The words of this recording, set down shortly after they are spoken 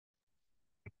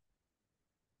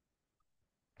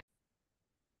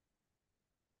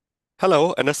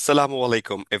Hello and assalamu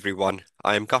alaikum everyone.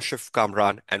 I am Kashif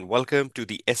Kamran and welcome to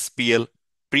the SBL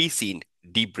pre-scene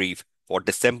debrief for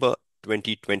December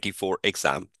 2024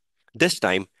 exam. This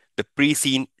time, the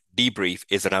pre-scene debrief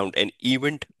is around an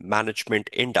event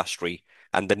management industry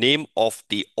and the name of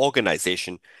the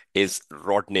organization is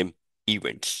Rodnim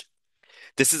Events.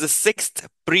 This is the sixth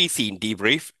pre-scene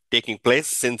debrief taking place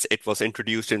since it was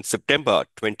introduced in September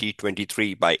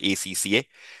 2023 by ACCA.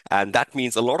 And that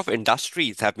means a lot of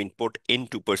industries have been put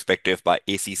into perspective by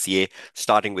ACCA,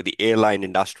 starting with the airline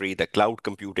industry, the cloud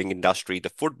computing industry, the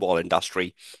football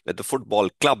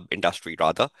club industry,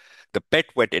 rather, the pet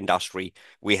wet industry.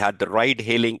 We had the ride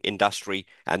hailing industry.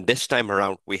 And this time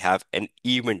around, we have an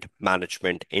event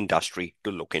management industry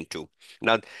to look into.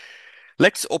 Now,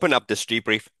 let's open up this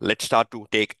debrief. Let's start to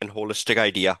take an holistic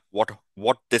idea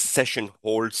what this session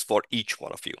holds for each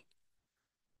one of you.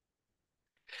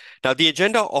 Now, the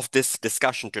agenda of this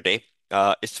discussion today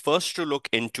is first to look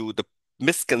into the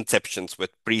misconceptions with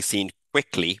pre-scene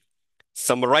quickly,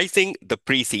 summarizing the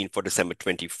pre-scene for December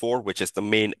 24, which is the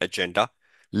main agenda,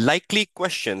 likely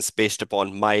questions based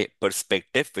upon my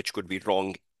perspective, which could be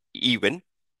wrong even,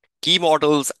 key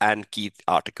models and key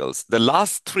articles. The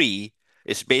last three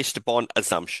is based upon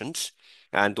assumptions,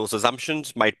 and those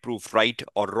assumptions might prove right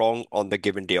or wrong on the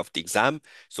given day of the exam.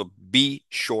 So be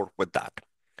sure with that.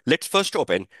 Let's first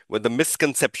open with the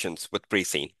misconceptions with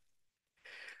pre-scene.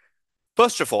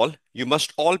 First of all, you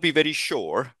must all be very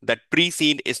sure that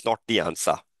pre-scene is not the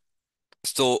answer.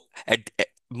 So at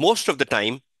most of the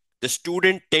time, the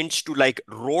student tends to like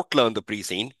rote learn the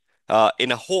pre-scene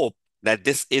in a hope that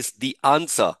this is the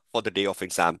answer for the day of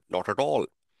exam. Not at all.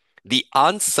 The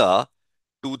answer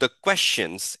to the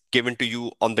questions given to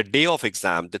you on the day of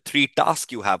exam, the three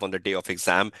tasks you have on the day of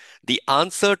exam, the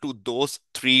answer to those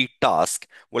three tasks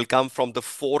will come from the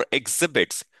four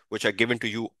exhibits which are given to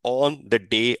you on the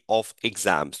day of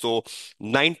exam. So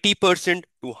 90%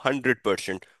 to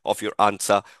 100% of your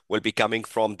answer will be coming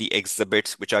from the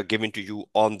exhibits which are given to you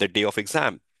on the day of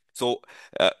exam. So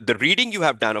the reading you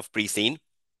have done of pre-scene,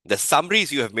 the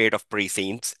summaries you have made of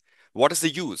pre-scenes, what is the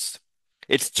use?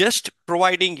 It's just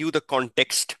providing you the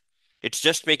context. It's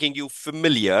just making you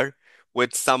familiar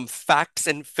with some facts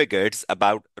and figures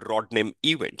about Rodnim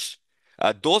events.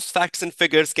 Those facts and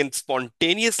figures can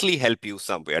spontaneously help you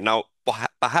somewhere. Now,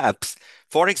 perhaps,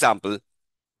 for example,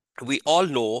 we all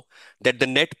know that the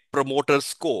net promoter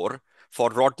score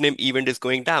for Rodnim event is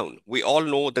going down. We all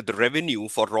know that the revenue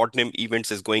for Rodnim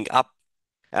events is going up.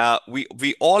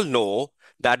 We all know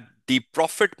that the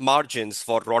profit margins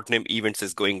for Rodnim events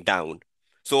is going down.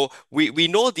 So we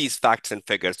know these facts and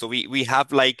figures. So we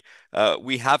have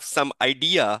we have some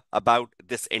idea about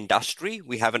this industry.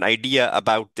 We have an idea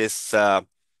about this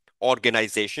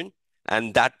organization,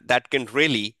 and that can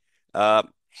really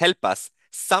help us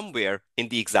somewhere in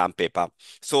the exam paper.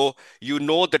 So you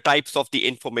know the types of the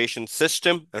information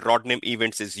system Rodnim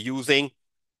events is using.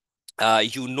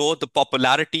 You know the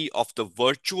popularity of the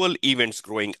virtual events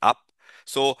growing up.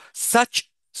 So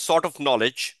such sort of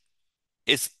knowledge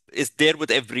is there with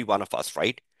every one of us,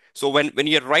 right? So when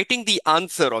you're writing the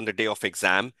answer on the day of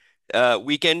exam,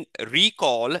 we can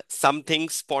recall something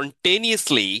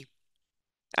spontaneously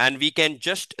and we can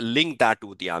just link that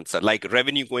to the answer, like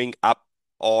revenue going up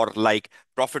or like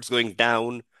profits going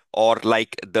down or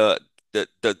like the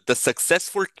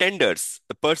successful tenders,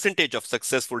 the percentage of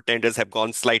successful tenders have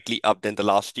gone slightly up than the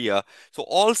last year. So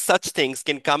all such things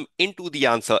can come into the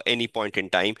answer any point in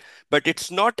time, but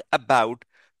it's not about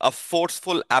a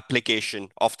forceful application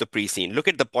of the pre-scene. Look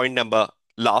at the point number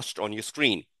last on your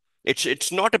screen.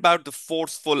 It's not about the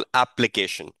forceful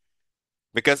application.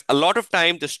 Because a lot of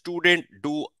time the student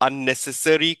do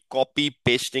unnecessary copy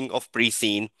pasting of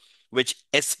pre-scene, which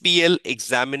SBL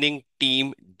examining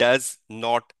team does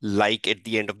not like at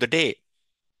the end of the day.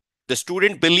 The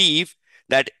student believe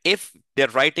that if they're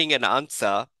writing an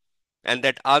answer and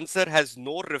that answer has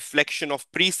no reflection of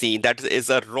pre-scene, that is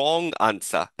a wrong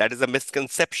answer. That is a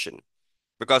misconception.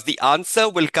 Because the answer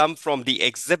will come from the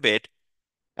exhibit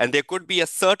and there could be a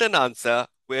certain answer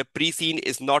where pre-scene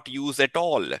is not used at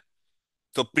all.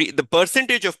 So the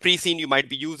percentage of pre-scene you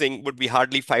might be using would be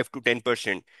hardly 5 to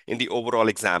 10% in the overall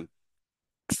exam,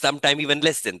 sometime even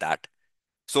less than that.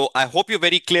 So I hope you're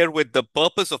very clear with the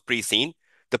purpose of pre-scene.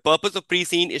 The purpose of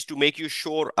pre-scene is to make you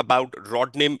sure about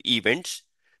Rodnim events,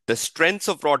 the strengths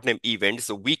of Rodnim events,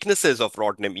 the weaknesses of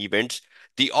Rodnim events,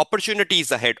 the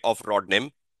opportunities ahead of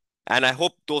Rodnim, and I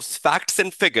hope those facts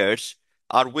and figures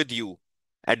are with you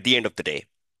at the end of the day.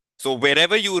 So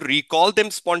wherever you recall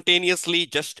them spontaneously,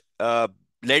 just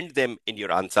blend them in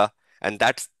your answer. And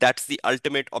that's the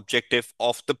ultimate objective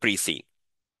of the pre-scene.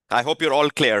 I hope you're all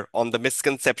clear on the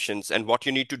misconceptions and what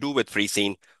you need to do with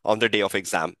pre-scene on the day of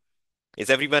exam. Is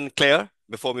everyone clear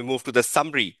before we move to the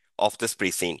summary of this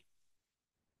pre-scene?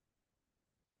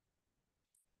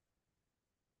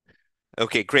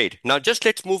 Okay, great. Now just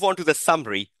let's move on to the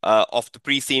summary of the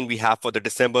pre-scene we have for the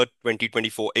December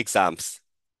 2024 exams.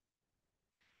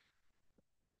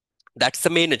 That's the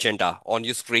main agenda on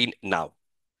your screen now.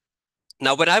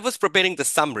 Now, when I was preparing the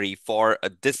summary for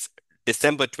this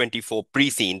December 24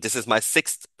 pre-scene, this is my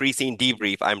sixth pre-scene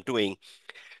debrief I'm doing.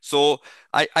 So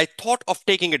I thought of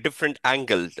taking a different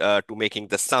angle to making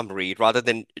the summary rather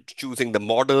than choosing the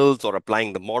models or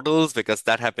applying the models because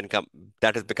that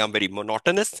has become very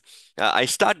monotonous. I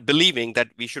start believing that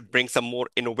we should bring some more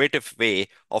innovative way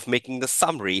of making the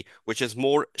summary, which is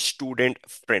more student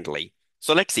friendly.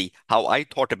 So let's see how I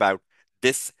thought about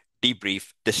this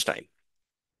debrief this time.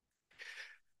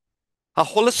 A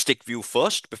holistic view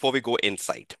first before we go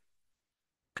inside.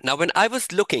 Now, when I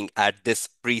was looking at this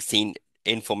pre-scene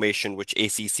information which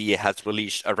ACCA has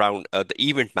released around the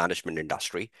event management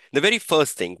industry, the very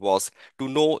first thing was to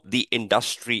know the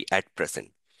industry at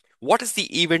present. What is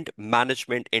the event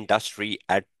management industry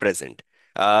at present?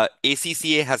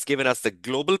 ACCA has given us the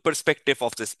global perspective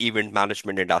of this event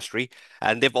management industry,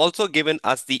 and they've also given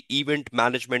us the event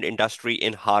management industry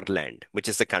in Heartland, which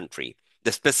is a country,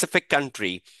 the specific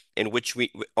country in which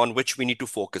we on which we need to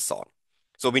focus on.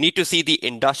 So we need to see the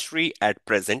industry at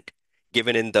present,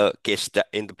 given in the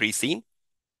in the pre-scene.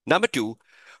 Number two,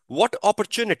 what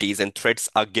opportunities and threats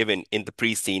are given in the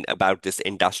pre-scene about this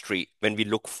industry when we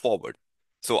look forward?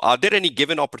 So are there any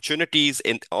given opportunities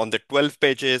on the 12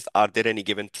 pages? Are there any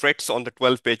given threats on the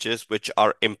 12 pages which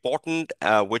are important,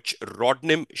 which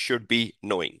Rodnim should be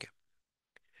knowing?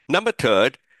 Number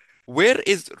third, where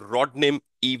is Rodnim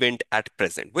event at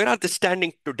present? Where are they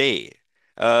standing today?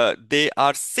 They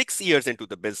are 6 years into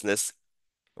the business.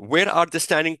 Where are they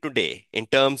standing today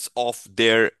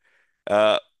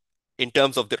uh, in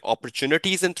terms of their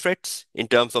opportunities and threats, in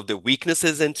terms of their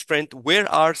weaknesses and strength? Where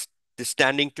are they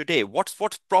standing today? What's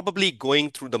probably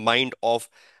going through the mind of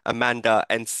Amanda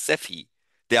and Sefi?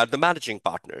 They are the managing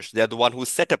partners. They are the one who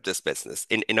set up this business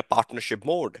in a partnership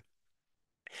mode.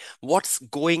 What's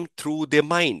going through their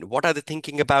mind? What are they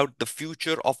thinking about the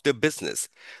future of their business?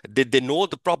 They know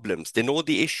the problems, they know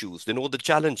the issues, they know the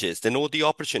challenges, they know the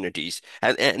opportunities.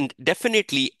 And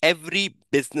definitely every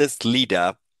business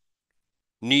leader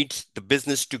needs the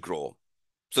business to grow.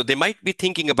 So they might be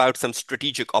thinking about some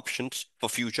strategic options for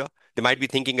future. They might be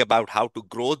thinking about how to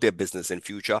grow their business in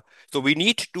future. So we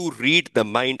need to read the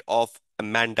mind of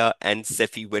Amanda and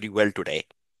Sefi very well today.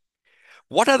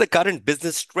 What are the current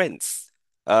business strengths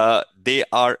they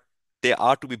are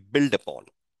to be built upon?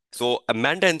 So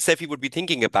Amanda and Sefi would be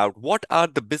thinking about what are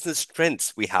the business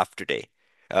strengths we have today?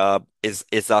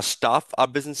 Is our staff our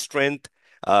business strength?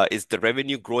 Is the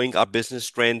revenue growing our business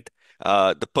strength?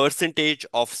 The percentage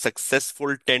of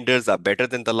successful tenders are better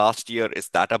than the last year. Is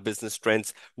that our business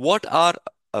strengths? What are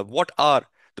the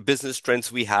business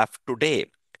strengths we have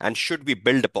today, and should we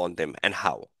build upon them, and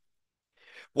how?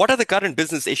 What are the current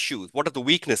business issues? What are the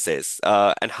weaknesses?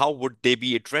 And how would they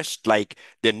be addressed? Like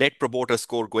the net promoter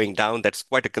score going down, that's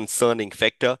quite a concerning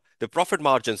factor. The profit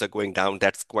margins are going down,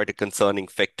 that's quite a concerning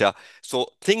factor.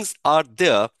 So things are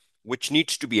there which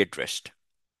needs to be addressed.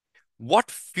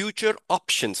 What future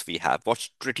options we have, what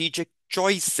strategic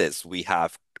choices we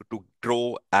have to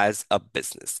grow as a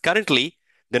business. Currently,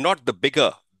 they're not the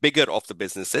bigger of the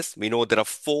businesses. We know there are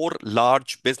four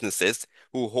large businesses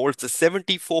who holds a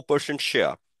 74%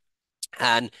 share,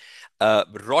 and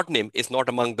Rodnim is not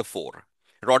among the four.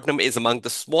 Rodnim is among the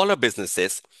smaller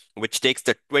businesses, which takes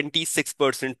the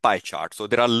 26% pie chart. So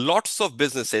there are lots of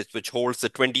businesses which holds the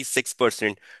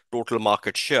 26% total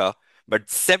market share, but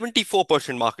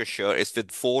 74% market share is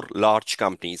with four large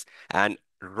companies, and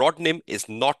Rodnim is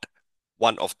not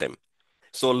one of them.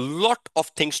 So a lot of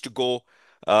things to go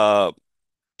uh,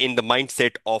 in the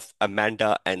mindset of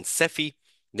Amanda and Sefi.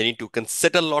 They need to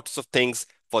consider lots of things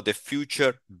for their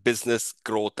future business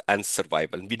growth and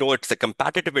survival. We know it's a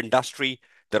competitive industry.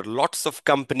 There are lots of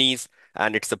companies,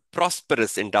 and it's a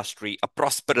prosperous industry, a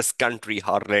prosperous country,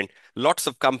 Harland. Lots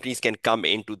of companies can come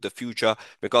into the future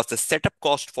because the setup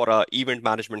cost for a event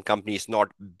management company is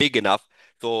not big enough.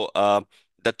 So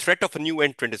the threat of a new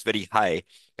entrant is very high,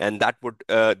 and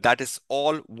that is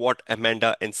all what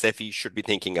Amanda and Sefi should be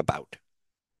thinking about.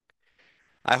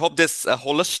 I hope this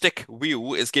holistic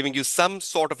view is giving you some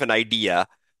sort of an idea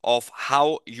of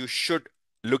how you should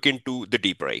look into the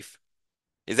debrief.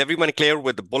 Is everyone clear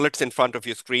with the bullets in front of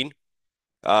your screen?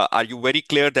 Are you very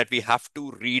clear that we have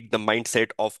to read the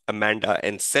mindset of Amanda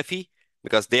and Sefi?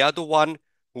 Because they are the one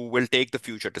who will take the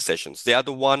future decisions. They are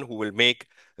the one who will make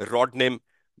Rodnim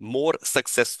more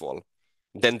successful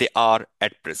than they are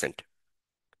at present.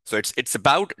 So it's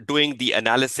about doing the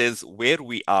analysis where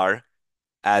we are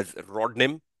as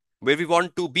Rodnim, where we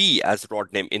want to be as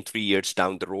Rodnim in 3 years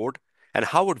down the road, and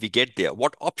how would we get there?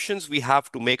 What options we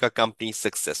have to make a company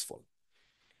successful?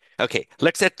 Okay,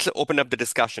 let's open up the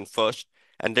discussion first,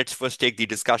 and let's first take the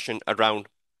discussion around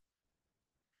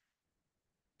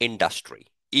industry,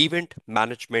 event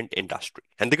management industry.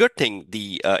 And the good thing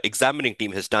the examining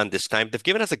team has done this time, they've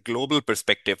given us a global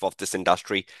perspective of this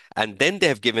industry, and then they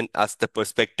have given us the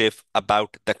perspective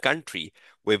about the country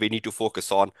where we need to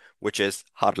focus on, which is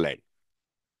Heartland.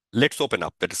 Let's open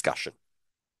up the discussion.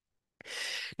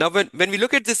 Now, when we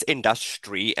look at this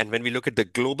industry and when we look at the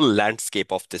global landscape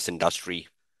of this industry,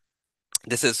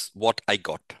 this is what I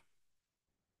got.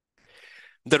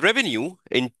 The revenue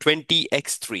in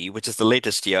 20X3, which is the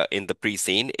latest year in the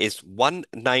pre-scene, is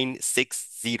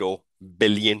 $1960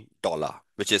 billion,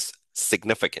 which is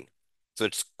significant. So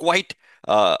it's quite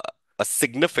a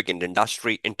significant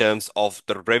industry in terms of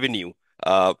the revenue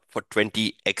for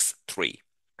 20X3.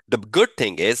 The good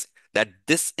thing is that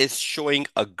this is showing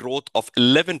a growth of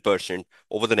 11%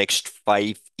 over the next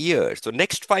 5 years. So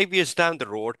next 5 years down the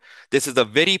road, this is a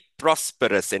very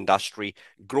prosperous industry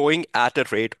growing at a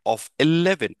rate of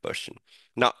 11%.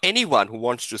 Now, anyone who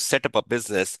wants to set up a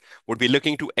business would be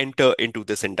looking to enter into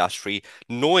this industry,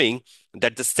 knowing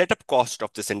that the setup cost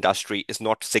of this industry is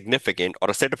not significant, or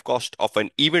a setup cost of an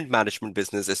event management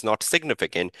business is not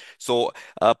significant. So,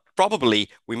 probably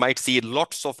we might see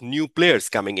lots of new players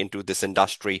coming into this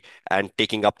industry and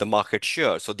taking up the market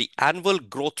share. So, the annual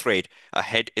growth rate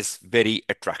ahead is very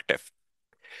attractive.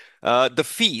 The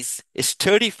fees is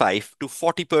 35 to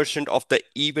 40% of the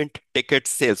event ticket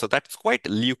sales. So that's quite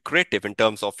lucrative in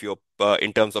terms of your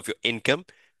income.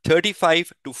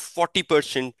 35 to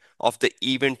 40% of the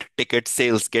event ticket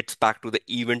sales gets back to the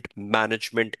event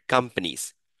management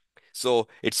companies. So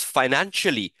it's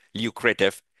financially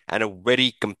lucrative and a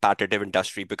very competitive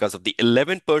industry because of the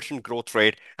 11% growth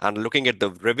rate, and looking at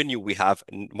the revenue we have,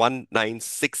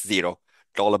 $1960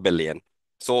 billion.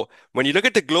 So when you look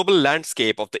at the global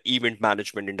landscape of the event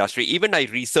management industry, even I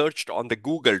researched on the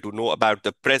Google to know about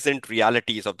the present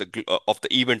realities of the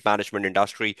event management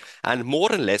industry, and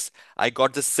more or less I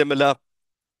got the similar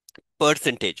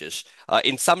percentages.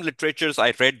 In some literatures,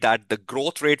 I read that the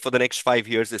growth rate for the next 5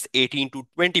 years is 18 to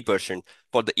 20%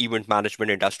 for the event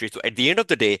management industry. So at the end of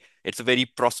the day, it's a very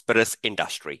prosperous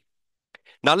industry.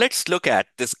 Now let's look at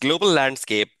this global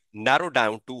landscape narrow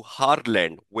down to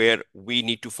Heartland, where we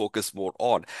need to focus more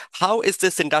on. How is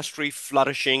this industry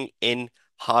flourishing in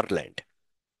Heartland?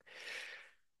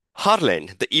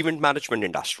 Heartland, the event management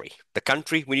industry, the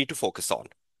country we need to focus on.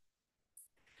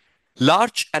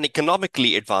 Large and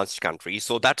economically advanced country.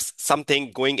 So that's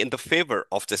something going in the favor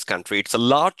of this country. It's a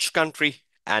large country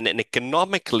and an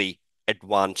economically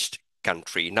advanced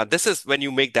country. Now, this is when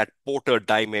you make that Porter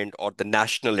diamond or the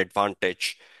national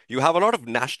advantage. You have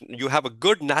a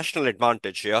good national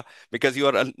advantage here because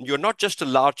you're not just a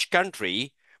large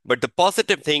country, but the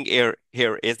positive thing here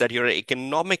is that you're an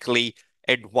economically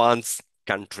advanced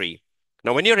country.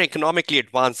 Now, when you're an economically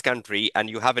advanced country and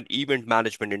you have an event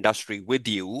management industry with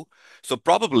you, so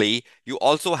probably you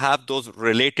also have those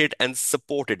related and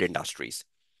supported industries.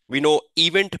 We know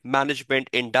event management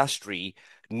industry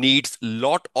needs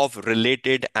lot of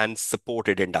related and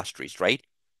supported industries, right?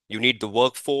 You need the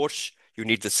workforce, you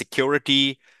need the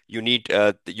security, you need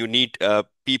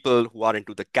people who are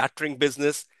into the catering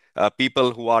business,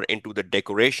 people who are into the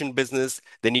decoration business.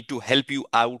 They need to help you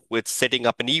out with setting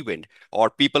up an event, or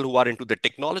people who are into the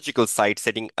technological side,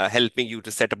 helping you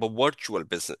to set up a virtual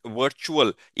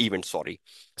event, sorry.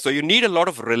 So you need a lot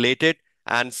of related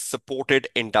and supported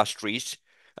industries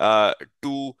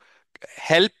to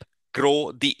help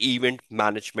grow the event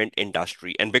management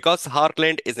industry. And because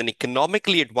Heartland is an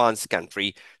economically advanced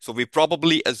country, so we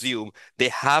probably assume they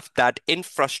have that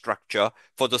infrastructure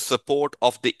for the support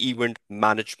of the event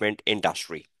management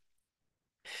industry.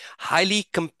 Highly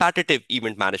competitive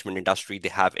event management industry they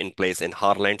have in place in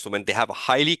Heartland. So when they have a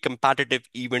highly competitive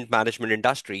event management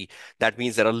industry, that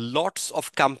means there are lots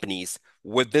of companies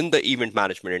within the event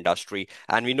management industry,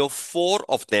 and we know four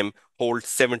of them hold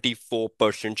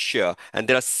 74% share, and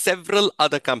there are several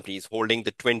other companies holding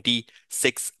the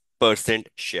 26%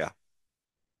 share.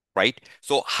 Right?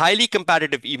 So highly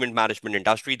competitive event management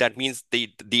industry, that means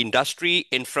the industry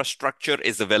infrastructure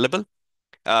is available,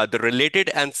 the related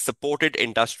and supported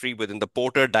industry within the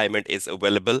Porter Diamond is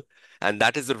available, and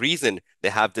that is the reason they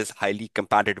have this highly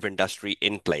competitive industry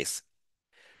in place.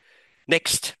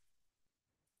 Next,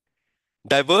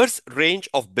 Diverse range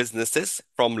of businesses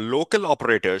from local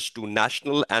operators to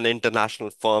national and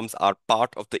international firms are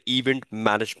part of the event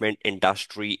management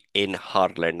industry in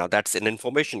Heartland. Now, that's an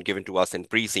information given to us in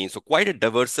pre-scene. So, quite a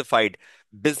diversified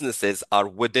businesses are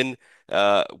within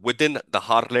the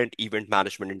Heartland event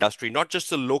management industry. Not just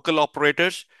the local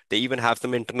operators, they even have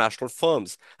some international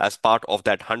firms as part of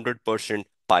that 100%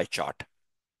 pie chart.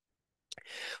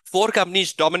 Four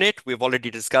companies dominate. We've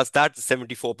already discussed that, the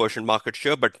 74% market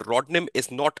share, but Rodnim is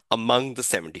not among the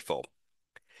 74.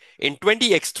 In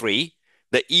 20x3,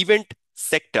 the event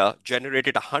sector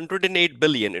generated 108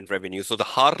 billion in revenue. So the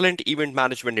Harland event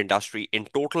management industry in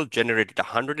total generated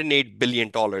 108 billion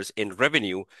dollars in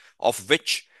revenue, of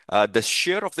which the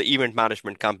share of the event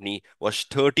management company was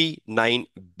 39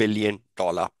 billion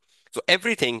dollar. So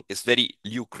everything is very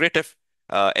lucrative.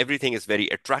 Everything is very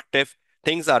attractive.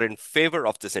 Things are in favor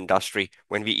of this industry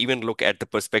when we even look at the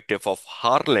perspective of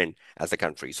Harland as a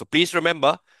country. So please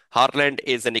remember, Heartland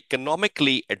is an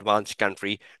economically advanced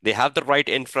country. They have the right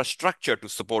infrastructure to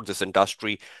support this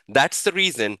industry. That's the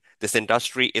reason this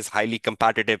industry is highly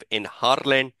competitive in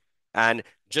Heartland. And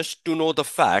just to know the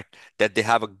fact that they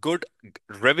have a good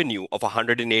revenue of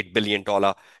 $108 billion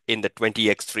in the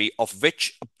 20x3, of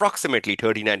which approximately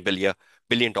 $39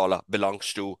 billion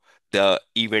belongs to the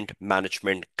event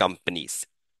management companies.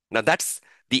 Now, that's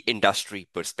the industry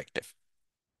perspective.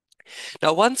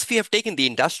 Now, once we have taken the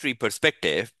industry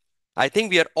perspective, I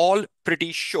think we are all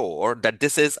pretty sure that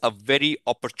this is a very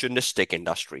opportunistic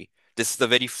industry. This is a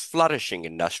very flourishing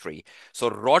industry. So,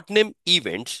 Rodnim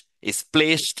Events is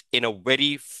placed in a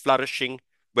very flourishing,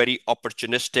 very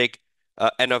opportunistic,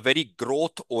 and a very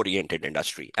growth-oriented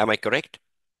industry. Am I correct?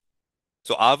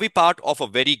 So, are we part of a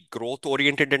very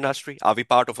growth-oriented industry? Are we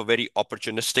part of a very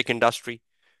opportunistic industry?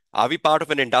 Are we part of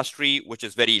an industry which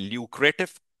is very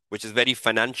lucrative, which is very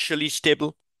financially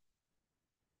stable?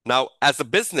 Now, as a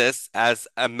business, as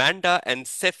Amanda and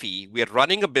Sefi, we are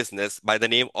running a business by the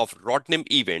name of Rodnim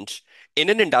Events in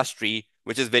an industry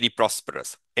which is very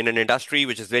prosperous, in an industry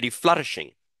which is very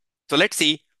flourishing. So let's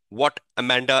see what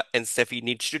Amanda and Sefi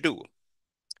needs to do.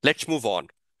 Let's move on.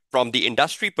 From the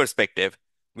industry perspective,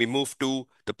 we move to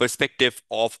the perspective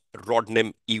of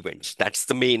Rodnim Events. That's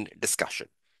the main discussion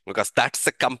because that's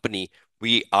the company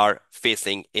we are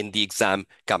facing in the exam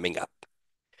coming up.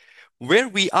 Where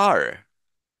we are,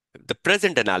 the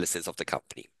present analysis of the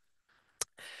company.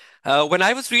 When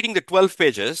I was reading the 12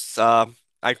 pages,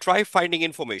 I tried finding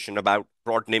information about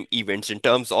Rodnim Events in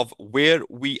terms of where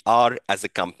we are as a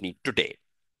company today.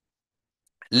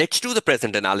 Let's do the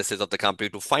present analysis of the company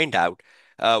to find out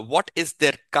what is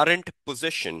their current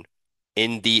position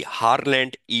in the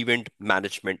Heartland event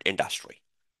management industry.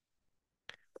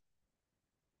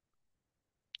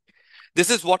 This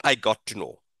is what I got to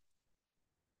know.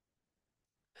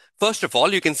 First of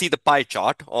all, you can see the pie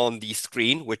chart on the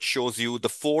screen, which shows you the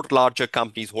four larger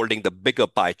companies holding the bigger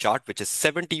pie chart, which is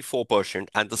 74%,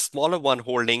 and the smaller one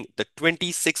holding the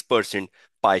 26%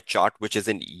 pie chart, which is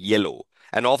in yellow.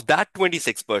 And of that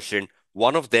 26%,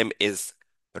 one of them is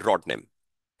Rodnim.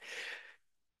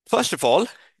 First of all,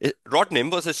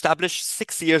 Rodnim was established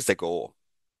 6 years ago.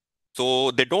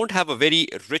 So they don't have a very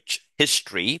rich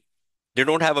history. They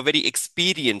don't have a very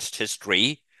experienced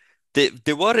history.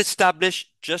 They were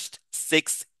established just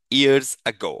 6 years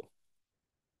ago.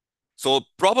 So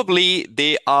probably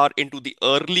they are into the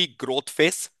early growth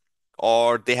phase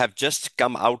or they have just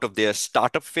come out of their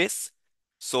startup phase.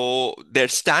 So they're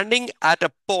standing at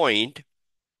a point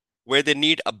where they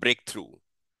need a breakthrough.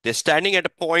 They're standing at a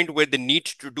point where they need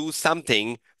to do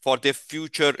something for their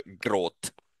future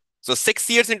growth. So 6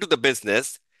 years into the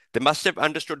business, they must have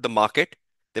understood the market.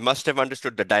 They must have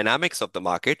understood the dynamics of the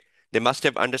market. They must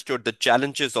have understood the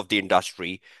challenges of the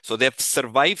industry. So they've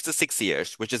survived the 6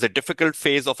 years, which is a difficult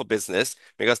phase of a business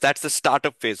because that's the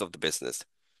startup phase of the business.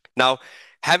 Now,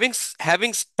 having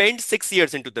spent 6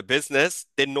 years into the business,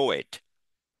 they know it.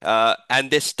 And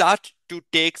they start to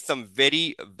take some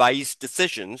very wise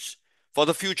decisions for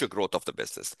the future growth of the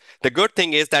business. The good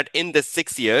thing is that in the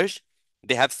 6 years,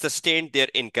 they have sustained their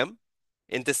income.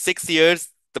 In the 6 years,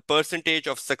 the percentage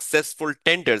of successful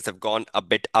tenders have gone a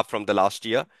bit up from the last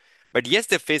year. But yes,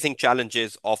 they're facing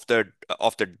challenges of the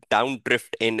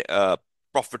downdrift in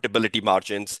profitability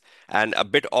margins and a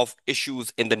bit of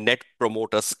issues in the net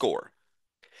promoter score.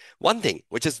 One thing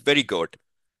which is very good,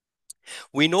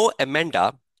 we know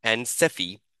Amanda and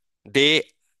Sefi, they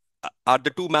are the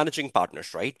two managing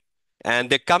partners, right?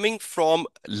 And they're coming from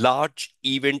large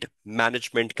event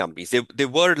management companies. They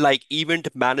were like event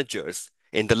managers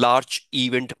in the large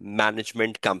event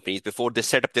management companies before they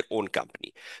set up their own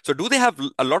company. So, do they have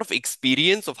a lot of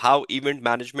experience of how event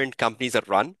management companies are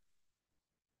run?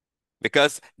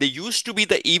 because they used to be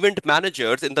the event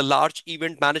managers in the large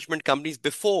event management companies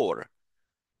before.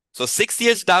 So 6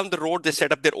 years down the road, they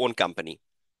set up their own company.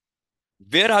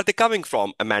 Where are they coming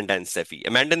from, Amanda and Sefi?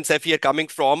 Amanda and Sefi are coming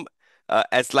from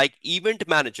as like event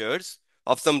managers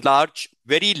of some large,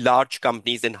 very large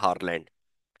companies in Harland.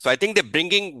 So I think they're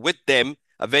bringing with them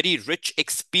a very rich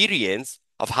experience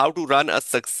of how to run a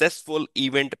successful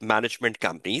event management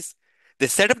companies. They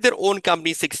set up their own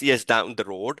company 6 years down the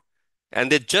road,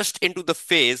 and they're just into the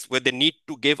phase where they need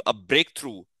to give a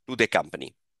breakthrough to their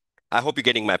company. I hope you're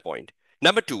getting my point.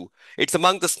 Number two, it's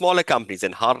among the smaller companies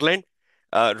in Harland.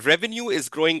 Revenue is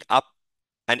growing up,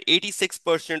 and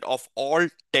 86% of all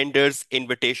tenders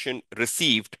invitation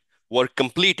received were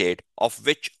completed, of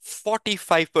which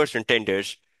 45%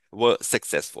 tenders were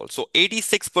successful. So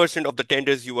 86% of the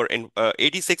tenders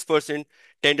 86%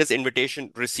 tenders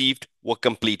invitation received were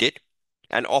completed,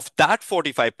 and of that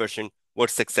 45% were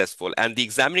successful. And the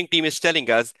examining team is telling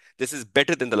us this is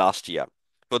better than the last year.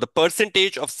 So the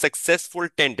percentage of successful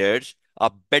tenders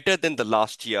are better than the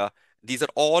last year. These are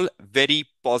all very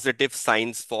positive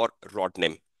signs for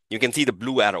Rodnim. You can see the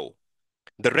blue arrow,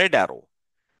 the red arrow.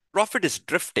 Profit is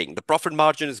drifting, the profit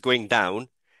margin is going down,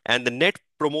 and the net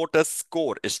promoter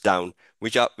score is down,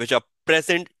 which are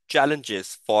present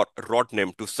challenges for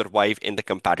Rodnim to survive in the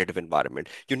competitive environment.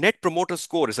 Your net promoter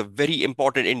score is a very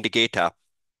important indicator,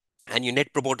 and your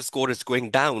net promoter score is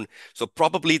going down. So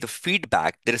probably the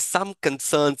feedback, there is some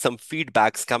concern, some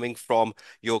feedbacks coming from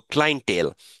your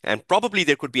clientele. And probably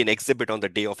there could be an exhibit on the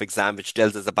day of exam which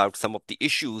tells us about some of the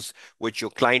issues which your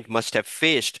client must have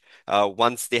faced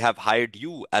once they have hired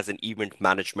you as an event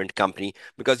management company,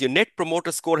 because your net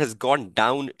promoter score has gone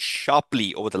down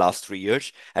sharply over the last 3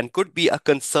 years and could be a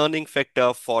concerning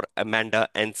factor for Amanda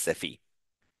and Sefi.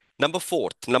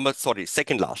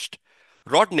 Second last.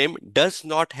 Rodnim does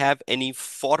not have any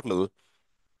formal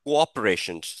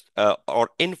cooperations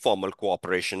or informal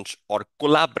cooperations or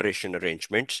collaboration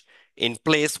arrangements in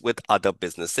place with other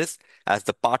businesses, as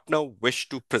the partner wish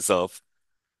to preserve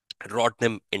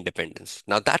Rodnim independence.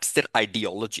 Now, that's their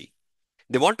ideology.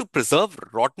 They want to preserve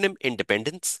Rodnim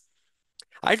independence.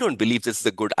 I don't believe this is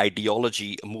a good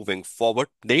ideology moving forward.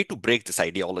 They need to break this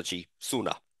ideology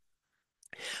sooner.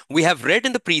 We have read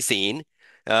in the pre-scene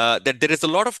that there is a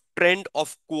lot of trend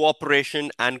of cooperation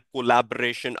and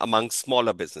collaboration among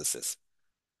smaller businesses.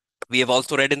 We have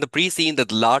also read in the pre-scene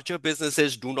that larger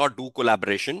businesses do not do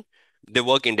collaboration, they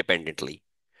work independently.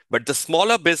 But the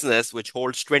smaller business, which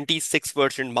holds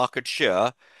 26% market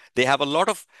share, they have a lot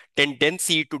of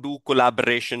tendency to do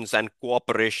collaborations and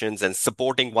cooperations and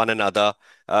supporting one another,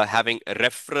 having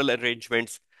referral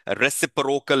arrangements,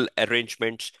 reciprocal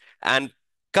arrangements, and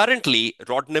currently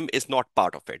Rodnim is not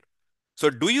part of it. So,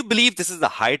 do you believe this is the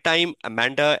high time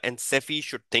Amanda and Sefi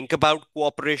should think about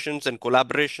cooperations and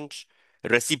collaborations,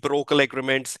 reciprocal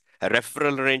agreements,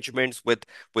 referral arrangements with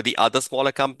the other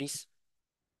smaller companies?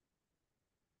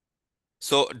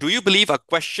 So, do you believe a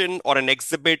question or an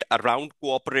exhibit around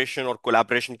cooperation or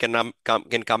collaboration can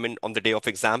come in on the day of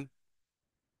exam?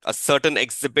 A certain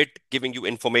exhibit giving you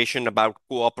information about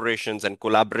cooperations and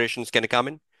collaborations can come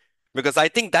in? Because I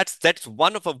think that's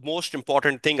one of the most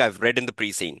important thing I've read in the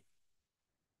pre-scene,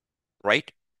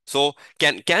 right? So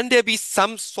can there be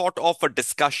some sort of a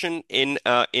discussion in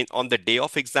on the day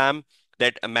of exam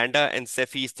that Amanda and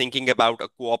Sefi is thinking about a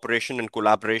cooperation and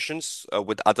collaborations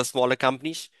with other smaller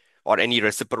companies, or any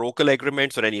reciprocal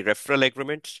agreements or any referral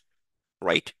agreements,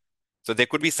 right? So there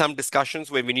could be some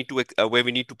discussions where we need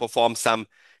to perform some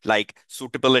like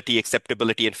suitability,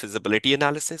 acceptability, and feasibility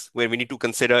analysis, where we need to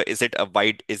consider is it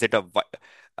a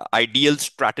ideal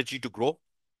strategy to grow,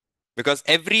 because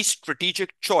every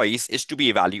strategic choice is to be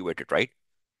evaluated, right?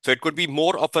 So it could be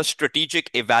more of a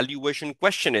strategic evaluation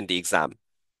question in the exam.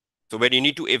 So where you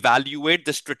need to evaluate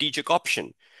the strategic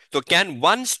option. So can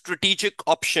one strategic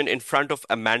option in front of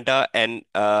Amanda and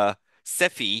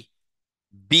Sefi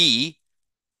be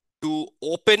to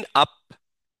open up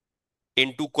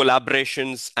into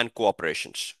collaborations and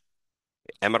cooperations?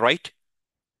 Am I right?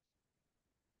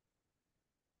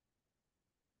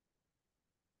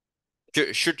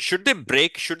 Should they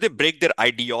break their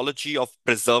ideology of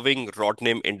preserving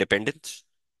Rodnim independence?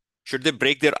 Should they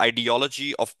break their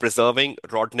ideology of preserving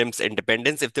Rodnim's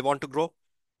independence if they want to grow?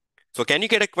 So, can you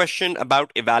get a question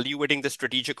about evaluating the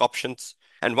strategic options?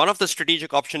 And one of the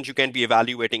strategic options you can be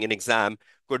evaluating in exam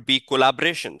could be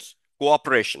collaborations,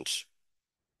 cooperations,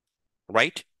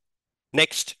 right?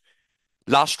 Next,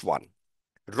 last one.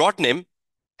 Rodnim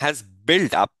has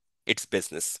built up its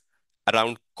business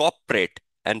around corporate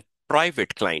and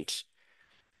private clients.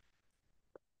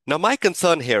 Now, my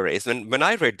concern here is when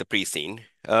I read the pre-scene,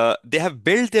 they have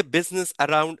built their business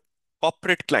around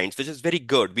corporate clients, which is very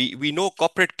good. We know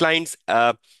corporate clients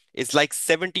is like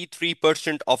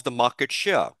 73% of the market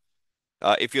share.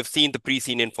 If you've seen the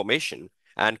pre-seen information,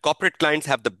 and corporate clients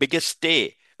have the biggest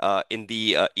stay in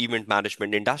the event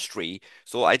management industry.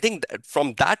 So I think that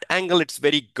from that angle, it's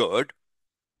very good.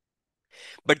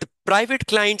 But the private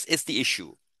clients is the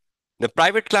issue. The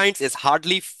private clients is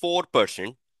hardly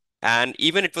 4%. And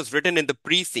even it was written in the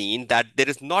pre-scene that there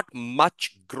is not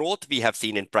much growth we have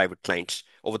seen in private clients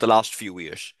over the last few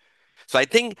years. So I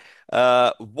think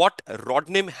what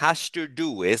Rodnim has to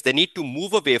do is they need to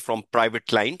move away from private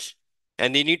clients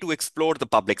and they need to explore the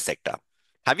public sector.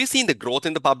 Have you seen the growth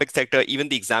in the public sector? Even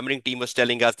the examining team was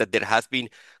telling us that there has been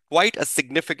quite a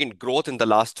significant growth in the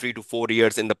last 3 to 4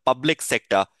 years in the public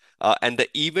sector, and the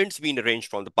events being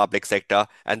arranged from the public sector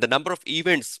and the number of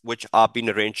events which are being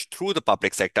arranged through the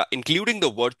public sector, including the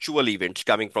virtual events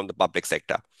coming from the public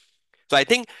sector. So I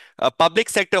think public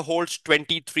sector holds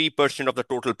 23% of the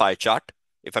total pie chart,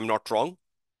 if I'm not wrong.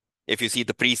 If you see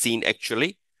the pre-scene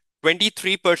actually,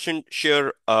 23%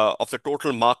 share of the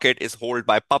total market is held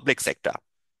by public sector.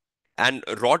 And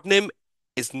Rodnim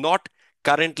is not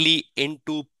currently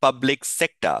into public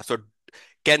sector. So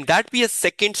can that be a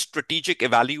second strategic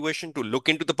evaluation to look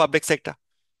into the public sector?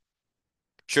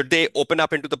 Should they open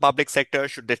up into the public sector?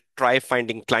 Should they try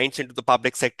finding clients into the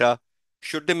public sector?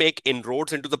 Should they make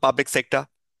inroads into the public sector?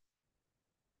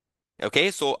 Okay,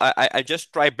 so I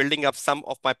just try building up some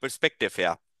of my perspective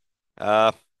here.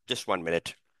 Uh, just 1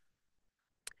 minute.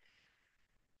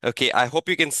 Okay, I hope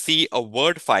you can see a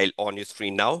Word file on your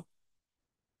screen now.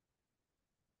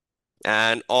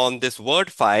 And on this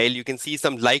Word file, you can see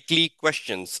some likely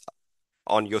questions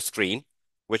on your screen,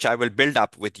 which I will build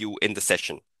up with you in the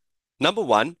session. Number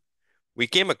one, we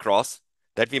came across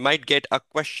that we might get a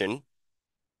question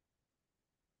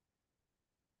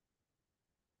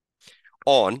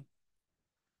on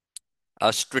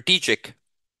a strategic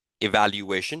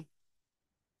evaluation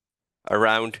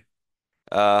around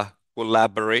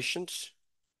collaborations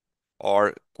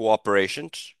or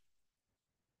cooperations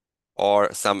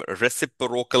or some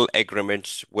reciprocal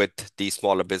agreements with the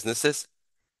smaller businesses.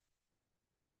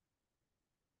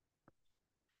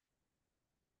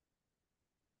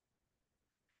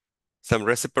 Some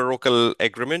reciprocal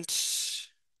agreements.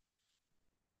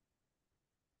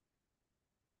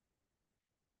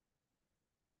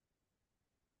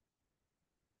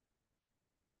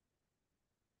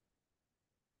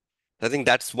 I think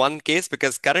that's one case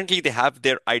because currently they have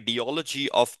their ideology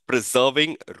of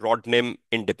preserving Rodnim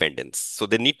independence. So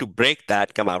they need to break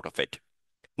that, come out of it.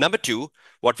 Number two,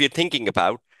 what we're thinking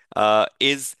about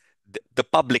is the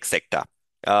public sector,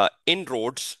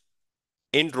 inroads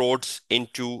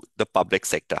into the public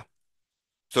sector.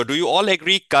 So do you all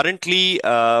agree currently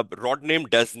Rodnim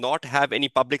does not have any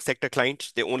public sector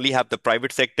clients? They only have the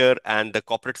private sector and the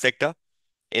corporate sector,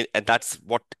 and that's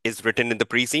what is written in the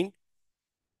pre-scene.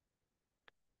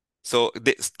 So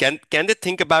can they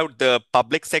think about the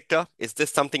public sector? Is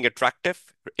this something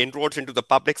attractive? Inroads into the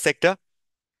public sector,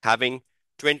 having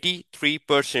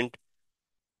 23%,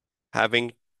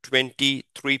 having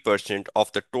 23%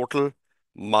 of the total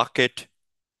market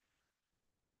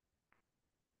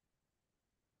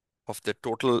of the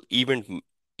total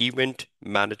event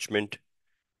management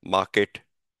market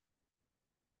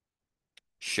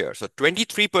share. So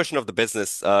 23% of the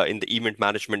business in the event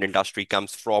management industry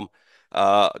comes from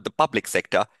the public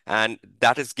sector, and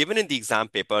that is given in the exam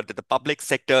paper that the public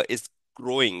sector is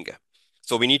growing.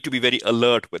 So we need to be very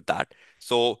alert with that.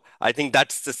 So I think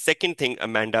that's the second thing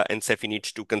Amanda and Sefi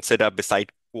needs to consider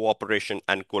beside cooperation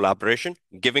and collaboration,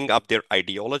 giving up their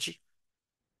ideology.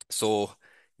 So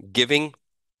giving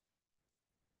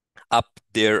up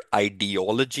their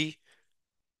ideology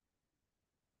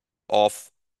of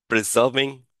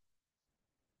preserving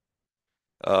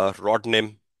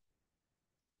Rodnim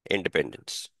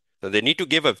independence. So they need to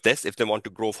give up this if they want to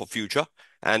grow for future,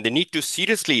 and they need to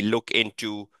seriously look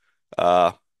into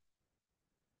uh,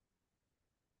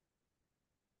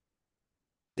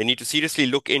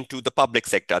 the public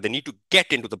sector. They need to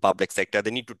get into the public sector.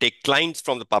 They need to take clients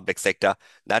from the public sector.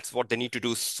 That's what they need to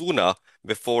do sooner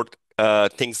before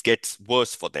things get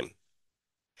worse for them.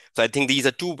 So I think these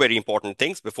are two very important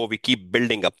things before we keep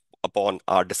building up upon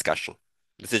our discussion.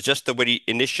 This is just the very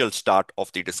initial start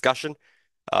of the discussion.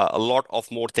 A lot of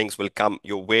more things will come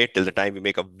your way till the time we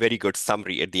make a very good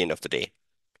summary at the end of the day.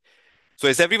 So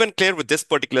is everyone clear with this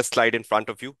particular slide in front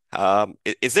of you?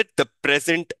 Is it the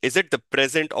present? Is it the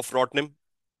present of Rodnim?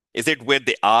 Is it where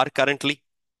they are currently?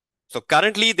 So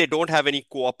currently they don't have any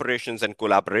cooperations and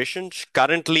collaborations.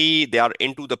 Currently they are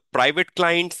into the private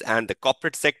clients and the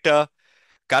corporate sector.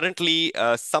 Currently,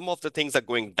 some of the things are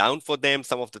going down for them,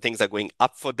 some of the things are going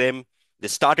up for them. They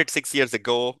started 6 years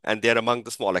ago, and they're among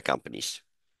the smaller companies.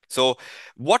 So,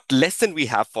 what lesson we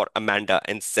have for Amanda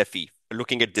and Sefi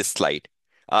looking at this slide?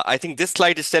 I think this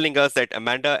slide is telling us that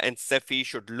Amanda and Sefi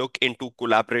should look into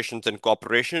collaborations and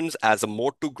corporations as a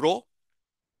mode to grow.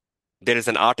 There is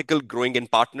an article, Growing in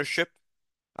Partnership.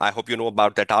 I hope you know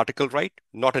about that article, right?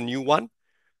 Not a new one.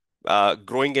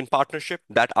 Growing in partnership.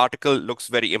 That article looks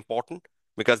very important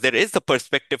because there is the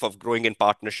perspective of growing in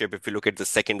partnership if you look at the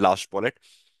second last bullet.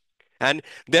 And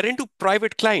they're into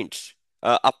private clients.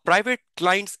 Are private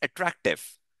clients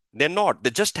attractive? They're not.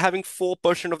 They're just having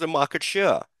 4% of the market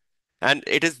share. And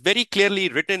it is very clearly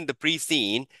written in the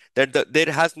pre-scene that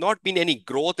there has not been any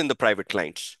growth in the private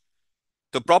clients.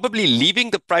 So probably leaving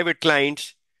the private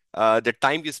clients, the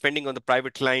time you're spending on the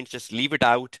private clients, just leave it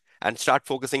out and start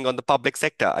focusing on the public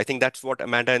sector. I think that's what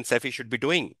Amanda and Sefi should be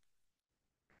doing.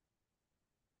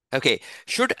 Okay,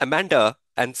 should Amanda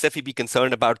and Sefi be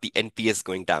concerned about the NPS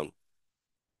going down?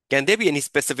 Can there be any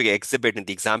specific exhibit in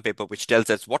the exam paper which tells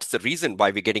us what's the reason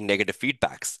why we're getting negative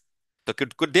feedbacks? So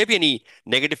could there be any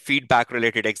negative feedback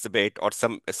related exhibit or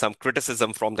some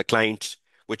criticism from the client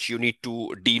which you need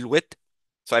to deal with?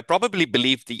 So I probably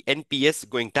believe the NPS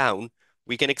going down,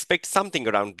 we can expect something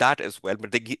around that as well.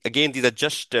 But again, these are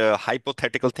just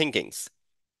hypothetical thinkings.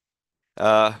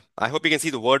 I hope you can see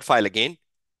the word file again.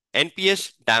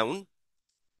 NPS down.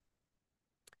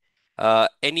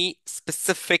 Any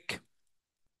specific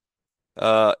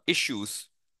issues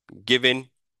given?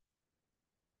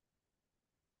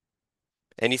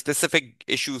 Any specific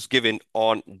issues given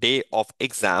on day of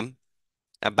exam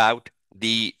about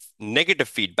the negative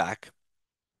feedback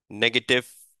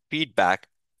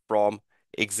from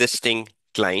existing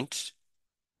clients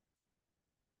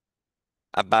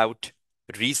about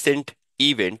recent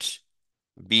events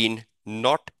being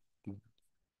not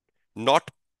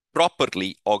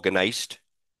properly organized,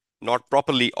 not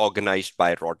properly organized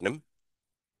by Rodnim.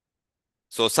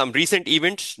 So some recent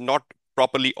events not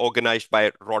properly organized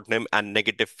by Rodnim and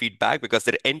negative feedback because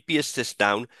their NPS is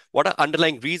down. What are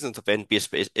underlying reasons of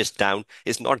NPS is down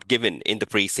is not given in the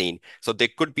pre-scene. So there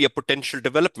could be a potential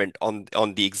development on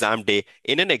the exam day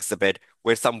in an exhibit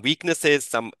where some weaknesses,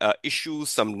 some issues,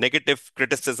 some negative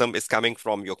criticism is coming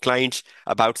from your clients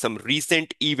about some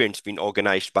recent events being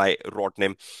organized by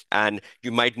Rodnim, and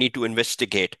you might need to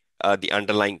investigate the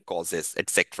underlying causes,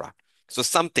 etc. So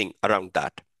something around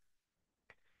that.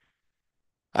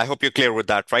 I hope you're clear with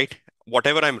that, right?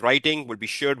 Whatever I'm writing will be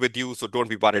shared with you, so don't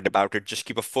be worried about it. Just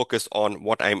keep a focus on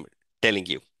what I'm telling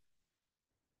you.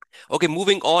 Okay,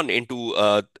 moving on into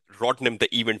Rodnim,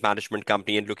 the event management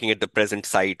company, and looking at the present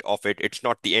side of it, it's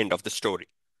not the end of the story.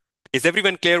 Is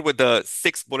everyone clear with the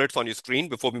 6 bullets on your screen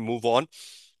before we move on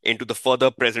into the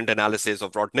further present analysis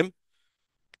of Rodnim?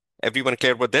 Everyone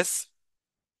clear with this?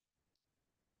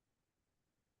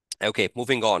 Okay,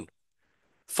 moving on.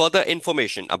 Further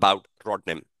information about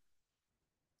Rodnim.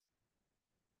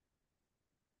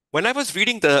 When I was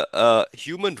reading the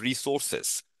human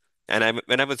resources, and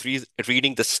when I was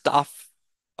reading the staff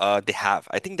they have,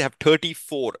 I think they have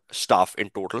 34 staff in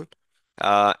total.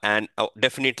 And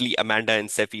definitely Amanda and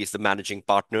Sefi is the managing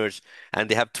partners, and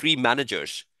they have 3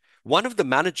 managers. One of the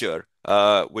manager,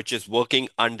 which is working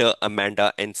under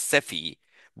Amanda and Sefi,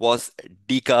 was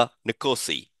Dika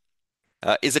Nikosi,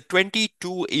 is a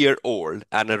 22-year-old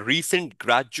and a recent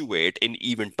graduate in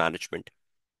event management.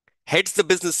 Heads the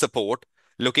business support,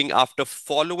 looking after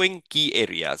following key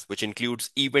areas, which includes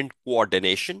event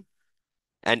coordination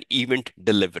and event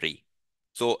delivery.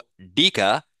 So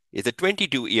Dika is a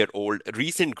 22-year-old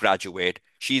recent graduate.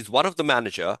 She's one of the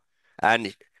manager,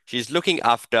 and she's looking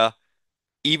after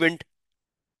event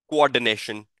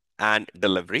coordination and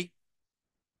delivery,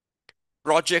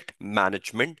 project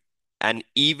management, and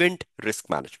event risk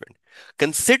management.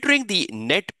 Considering the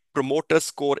net promoter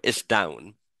score is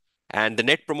down, and the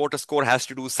net promoter score has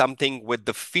to do something with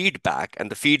the feedback and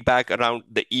the feedback around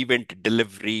the event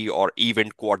delivery or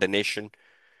event coordination.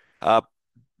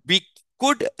 We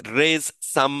could raise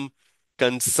some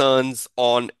concerns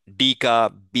on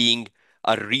Dika being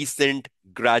a recent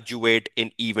graduate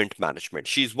in event management.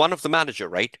 She's one of the manager,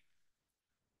 right?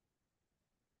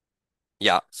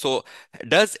 Yeah. So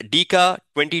does Dika,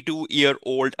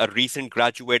 22-year-old, a recent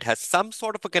graduate, has some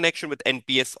sort of a connection with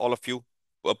NPS, all of you?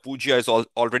 Pooja is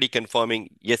already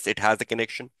confirming, yes, it has a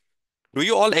connection. Do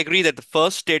you all agree that the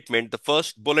first statement, the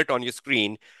first bullet on your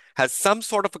screen, has some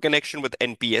sort of a connection with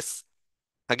NPS?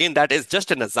 Again, that is just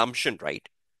an assumption, right?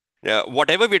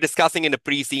 Whatever we're discussing in a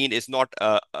pre-scene is not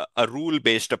a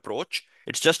rule-based approach.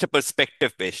 It's just a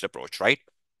perspective-based approach, right?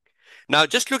 Now,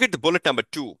 just look at the bullet number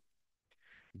 2.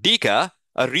 Dika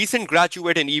A recent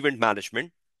graduate in event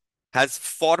management, has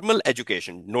formal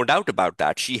education, no doubt about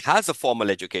that. She has a formal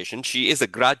education. She is a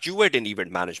graduate in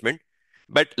event management,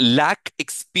 but lack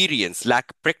experience,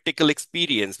 lack practical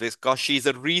experience because she's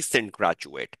a recent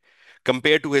graduate.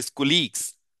 Compared to his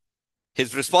colleagues,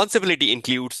 his responsibility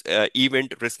includes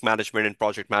event risk management and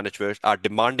project management are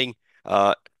demanding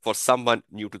for someone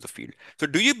new to the field. So,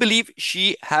 do you believe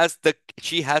she has the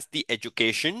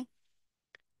education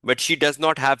but she does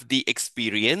not have the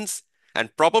experience.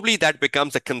 And probably that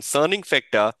becomes a concerning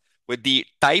factor with the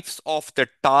types of the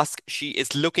task she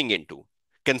is looking into.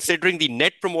 Considering the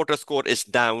net promoter score is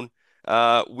down,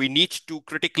 we need to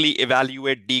critically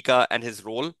evaluate Dika and his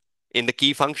role in the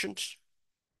key functions,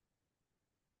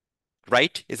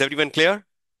 right? Is everyone clear?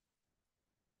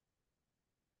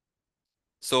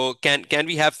 So can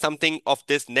we have something of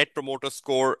this net promoter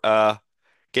score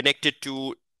connected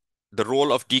to the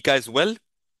role of Dika as well?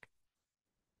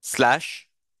 Slash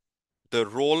the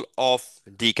role of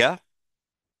Dika,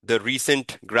 the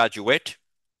recent graduate,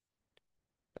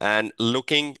 and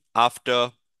looking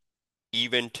after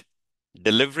event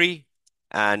delivery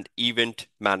and event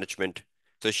management.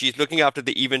 So she's looking after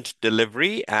the event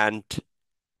delivery and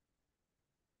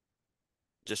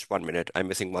just 1 minute. I'm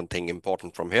missing one thing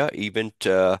important from here. Event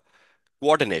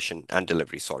coordination and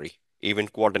delivery. Sorry.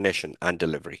 Event coordination and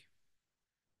delivery.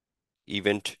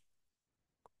 Event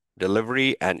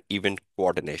delivery and event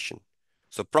coordination.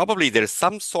 So probably there is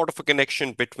some sort of a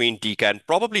connection between Dika, and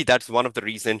probably that's one of the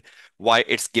reason why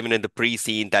it's given in the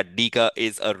pre-scene that Dika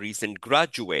is a recent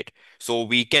graduate. So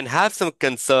we can have some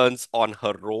concerns on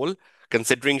her role,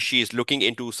 considering she is looking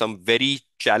into some very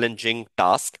challenging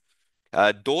task.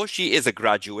 Though she is a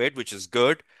graduate, which is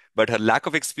good, but her lack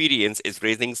of experience is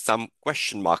raising some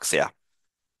question marks here.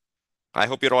 I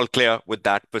hope you're all clear with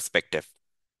that perspective.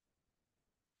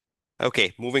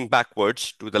 Okay, moving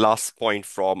backwards to the last point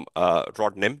from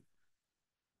Rodnim.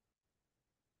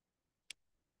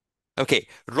 Okay,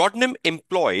 Rodnim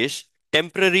employs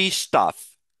temporary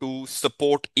staff to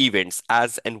support events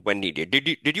as and when needed.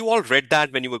 Did you all read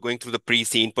that when you were going through the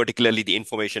pre-scene, particularly the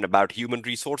information about human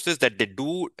resources that they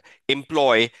do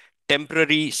employ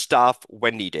temporary staff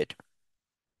when needed?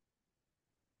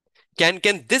 Can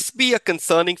this be a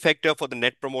concerning factor for the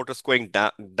net promoters going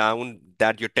down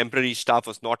that your temporary staff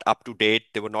was not up to date,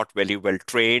 they were not very well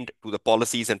trained to the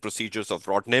policies and procedures of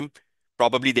Rodnim?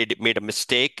 Probably they made a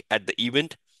mistake at the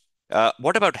event.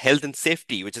 What about health and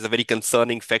safety, which is a very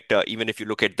concerning factor, even if you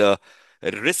look at the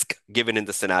risk given in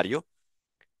the scenario,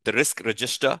 the risk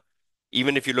register,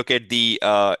 even if you look at the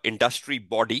industry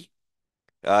body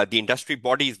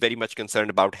is very much concerned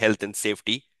about health and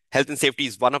safety. Health and safety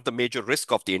is one of the major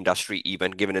risks of the industry,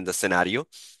 even given in the scenario.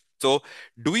 So,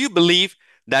 do you believe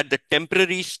that the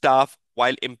temporary staff,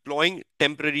 while employing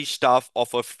temporary staff,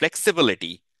 offer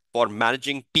flexibility for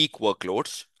managing peak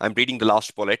workloads? I'm reading the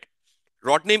last bullet.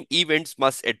 Rodney events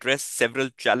must address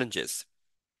several challenges,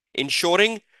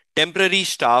 ensuring temporary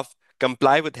staff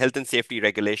comply with health and safety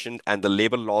regulations and the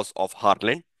labor laws of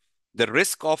Harlan. The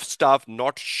risk of staff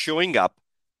not showing up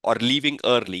or leaving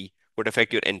early would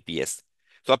affect your NPS.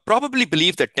 So I probably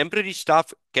believe that temporary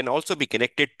staff can also be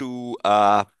connected to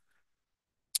the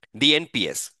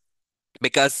NPS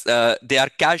because they are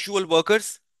casual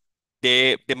workers.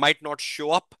 They might not show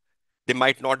up. They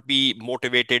might not be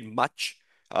motivated much.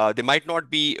 They might not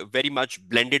be very much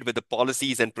blended with the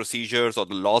policies and procedures or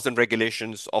the laws and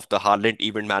regulations of the Harland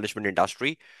event management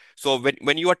industry. So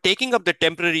when you are taking up the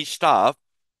temporary staff,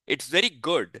 it's very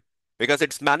good because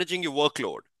it's managing your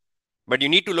workload. But you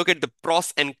need to look at the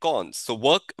pros and cons. So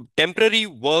working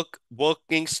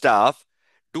staff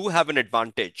do have an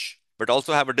advantage, but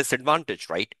also have a disadvantage,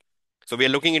 right? So we are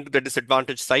looking into the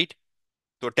disadvantage side.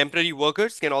 So temporary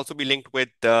workers can also be linked with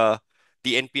the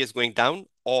NPS going down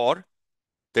or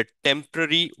the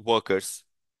temporary workers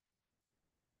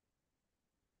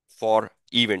for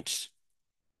events.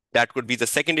 That could be the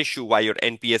second issue why your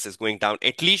NPS is going down,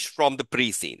 at least from the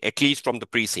pre-scene. At least from the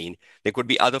pre-scene. There could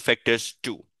be other factors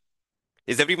too.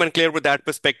 Is everyone clear with that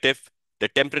perspective? The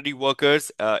temporary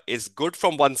workers is good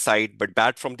from one side, but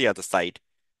bad from the other side.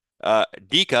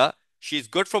 Dika, she's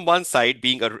good from one side,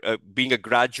 being a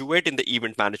graduate in the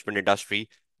event management industry,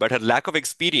 but her lack of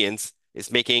experience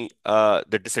is making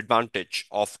the disadvantage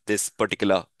of this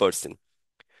particular person.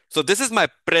 So this is my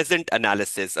present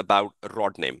analysis about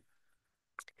Rodname.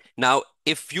 Now,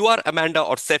 if you are Amanda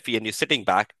or Sefi and you're sitting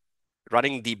back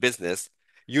running the business,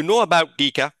 you know about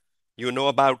Dika, You know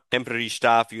about temporary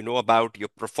staff. You know about your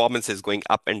performances going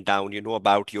up and down. You know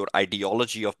about your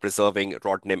ideology of preserving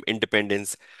Rodnim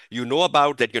independence. You know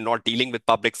about that you're not dealing with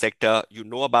public sector. You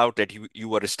know about that you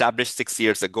were established 6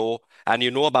 years ago, and you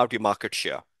know about your market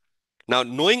share. Now,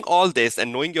 knowing all this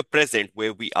and knowing your present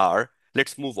where we are,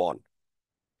 let's move on.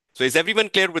 So is everyone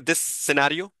clear with this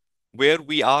scenario? Where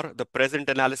we are, the present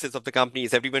analysis of the company,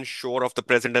 is everyone sure of the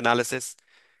present analysis?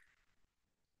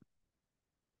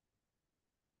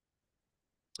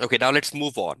 Okay, now let's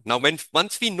move on. Now,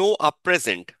 once we know our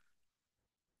present,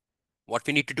 what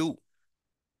we need to do?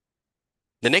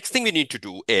 The next thing we need to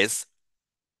do is,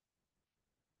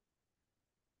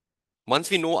 once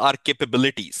we know our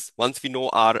capabilities, once we know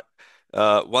our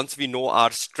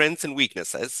strengths and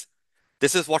weaknesses,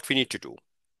 this is what we need to do.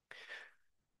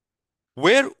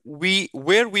 Where we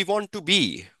want to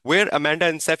be, where Amanda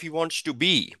and Sefi wants to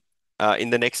be in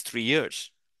the next 3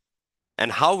 years,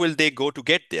 and how will they go to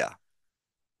get there?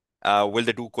 Will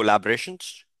they do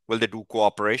collaborations? Will they do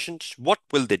cooperations? What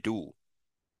will they do?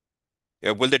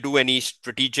 Will they do any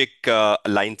strategic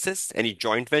alliances, any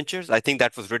joint ventures? I think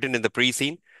that was written in the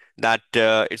pre-scene that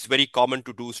it's very common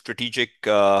to do strategic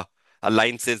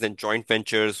alliances and joint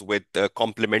ventures with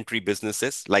complementary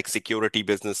businesses like security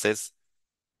businesses,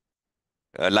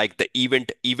 like the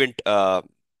event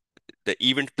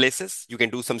places. You can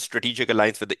do some strategic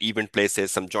alliance with the event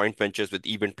places, some joint ventures with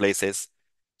event places.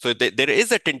 So there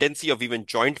is a tendency of even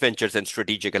joint ventures and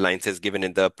strategic alliances given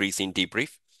in the pre-scene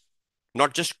debrief,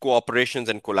 not just cooperations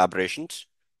and collaborations.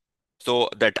 So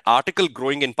that article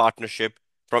growing in partnership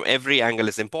from every angle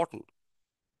is important.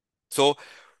 So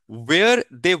where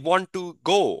they want to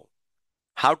go,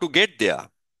 how to get there,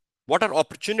 what are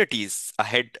opportunities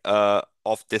ahead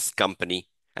of this company,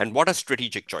 and what are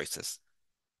strategic choices?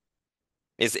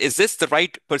 Is this the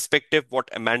right perspective, what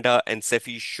Amanda and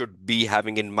Sefi should be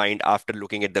having in mind after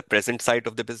looking at the present side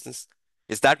of the business?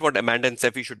 Is that what Amanda and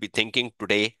Sefi should be thinking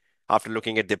today after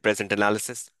looking at the present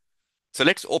analysis? So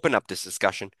let's open up this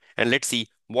discussion and let's see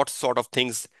what sort of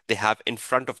things they have in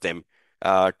front of them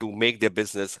to make their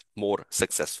business more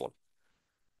successful.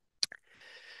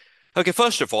 Okay,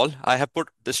 first of all, I have put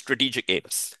the strategic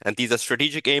aims, and these are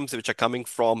strategic aims which are coming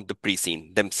from the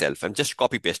pre-scene themselves. I've just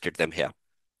copy pasted them here.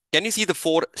 Can you see the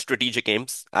four strategic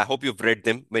aims? I hope you've read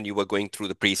them when you were going through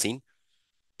the pre-scene.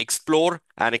 Explore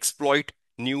and exploit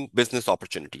new business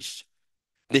opportunities.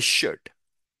 They should.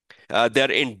 They're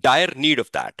in dire need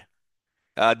of that.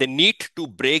 They need to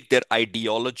break their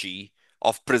ideology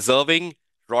of preserving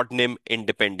Rodnim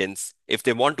independence if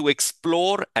they want to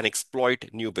explore and exploit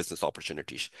new business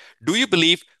opportunities. Do you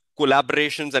believe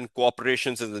collaborations and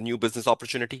cooperations is a new business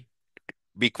opportunity?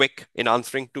 Be quick in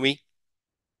answering to me.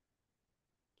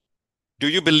 Do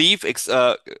you believe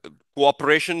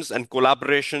cooperations and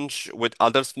collaborations with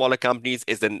other smaller companies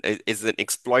is an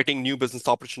exploiting new business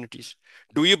opportunities?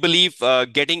 Do you believe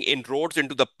getting inroads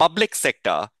into the public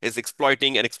sector is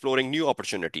exploiting and exploring new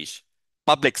opportunities?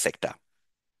 Public sector,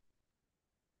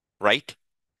 right?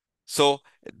 So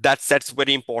that's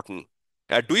very important.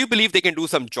 Do you believe they can do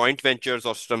some joint ventures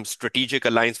or some strategic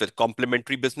alliance with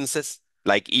complementary businesses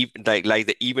like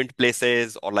the event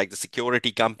places or like the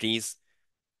security companies?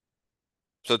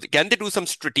 So can they do some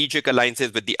strategic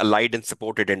alliances with the allied and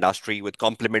supported industry with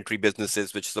complementary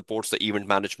businesses which supports the event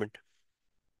management,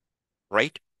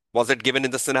 right? Was it given in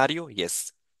the scenario?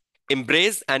 Yes.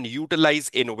 Embrace and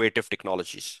utilize innovative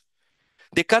technologies.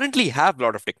 They currently have a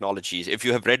lot of technologies. If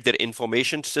you have read their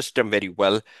information system very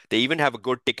well, they even have a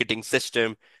good ticketing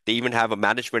system. They even have a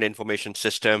management information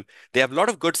system. They have a lot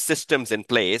of good systems in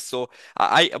place. So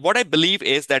what I believe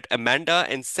is that Amanda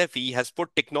and Sefi has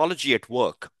put technology at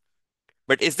work.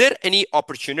 But is there any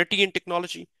opportunity in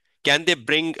technology? Can they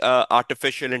bring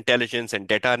artificial intelligence and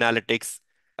data analytics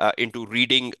into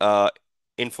reading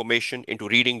information, into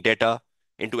reading data,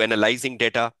 into analyzing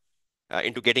data,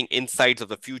 into getting insights of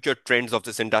the future trends of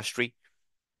this industry?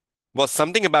 Was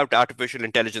something about artificial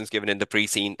intelligence given in the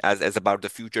pre-scene as about the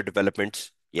future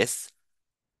developments? Yes.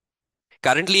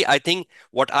 Currently, I think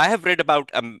what I have read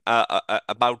about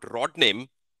Rodnim,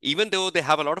 even though they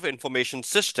have a lot of information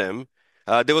system,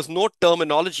 there was no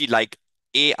terminology like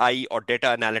AI or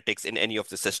data analytics in any of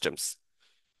the systems.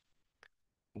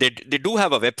 They do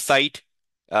have a website.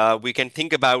 We can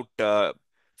think about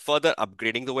further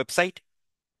upgrading the website.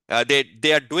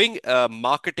 They are doing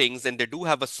marketings and they do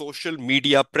have a social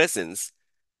media presence,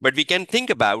 but we can think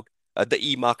about the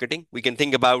e-marketing. We can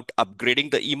think about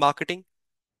upgrading the e-marketing.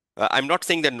 I'm not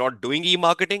saying they're not doing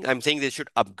e-marketing. I'm saying they should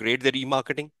upgrade their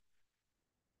e-marketing.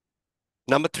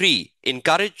 Number three,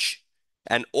 encourage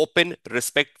an open,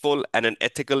 respectful, and an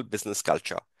ethical business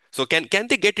culture. So can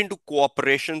they get into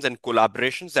cooperations and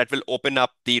collaborations that will open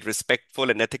up the respectful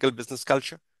and ethical business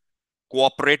culture?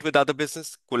 Cooperate with other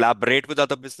business, collaborate with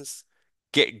other business,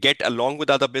 get along with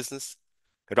other business,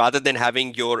 rather than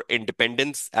having your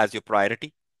independence as your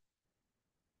priority.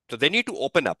 So they need to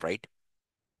open up, right?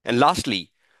 And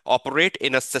lastly, operate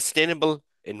in a sustainable,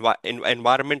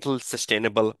 environmental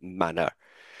sustainable manner.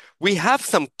 We have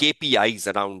some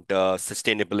KPIs around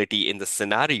sustainability in the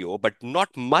scenario, but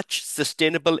not much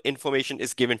sustainable information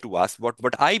is given to us.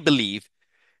 What I believe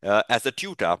as a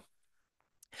tutor,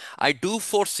 I do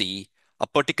foresee a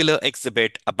particular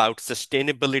exhibit about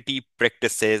sustainability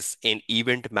practices in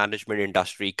event management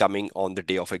industry coming on the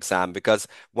day of exam, because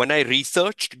when I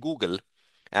researched Google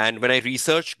and when I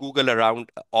researched Google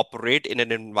around operate in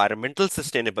an environmental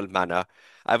sustainable manner,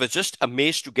 I was just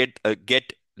amazed to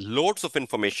get loads of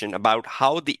information about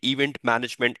how the event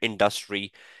management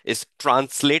industry is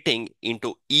translating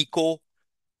into eco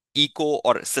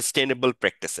or sustainable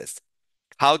practices,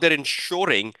 how they're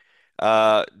ensuring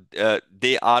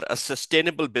they are a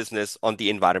sustainable business on the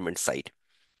environment side.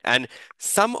 And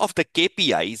some of the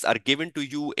KPIs are given to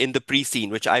you in the pre-scene,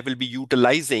 which I will be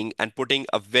utilizing and putting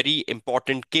a very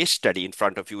important case study in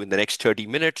front of you in the next 30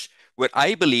 minutes, where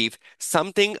I believe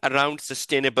something around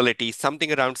sustainability,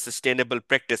 something around sustainable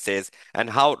practices,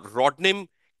 and how Rodnim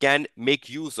can make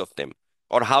use of them,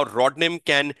 or how Rodnim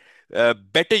can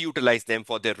better utilize them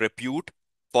for their repute,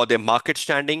 for their market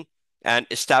standing, and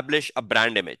establish a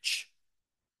brand image,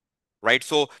 right?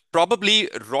 So probably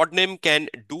Rodnim can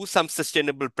do some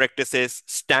sustainable practices,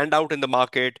 stand out in the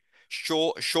market,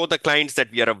 show the clients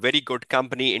that we are a very good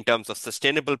company in terms of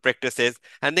sustainable practices,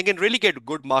 and they can really get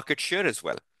good market share as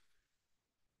well,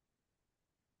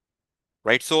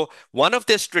 right? So one of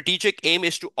their strategic aim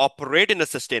is to operate in a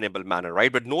sustainable manner,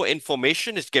 right? But no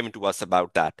information is given to us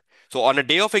about that. So on a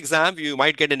day of exam, you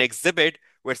might get an exhibit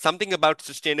where something about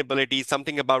sustainability,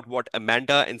 something about what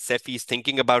Amanda and Sefi is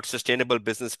thinking about sustainable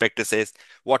business practices,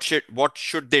 what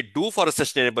should they do for a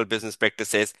sustainable business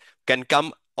practices can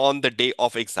come on the day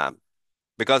of exam,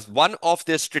 because one of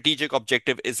their strategic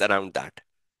objective is around that.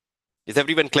 Is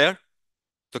everyone clear?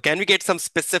 So can we get some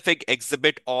specific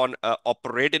exhibit on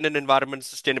operate in an environment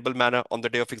sustainable manner on the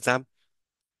day of exam?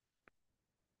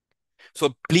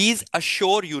 So please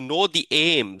assure you know the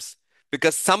aims,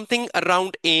 because something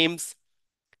around aims,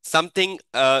 something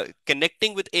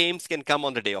connecting with aims can come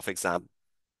on the day of exam.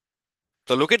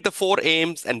 So look at the four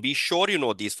aims and be sure you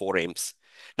know these four aims.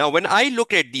 Now, when I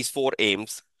look at these four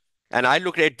aims and I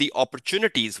look at the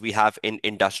opportunities we have in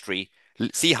industry,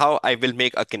 see how I will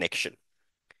make a connection.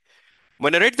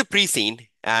 When I read the pre-scene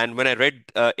and when I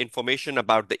read information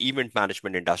about the event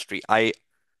management industry, I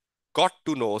got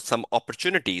to know some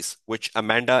opportunities which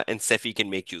Amanda and Sefi can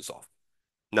make use of.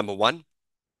 Number one,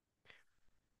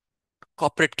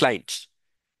 corporate clients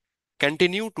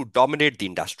continue to dominate the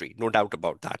industry, no doubt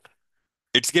about that.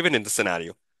 It's given in the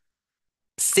scenario.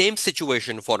 Same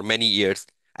situation for many years,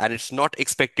 and it's not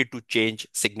expected to change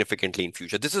significantly in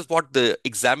future. This is what the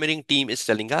examining team is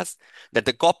telling us, that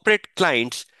the corporate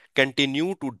clients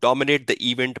continue to dominate the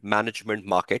event management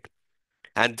market.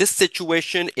 And this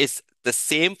situation is the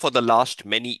same for the last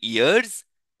many years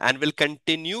and will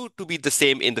continue to be the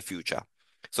same in the future.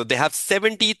 So they have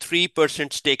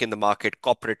 73% stake in the market,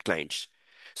 corporate clients.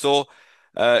 So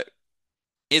uh,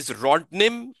 is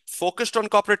Rodnim focused on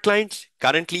corporate clients?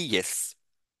 Currently, yes.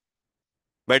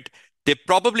 But they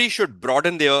probably should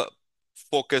broaden their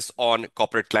focus on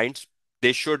corporate clients.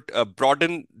 They should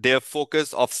broaden their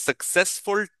focus of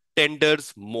successful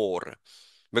tenders more,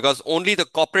 because only the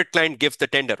corporate client gives the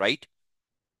tender, right?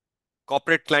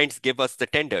 Corporate clients give us the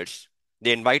tenders.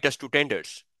 They invite us to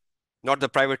tenders, not the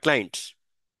private clients.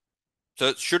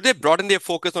 So should they broaden their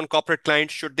focus on corporate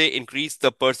clients? Should they increase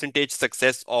the percentage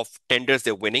success of tenders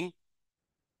they're winning?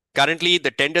 Currently,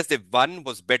 the tenders they've won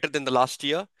was better than the last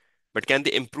year, but can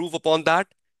they improve upon that?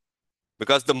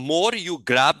 Because the more you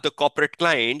grab the corporate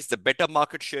clients, the better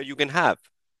market share you can have.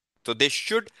 So they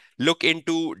should look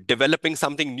into developing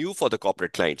something new for the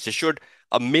corporate clients. They should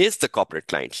amaze the corporate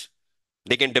clients.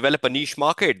 They can develop a niche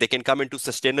market. They can come into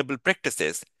sustainable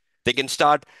practices. They can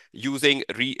start using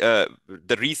the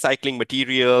recycling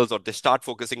materials, or they start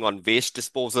focusing on waste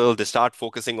disposal. They start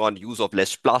focusing on use of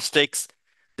less plastics.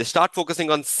 They start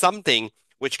focusing on something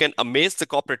which can amaze the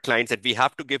corporate clients that we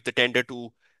have to give the tender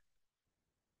to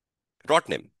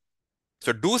Rodnim.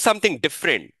 So do something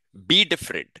different, be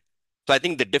different. So I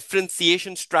think the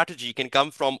differentiation strategy can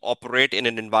come from operate in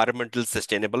an environmental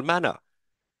sustainable manner.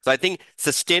 So I think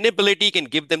sustainability can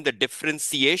give them the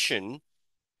differentiation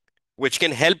which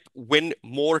can help win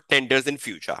more tenders in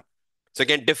future. So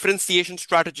can differentiation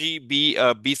strategy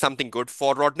be something good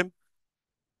for Rodnim?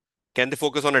 Can they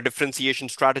focus on a differentiation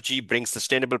strategy, bring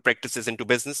sustainable practices into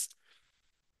business?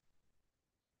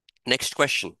 Next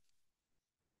question.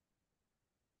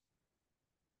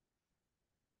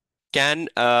 Can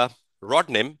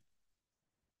Rodnim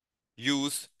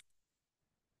use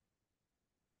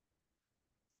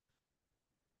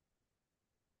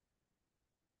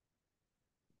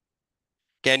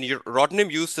Rodnim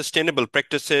use sustainable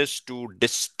practices to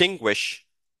distinguish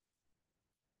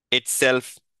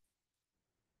itself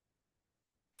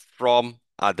from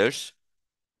others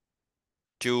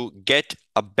to get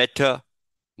a better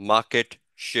market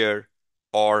share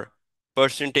or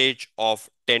percentage of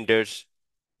tenders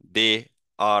they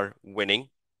are winning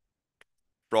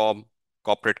from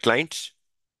corporate clients,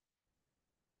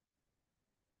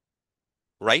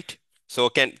 right? So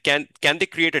can they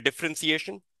create a differentiate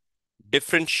and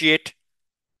differentiate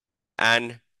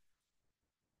and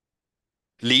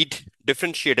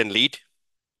lead?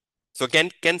 So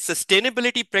can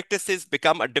sustainability practices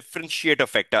become a differentiator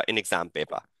factor in exam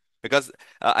paper? Because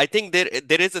I think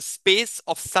there is a space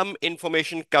of some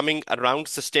information coming around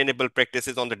sustainable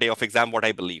practices on the day of exam, what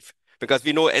I believe. Because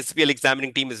we know SBL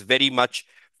examining team is very much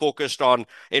focused on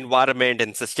environment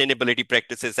and sustainability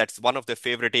practices. That's one of their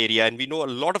favorite area. And we know a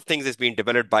lot of things is being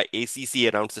developed by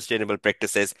ACCA around sustainable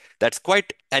practices. That's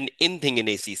quite an in thing in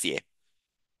ACCA.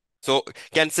 So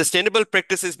can sustainable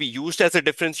practices be used as a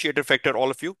differentiator factor, all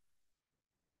of you?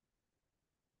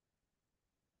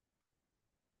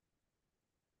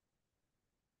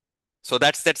 So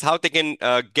that's how they can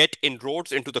get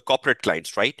inroads into the corporate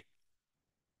clients, right?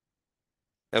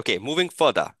 Okay, moving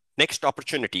further. Next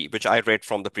opportunity, which I read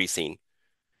from the pre-scene.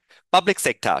 Public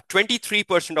sector.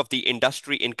 23% of the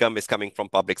industry income is coming from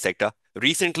public sector.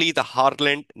 Recently, the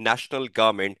Harland national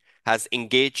government has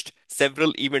engaged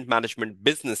several event management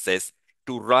businesses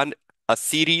to run a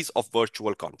series of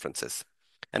virtual conferences.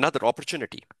 Another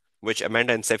opportunity, which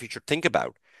Amanda and Sefi should think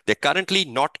about. They're currently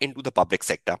not into the public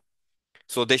sector.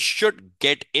 So they should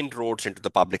get inroads into the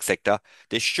public sector.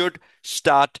 They should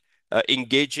start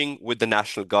engaging with the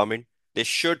national government. They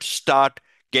should start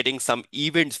getting some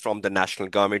events from the national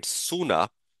government sooner.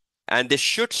 And they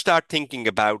should start thinking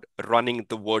about running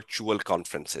the virtual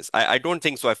conferences. I don't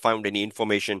think so. I found any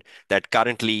information that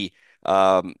currently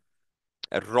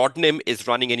Rodnim is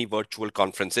running any virtual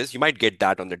conferences. You might get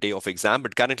that on the day of exam,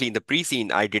 but currently in the pre-scene,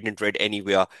 I didn't read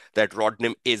anywhere that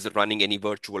Rodnim is running any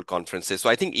virtual conferences. So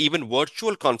I think even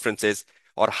virtual conferences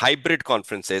or hybrid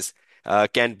conferences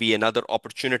can be another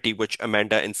opportunity which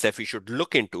Amanda and Sefi should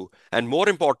look into. And more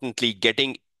importantly,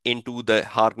 getting into the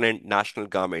Harland national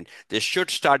government. They should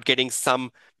start getting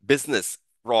some business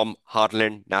from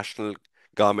Harland national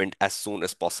government as soon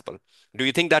as possible. Do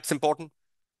you think that's important?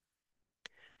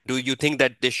 Do you think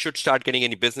that they should start getting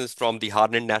any business from the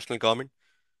Harland national government?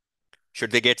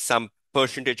 Should they get some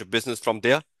percentage of business from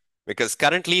there? Because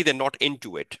currently they're not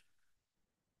into it.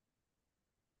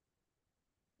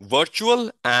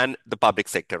 Virtual and the public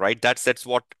sector, right? That's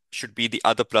what should be the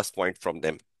other plus point from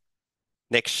them.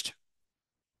 Next,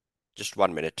 just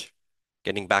 1 minute.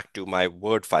 Getting back to my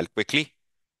Word file quickly.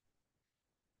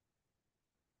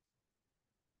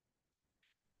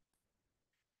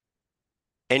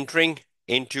 Entering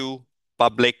into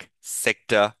public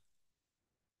sector.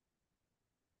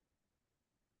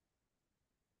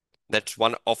 That's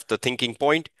one of the thinking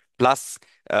point. Plus,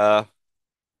 uh,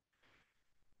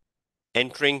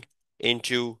 entering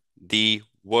into the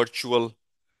virtual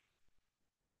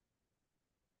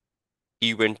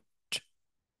event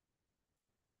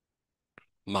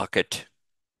market.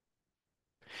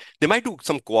 They might do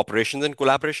some cooperation and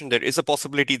collaboration. There is a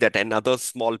possibility that another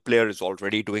small player is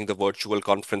already doing the virtual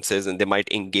conferences and they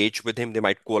might engage with him. They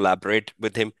might collaborate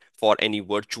with him for any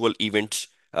virtual events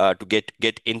to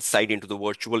get insight into the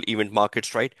virtual event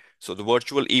markets, right? So the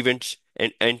virtual events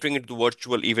and entering into the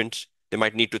virtual events, they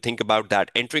might need to think about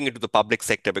that. Entering into the public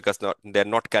sector because they're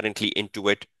not currently into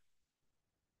it.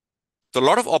 So a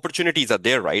lot of opportunities are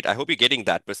there, right? I hope you're getting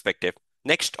that perspective.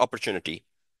 Next opportunity.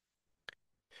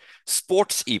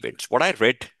 Sports events. What I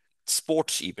read,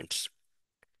 sports events.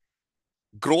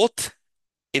 Growth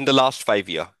in the last 5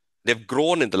 years. They've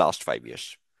grown in the last 5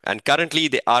 years. And currently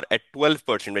they are at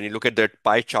 12% when you look at that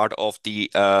pie chart of the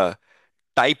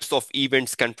types of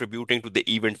events contributing to the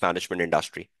event management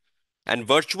industry. And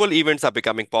virtual events are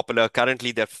becoming popular.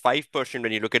 Currently, they're 5%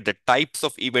 when you look at the types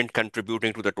of event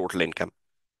contributing to the total income.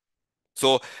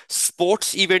 So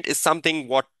sports event is something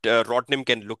what Rodnim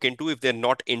can look into if they're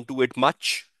not into it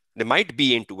much. They might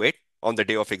be into it on the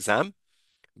day of exam,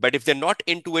 but if they're not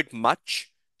into it much,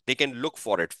 they can look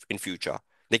for it in future.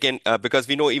 They can, because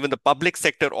we know even the public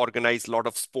sector organize a lot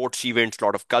of sports events, a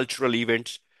lot of cultural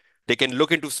events. They can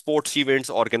look into sports events,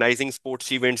 organizing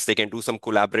sports events. They can do some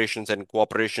collaborations and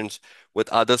cooperations with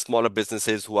other smaller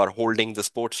businesses who are holding the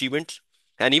sports events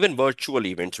and even virtual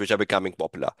events, which are becoming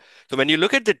popular. So when you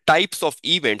look at the types of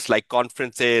events like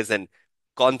conferences and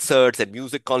concerts and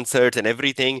music concerts and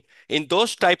everything, in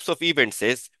those types of events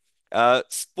is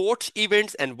sports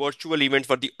events and virtual events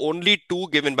were the only two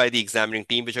given by the examining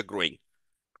team which are growing.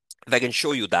 If I can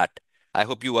show you that, I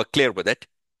hope you are clear with it.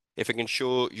 If I can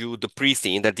show you the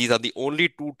pre-scene, that these are the only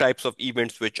two types of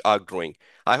events which are growing.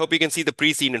 I hope you can see the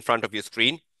pre-scene in front of your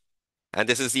screen. And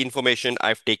this is the information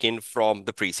I've taken from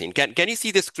the pre-scene. Can you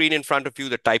see the screen in front of you,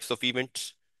 the types of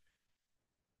events?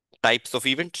 Types of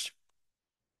events?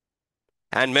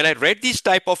 And when I read these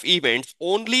type of events,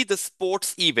 only the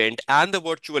sports event and the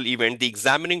virtual event, the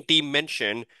examining team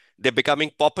mentioned they're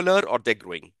becoming popular or they're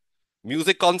growing.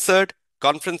 Music concert,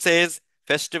 conferences,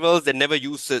 festivals, they never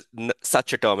use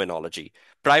such a terminology.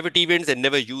 Private events, they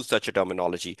never use such a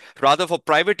terminology. Rather, for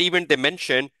private event, they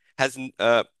mention has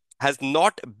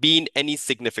not been any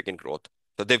significant growth.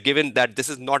 So they've given that this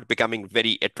is not becoming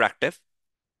very attractive.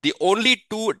 The only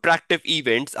two attractive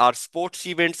events are sports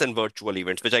events and virtual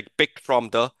events, which I picked from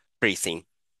the pricing.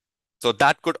 So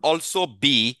that could also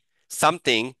be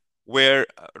something where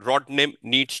Rodnim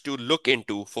needs to look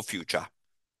into for future.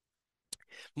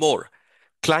 More,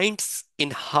 clients in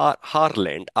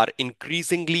Harland are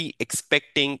increasingly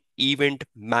expecting event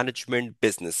management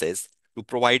businesses to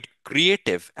provide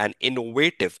creative and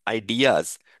innovative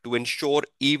ideas to ensure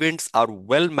events are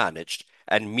well managed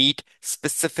and meet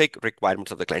specific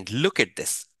requirements of the client. Look at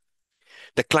this.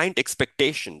 The client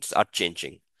expectations are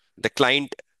changing. The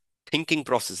client thinking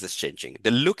process is changing.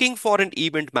 They're looking for an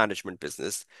event management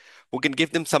business who can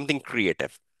give them something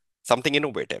creative, something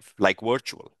innovative, like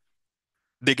virtual.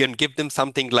 They can give them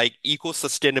something like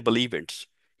eco-sustainable events,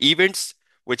 events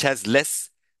which has less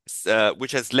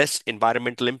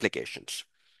environmental implications.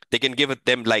 They can give it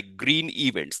them like green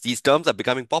events. These terms are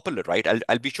becoming popular, right?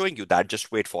 I'll be showing you that.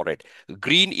 Just wait for it.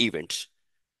 Green events,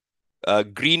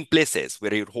 green places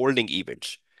where you're holding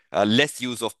events, less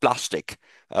use of plastic,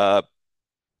 uh,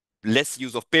 less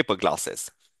use of paper glasses,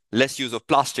 less use of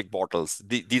plastic bottles.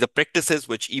 These are practices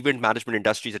which event management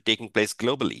industries are taking place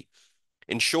globally,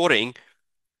 ensuring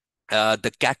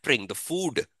the catering, the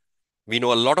food. We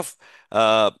know a lot of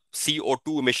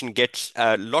CO2 emission gets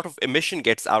a lot of emission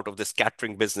gets out of this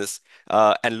catering business,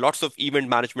 and lots of event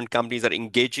management companies are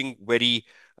engaging very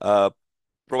uh,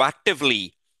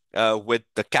 proactively with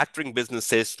the catering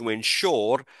businesses to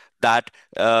ensure that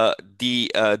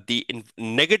the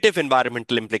negative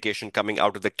environmental implication coming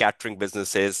out of the catering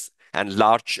businesses and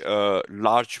large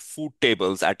food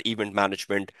tables uh, at event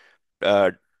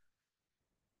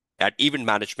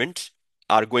management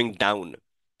are going down.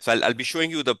 So I'll be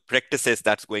showing you the practices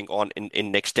that's going on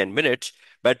in next 10 minutes.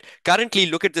 But currently,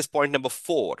 look at this point number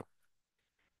four,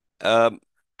 um,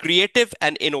 creative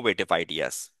and innovative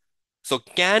ideas. So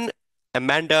can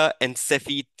Amanda and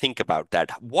Sefi think about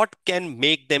that? What can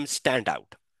make them stand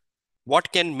out?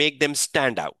 What can make them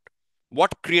stand out?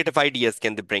 What creative ideas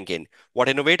can they bring in? What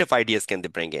innovative ideas can they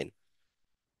bring in?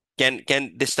 Can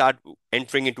they start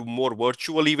entering into more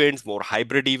virtual events, more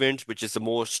hybrid events, which is the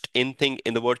most in thing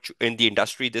in the in the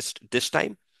industry this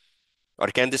time? Or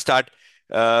can they start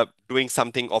doing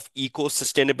something of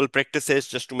eco-sustainable practices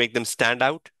just to make them stand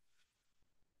out?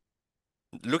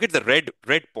 Look at the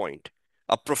red point.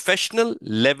 A professional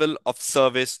level of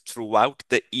service throughout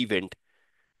the event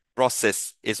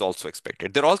process is also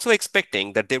expected. They're also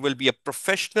expecting that there will be a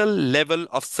professional level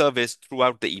of service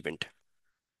throughout the event,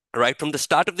 right from the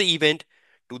start of the event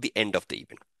to the end of the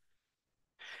event.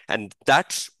 And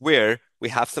that's where we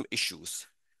have some issues.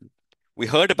 We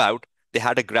heard about they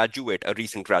had a graduate, a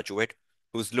recent graduate,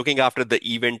 who's looking after the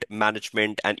event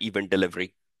management and event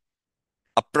delivery.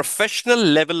 A professional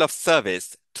level of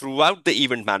service throughout the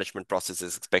event management process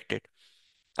is expected.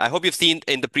 I hope you've seen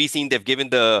in the pre-scene, they've given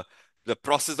the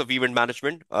process of event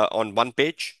management on one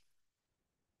page.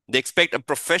 They expect a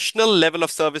professional level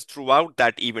of service throughout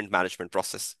that event management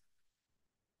process.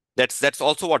 That's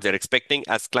also what they're expecting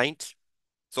as clients.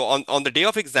 So on the day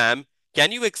of exam,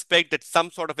 can you expect that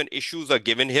some sort of an issues are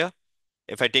given here?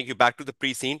 If I take you back to the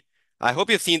pre-scene, I hope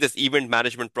you've seen this event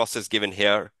management process given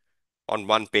here on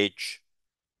one page.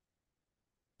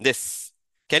 This,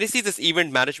 can you see this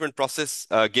event management process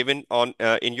given on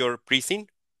in your pre-scene?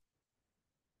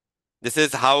 This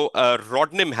is how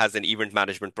Rodnim has an event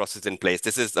management process in place.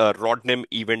 This is a Rodnim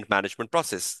event management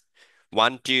process.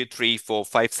 One, two, three, four,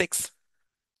 five, six.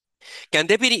 Can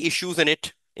there be any issues in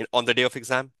it? on the day of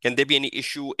exam? Can there be any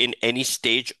issue in any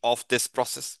stage of this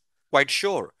process? Quite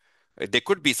sure. There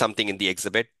could be something in the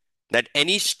exhibit that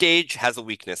any stage has a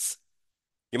weakness.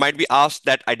 You might be asked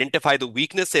that identify the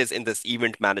weaknesses in this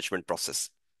event management process.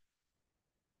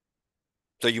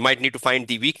 So you might need to find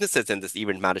the weaknesses in this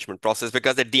event management process,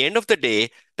 because at the end of the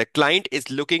day, the client is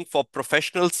looking for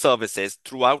professional services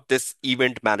throughout this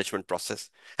event management process.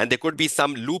 And there could be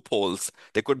some loopholes,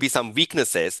 there could be some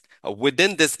weaknesses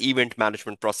within this event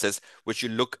management process, which you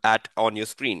look at on your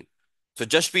screen. So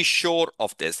just be sure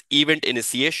of this: event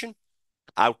initiation,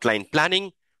 outline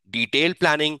planning, detailed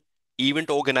planning, event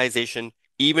organization,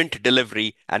 event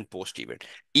delivery, and post event.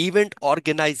 Event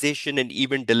organization and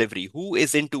event delivery. Who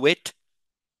is into it?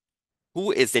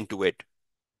 Who is into it?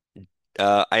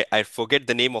 I forget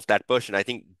the name of that person. I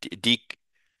think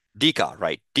Dika,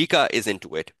 right? Dika is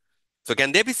into it. So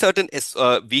can there be certain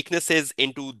weaknesses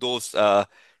into those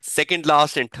second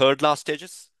last and third last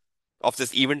stages of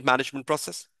this event management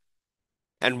process?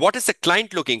 And what is the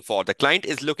client looking for? The client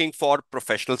is looking for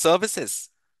professional services.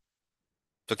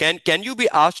 So can you be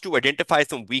asked to identify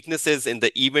some weaknesses in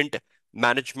the event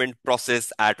management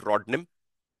process at Rodnim,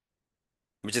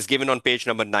 which is given on page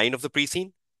number 9 of the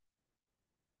pre-scene,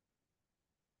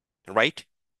 right?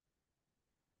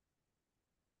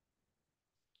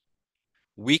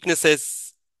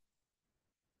 Weaknesses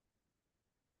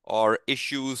or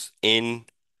issues in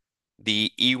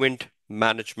the event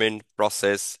management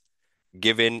process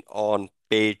given on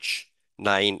page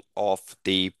 9 of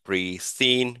the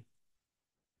pre-scene,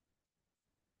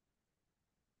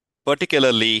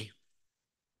 particularly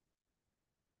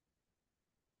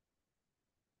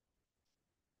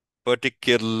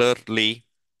particularly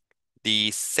the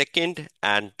second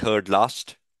and third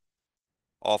last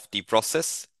of the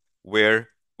process, where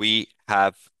we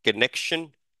have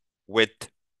connection with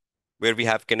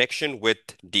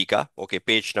Dika. Okay,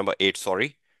 page number 8,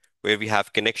 sorry, where we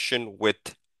have connection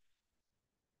with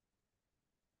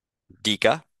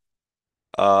Dika,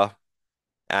 uh,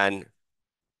 and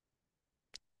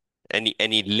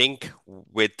any link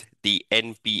with the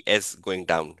NPS going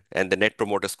down and the Net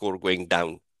Promoter Score going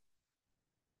down.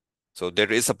 So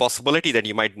there is a possibility that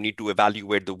you might need to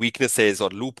evaluate the weaknesses or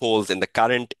loopholes in the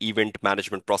current event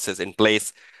management process in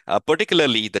place,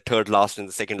 particularly the third last and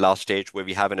the second last stage where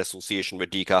we have an association with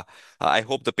Dika. I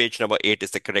hope the page number 8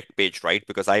 is the correct page, right?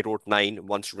 Because I wrote 9,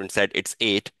 one student said it's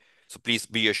 8. So please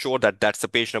be assured that that's the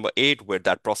page number 8 where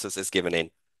that process is given in.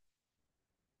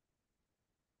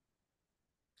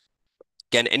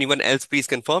 Can anyone else please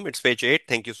confirm it's page 8?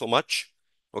 Thank you so much.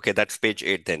 Okay, that's page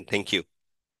 8 then. Thank you.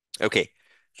 Okay,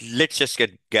 let's just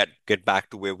get back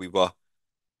to where we were.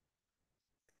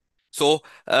 So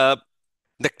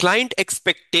the client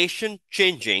expectation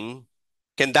changing,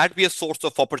 can that be a source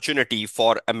of opportunity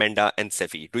for Amanda and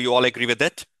Sefi? Do you all agree with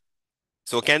it?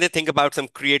 So can they think about some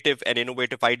creative and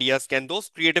innovative ideas? Can those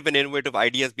creative and innovative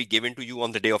ideas be given to you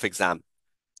on the day of exam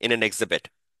in an exhibit?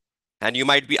 And you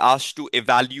might be asked to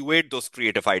evaluate those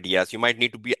creative ideas. You might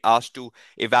need to be asked to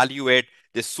evaluate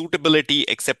the suitability,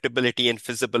 acceptability, and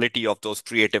feasibility of those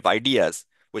creative ideas,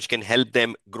 which can help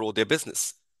them grow their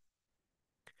business.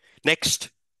 Next,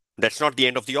 that's not the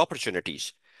end of the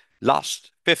opportunities.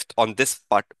 Last, fifth on this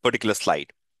particular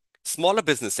slide, smaller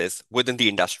businesses within the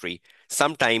industry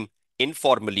sometimes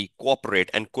informally cooperate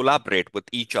and collaborate with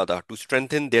each other to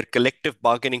strengthen their collective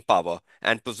bargaining power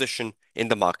and position in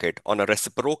the market on a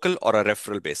reciprocal or a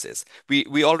referral basis.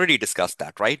 We already discussed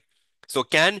that, right? So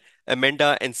can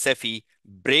Amanda and Sefi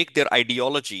break their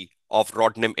ideology of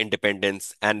Rodnim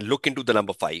independence and look into the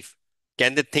number 5?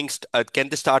 Can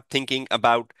they start thinking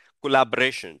about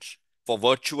collaborations for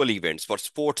virtual events, for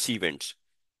sports events?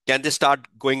 Can they start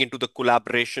going into the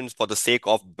collaborations for the sake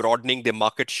of broadening their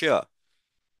market share?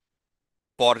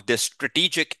 For their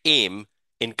strategic aim,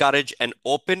 encourage an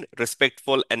open,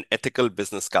 respectful, and ethical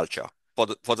business culture.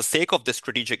 For the sake of this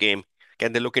strategic aim,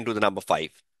 can they look into the number 5?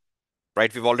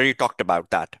 Right? We've already talked about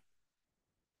that.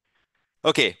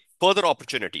 Okay, further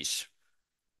opportunities.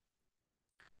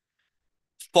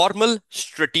 Formal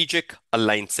strategic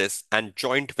alliances and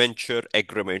joint venture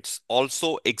agreements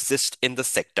also exist in the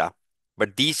sector,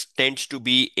 but these tends to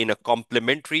be in a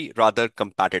complementary rather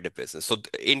competitive business. So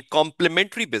in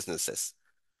complementary businesses,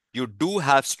 you do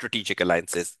have strategic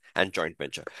alliances and joint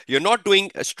venture. You're not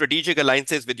doing strategic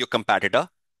alliances with your competitor.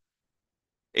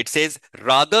 It says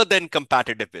rather than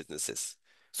competitive businesses.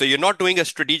 So you're not doing a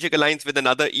strategic alliance with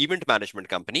another event management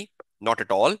company, not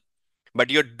at all, but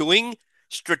you're doing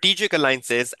strategic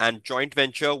alliances and joint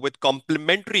venture with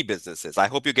complementary businesses. I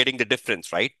hope you're getting the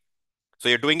difference, right? So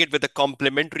you're doing it with the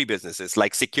complementary businesses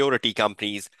like security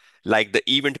companies, like the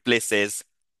event places,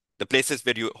 the places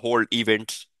where you hold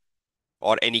events,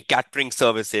 or any catering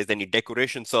services, any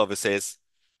decoration services,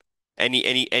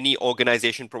 any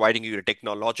organization providing you the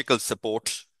technological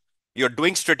support. You're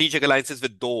doing strategic alliances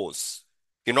with those.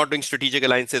 You're not doing strategic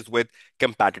alliances with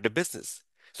competitive business.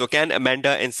 So can Amanda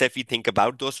and Sefi think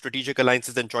about those strategic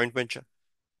alliances and joint venture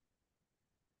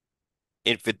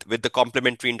with the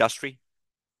complementary industry?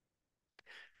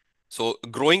 So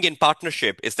growing in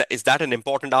partnership, is that an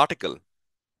important article?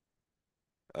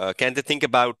 Can they think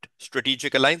about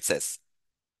strategic alliances?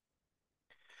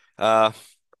 Uh,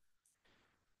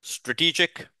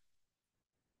 Strategic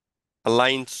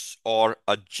alliance or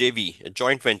a JV, a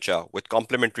joint venture with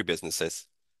complementary businesses.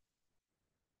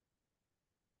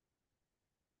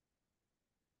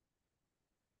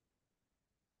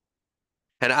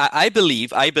 And I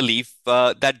believe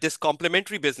that this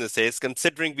complementary businesses,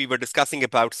 considering we were discussing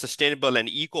about sustainable and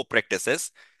eco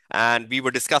practices, and we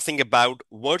were discussing about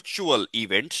virtual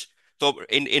events. So,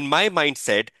 in my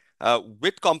mindset,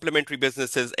 with complementary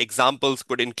businesses, examples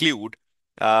could include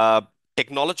uh,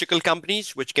 technological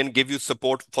companies, which can give you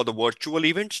support for the virtual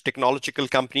events. Technological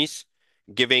companies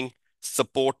giving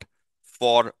support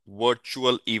for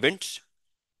virtual events,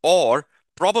 or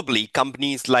probably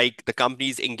companies like the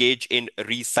companies engage in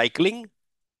recycling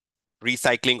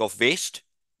of waste.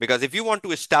 Because if you want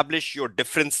to establish your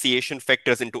differentiation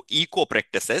factors into eco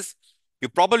practices, you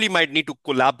probably might need to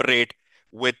collaborate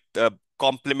with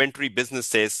complementary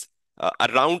businesses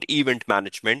around event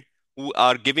management who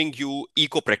are giving you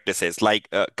eco practices, like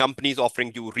companies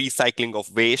offering you recycling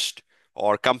of waste,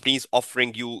 or companies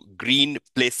offering you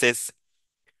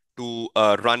to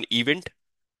run event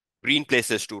green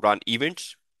places to run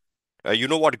events. You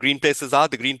know what green places are?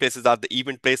 The green places are the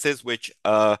event places which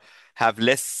have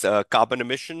less carbon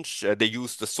emissions. They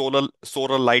use the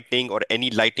solar lighting or any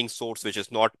lighting source which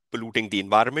is not polluting the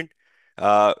environment.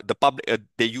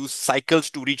 They use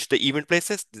cycles to reach the event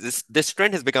places. This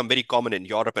trend has become very common in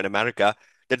Europe and America,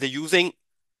 that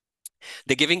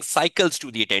they're giving cycles to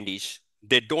the attendees.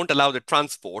 They don't allow the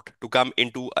transport to come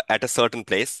into at a certain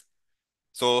place.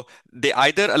 So they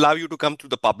either allow you to come through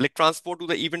the public transport to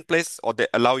the event place, or they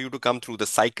allow you to come through the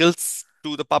cycles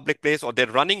to the public place, or they're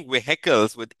running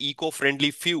vehicles with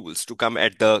eco-friendly fuels to come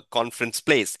at the conference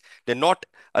place. They're not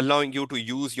allowing you to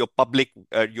use your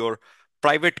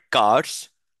private cars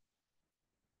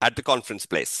at the conference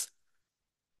place.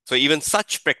 So even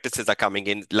such practices are coming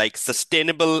in, like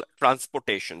sustainable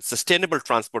transportation. Sustainable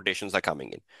transportations are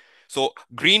coming in. So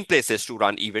green places to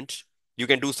run events, you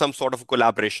can do some sort of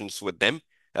collaborations with them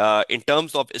in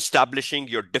terms of establishing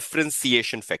your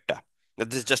differentiation factor. Now,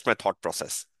 this is just my thought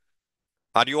process.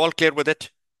 Are you all clear with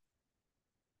it?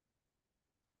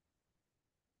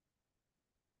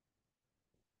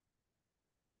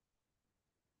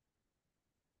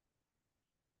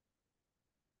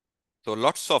 So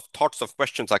lots of thoughts of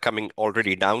questions are coming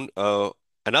already down.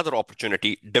 Another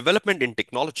opportunity, development in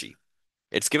technology.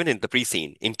 It's given in the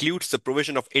pre-scene, includes the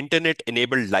provision of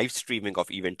internet-enabled live streaming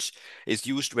of events is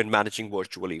used when managing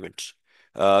virtual events.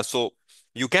 So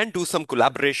you can do some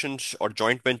collaborations or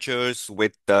joint ventures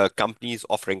with companies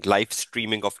offering live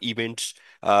streaming of events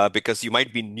because you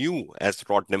might be new as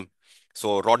Rodnim.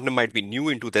 So Rodnim might be new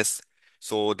into this.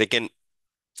 So they can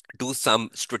do some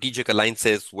strategic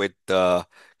alliances with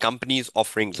companies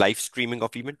offering live streaming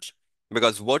of events,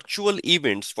 because virtual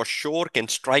events for sure can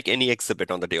strike any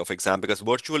exhibit on the day of exam, because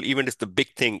virtual event is the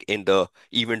big thing in the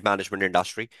event management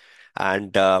industry.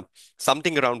 And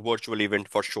something around virtual event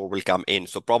for sure will come in.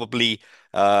 So probably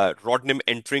Rodnim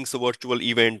entering the virtual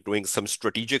event, doing some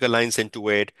strategic alliance into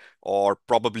it, or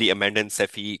probably Amanda and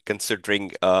Sefi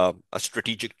considering a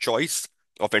strategic choice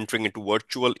of entering into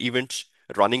virtual events,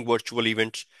 running virtual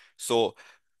events. So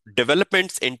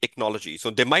developments in technology. So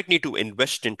they might need to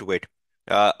invest into it.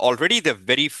 Already they're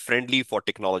very friendly for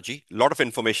technology. A lot of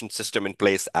information system in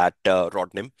place at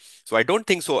Rodnim. So I don't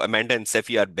think so. Amanda and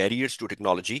Sefi are barriers to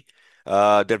technology.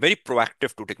 They're very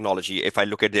proactive to technology if I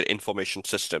look at their information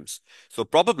systems. So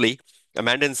probably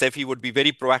Amanda and Sefi would be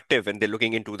very proactive and they're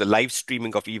looking into the live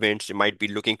streaming of events. They might be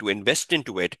looking to invest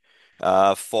into it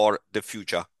for the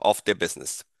future of their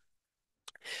business.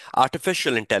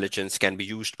 Artificial intelligence can be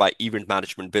used by event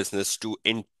management business to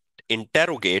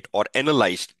interrogate or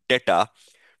analyze data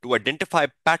to identify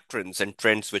patterns and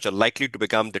trends which are likely to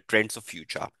become the trends of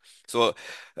future. So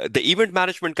the event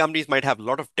management companies might have a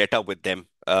lot of data with them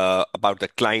about the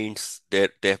clients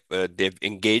they've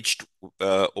engaged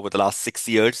over the last 6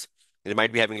 years. They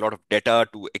might be having a lot of data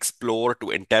to explore, to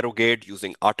interrogate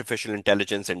using artificial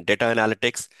intelligence and data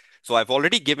analytics. So I've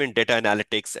already given data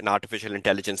analytics and artificial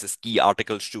intelligence as key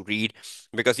articles to read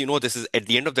because this is at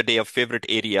the end of the day a favorite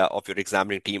area of your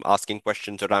examining team asking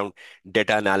questions around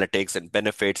data analytics and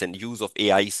benefits and use of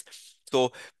AIs.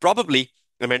 So probably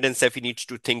Amanda and Sefi needs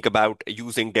to think about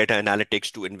using data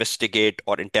analytics to investigate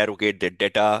or interrogate their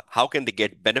data. How can they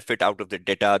get benefit out of the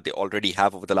data they already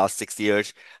have over the last 6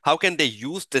 years? How can they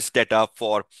use this data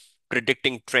for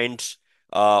predicting trends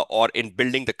or in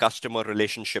building the customer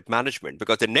relationship management?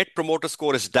 Because the net promoter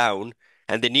score is down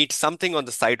and they need something on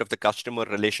the side of the customer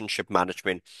relationship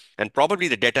management. And probably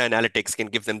the data analytics can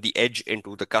give them the edge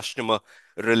into the customer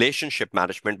relationship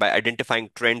management by identifying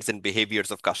trends and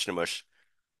behaviors of customers.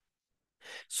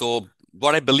 So,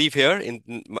 what I believe here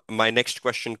in my next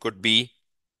question could be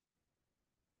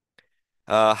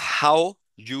how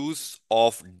use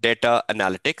of data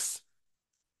analytics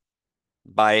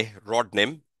by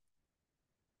Rodnim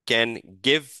can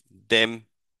give them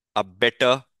a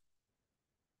better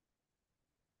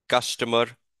customer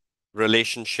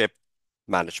relationship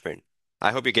management.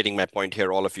 I hope you're getting my point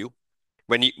here, all of you.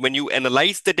 When you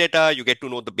analyze the data, you get to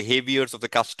know the behaviors of the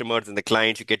customers and the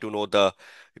clients. You get to know the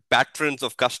patterns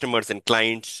of customers and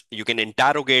clients. You can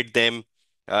interrogate them.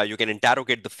 You can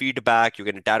interrogate the feedback. You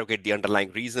can interrogate the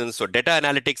underlying reasons. So data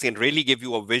analytics can really give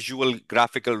you a visual,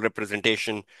 graphical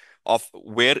representation of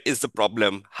where is the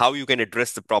problem, how you can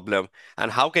address the problem,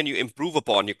 and how can you improve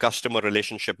upon your customer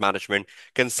relationship management,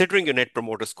 considering your net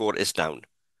promoter score is down.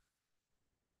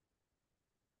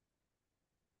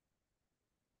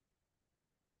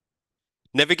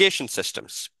 Navigation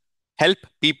systems help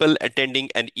people attending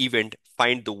an event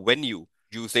find the venue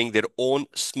using their own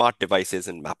smart devices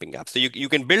and mapping apps. So you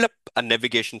can build up a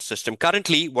navigation system.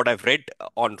 Currently, what I've read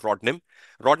on Rodnim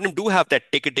do have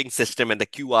that ticketing system and the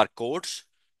QR codes,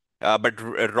 but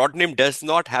Rodnim does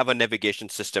not have a navigation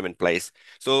system in place.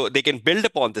 So they can build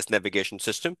upon this navigation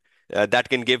system that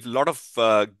can give a lot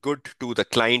of good to the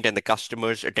client and the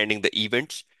customers attending the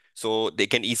events. So they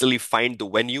can easily find the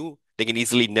venue. They can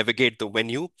easily navigate the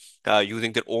venue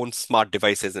using their own smart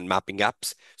devices and mapping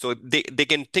apps. So they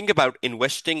can think about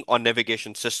investing on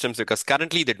navigation systems because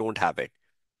currently they don't have it.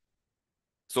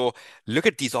 So look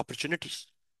at these opportunities.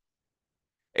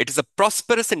 It is a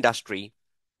prosperous industry.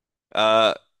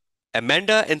 Uh,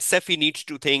 Amanda and Sefi needs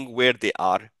to think where they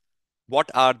are.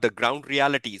 What are the ground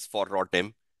realities for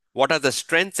Rodnim? What are the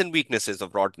strengths and weaknesses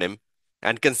of Rodnim?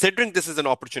 And considering this is an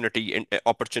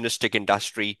opportunistic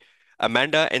industry,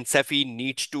 Amanda and Sefi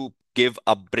needs to give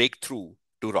a breakthrough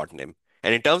to Rodnim.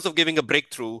 And in terms of giving a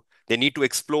breakthrough, they need to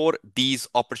explore these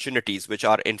opportunities which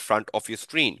are in front of your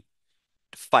screen.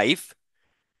 5,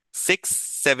 6,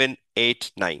 7,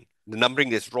 8, 9. The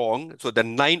numbering is wrong. So the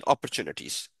 9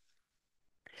 opportunities.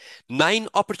 9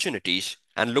 opportunities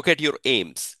and look at your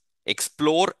aims.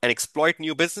 Explore and exploit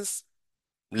new business.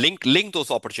 Link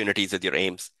those opportunities with your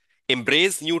aims.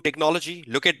 Embrace new technology.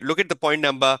 Look at the point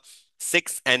number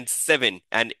 6 and 7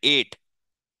 and 8.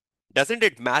 Doesn't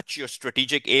it match your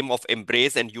strategic aim of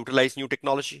embrace and utilize new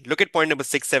technology? Look at point number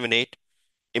 6, 7, 8.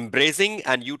 Embracing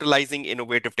and utilizing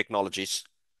innovative technologies.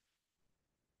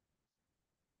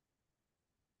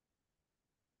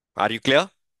 Are you clear?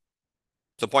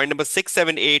 So point number 6,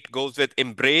 7, 8 goes with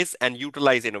embrace and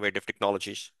utilize innovative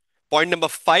technologies. Point number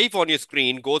 5 on your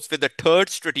screen goes with the third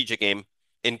strategic aim.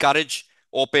 Encourage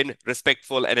open,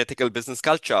 respectful, and ethical business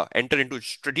culture. Enter into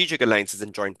strategic alliances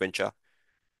and joint venture.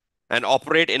 And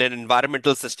operate in an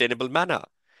environmental sustainable manner.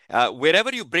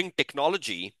 Wherever you bring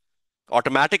technology,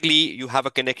 automatically you have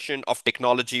a connection of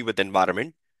technology with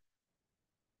environment,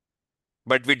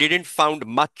 but we didn't found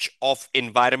much of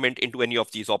environment into any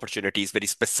of these opportunities very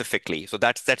specifically. So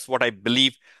that's what I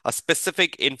believe a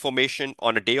specific information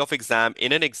on a day of exam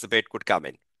in an exhibit could come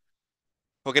in.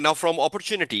 Okay, now from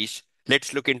opportunities,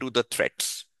 let's look into the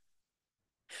threats.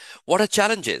 What are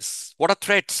challenges? What are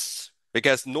threats?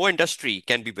 Because no industry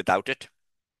can be without it.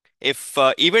 If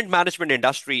event management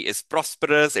industry is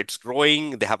prosperous, it's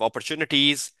growing, they have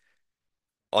opportunities.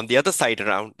 On the other side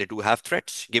around, they do have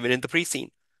threats given in the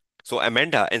pre-scene. So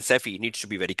Amanda and Sefi needs to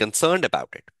be very concerned about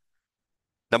it.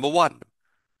 Number one,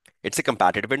 it's a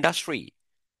competitive industry.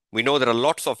 We know there are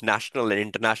lots of national and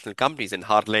international companies in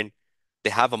Heartland. They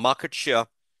have a market share,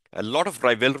 a lot of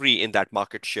rivalry in that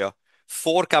market share.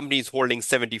 4 companies holding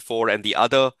 74 and the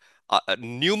other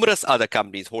numerous other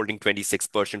companies holding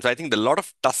 26%. So I think a lot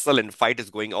of tussle and fight is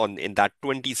going on in that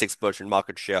 26%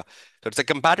 market share. So it's a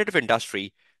competitive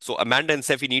industry. So Amanda and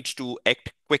Sefi needs to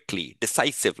act quickly,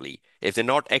 decisively. If they're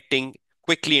not acting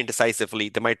quickly and decisively,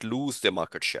 they might lose their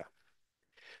market share.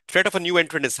 Threat of a new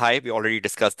entrant is high. We already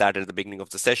discussed that at the beginning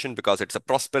of the session because it's a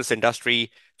prosperous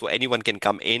industry, so anyone can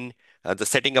come in. The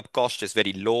setting up cost is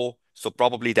very low, so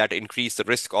probably that increase the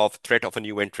risk of threat of a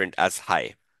new entrant as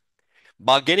high.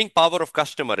 Bargaining power of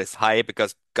customer is high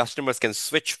because customers can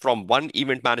switch from one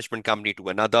event management company to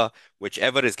another,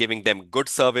 whichever is giving them good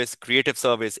service, creative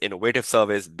service, innovative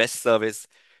service, best service.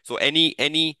 So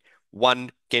any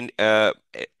one can a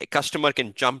customer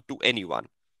can jump to anyone.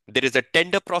 There is a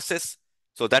tender process,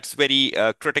 so that's very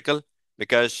critical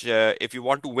because if you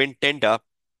want to win tender,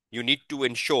 you need to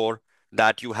ensure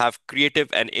that you have creative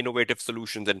and innovative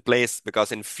solutions in place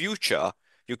because in future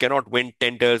you cannot win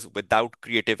tenders without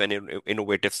creative and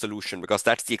innovative solution because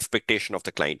that's the expectation of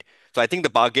the client. So I think the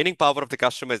bargaining power of the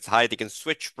customer is high. They can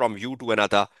switch from you to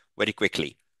another very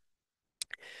quickly.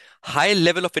 High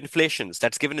level of inflations,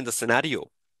 that's given in the scenario,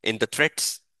 in the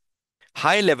threats.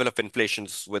 High level of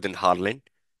inflations within Harland,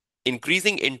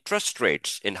 increasing interest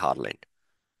rates in Harland.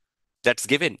 That's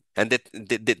given. And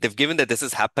they've given that this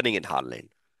is happening in Harland.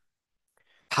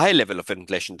 High level of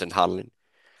inflations in Harland.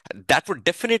 That would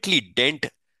definitely dent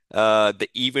the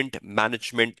event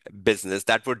management business.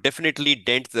 That would definitely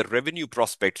dent the revenue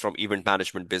prospects from event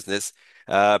management business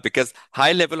because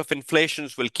high level of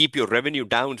inflations will keep your revenue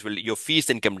down, will your fees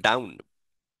income down.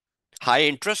 High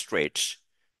interest rates.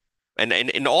 And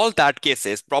in all that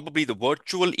cases, probably the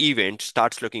virtual event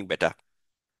starts looking better.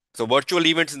 So virtual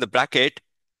events in the bracket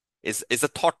is a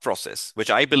thought process,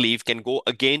 which I believe can go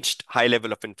against high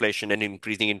level of inflation and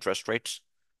increasing interest rates.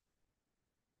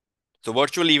 So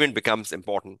virtual event becomes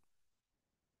important.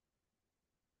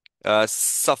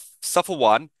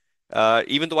 Safwan,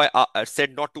 even though I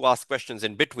said not to ask questions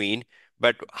in between,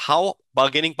 but how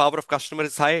bargaining power of customer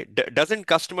is high? Doesn't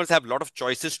customers have a lot of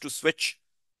choices to switch?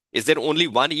 Is there only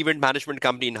one event management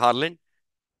company in Harlan?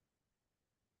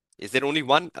 Is there only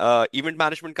one event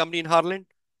management company in Harlan?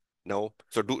 No.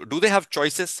 So do they have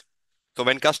choices? So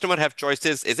when customer have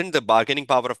choices, isn't the bargaining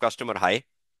power of customer high?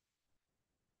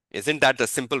 Isn't that the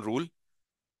simple rule?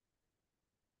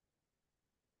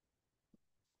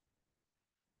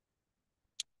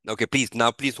 Okay,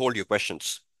 please hold your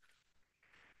questions.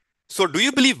 So do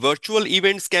you believe virtual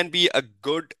events can be a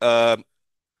good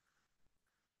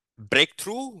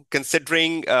breakthrough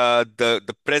considering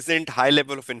the present high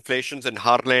level of inflations in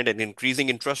Harland and increasing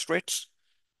interest rates?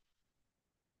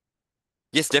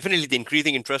 Yes, definitely. The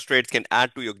increasing interest rates can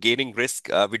add to your gearing risk.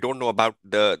 We don't know about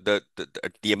the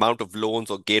amount of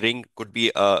loans or gearing. Could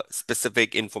be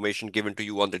specific information given to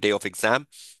you on the day of exam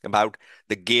about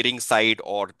the gearing side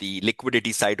or the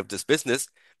liquidity side of this business.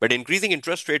 But increasing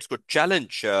interest rates could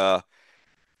challenge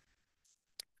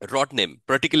Rodnim,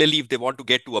 particularly if they want to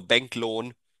get to a bank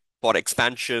loan for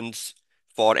expansions,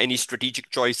 for any strategic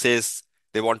choices.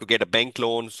 They want to get a bank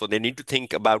loan, so they need to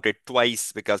think about it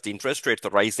twice because the interest rates are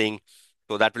rising.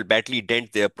 So that will badly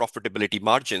dent their profitability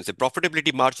margins. The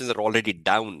profitability margins are already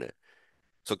down.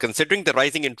 So considering the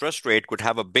rising interest rate could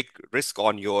have a big risk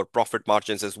on your profit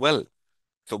margins as well.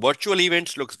 So virtual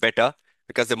events looks better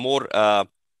because they're more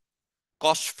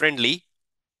cost friendly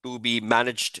to be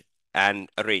managed and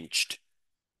arranged.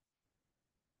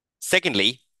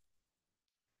 Secondly,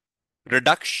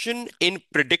 reduction in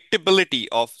predictability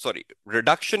of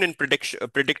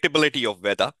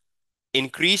weather,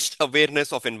 increased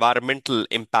awareness of environmental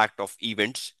impact of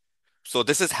events. So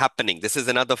this is happening. This is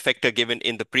another factor given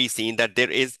in the pre-scene that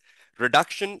there is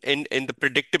reduction in the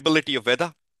predictability of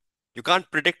weather. You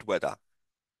can't predict weather.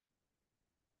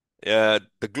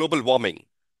 The global warming,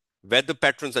 weather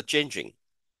patterns are changing.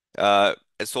 Uh,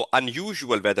 so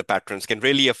unusual weather patterns can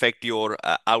really affect your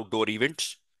outdoor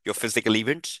events, your physical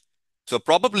events. So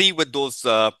probably with those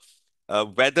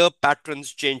weather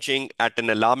patterns changing at an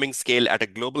alarming scale at a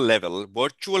global level,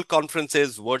 virtual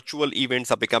conferences, virtual events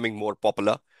are becoming more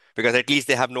popular because at least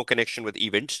they have no connection with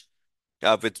events,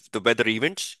 with the weather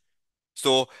events.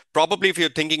 So probably if you're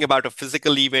thinking about a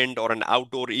physical event or an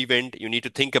outdoor event, you need to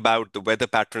think about the weather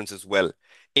patterns as well.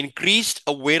 Increased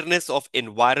awareness of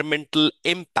environmental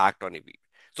impact on EV.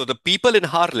 So the people in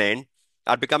Harland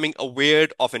are becoming aware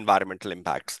of environmental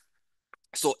impacts.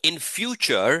 So in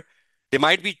future, they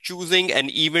might be choosing an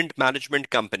event management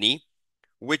company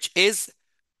which is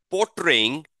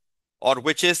portraying or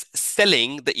which is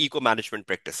selling the eco management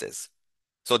practices.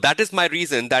 So that is my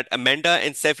reason that Amanda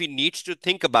and Sefi needs to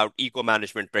think about eco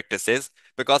management practices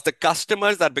because the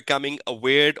customers are becoming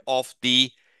aware of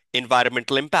the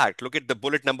environmental impact. Look at the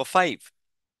bullet number 5.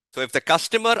 So if the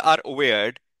customer are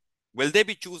aware, will they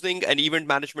be choosing an event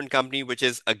management company which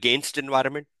is against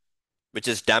environment, which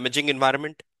is damaging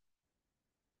environment?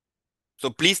 So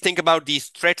please think about these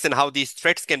threats and how these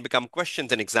threats can become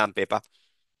questions in exam paper.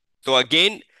 So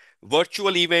again,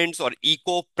 virtual events or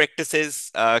eco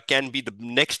practices can be the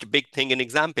next big thing in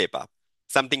exam paper.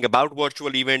 something about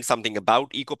virtual events, something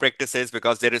about eco practices,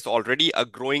 because there is already a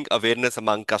growing awareness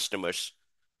among customers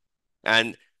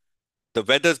and the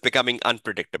weather's becoming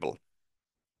unpredictable.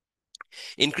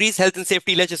 Increase health and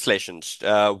safety legislations.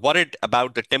 Worried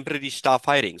about the temporary staff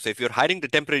hiring. So if you're hiring the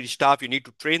temporary staff, you need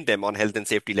to train them on health and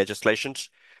safety legislations.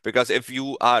 Because if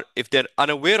they're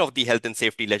unaware of the health and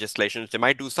safety legislations, they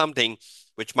might do something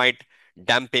which might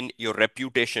dampen your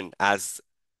reputation as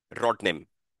Rodnim.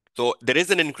 So there is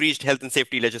an increased health and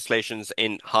safety legislations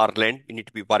in Harland. You need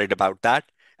to be worried about that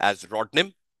as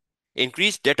Rodnim.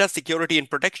 Increased data security and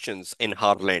protections in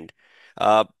Harland.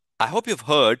 Uh, I hope you've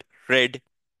read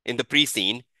in the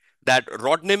pre-scene that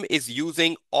Rodnim is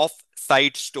using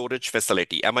off-site storage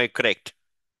facility. Am I correct?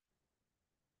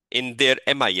 In their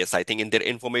MIS, I think in their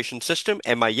information system,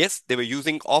 MIS, they were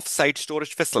using off-site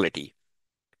storage facility.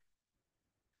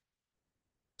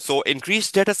 So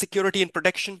increased data security and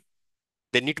protection.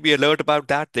 They need to be alert about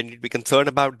that. They need to be concerned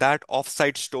about that.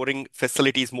 Off-site storing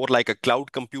facility is more like a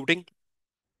cloud computing.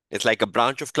 It's like a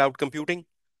branch of cloud computing.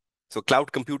 So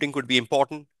cloud computing could be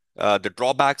important. The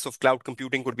drawbacks of cloud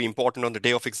computing could be important on the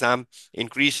day of exam.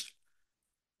 Increased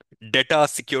data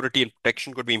security and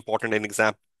protection could be important in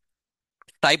exam.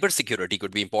 Cyber security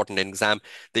could be important in exam.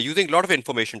 They're using a lot of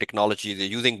information technology. They're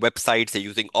using websites. They're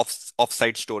using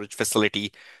off-site storage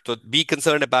facility. So be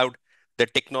concerned about the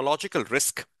technological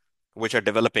risk which are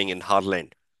developing in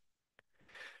Harland.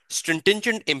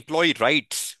 Stringent employee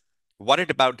rights.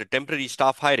 Worried about the temporary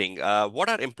staff hiring. What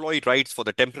are employee rights for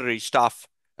the temporary staff?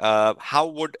 How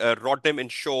would Rodnim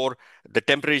ensure the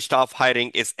temporary staff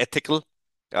hiring is ethical?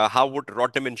 How would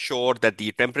Rodnim ensure that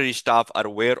the temporary staff are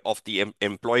aware of the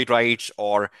employee rights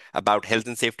or about health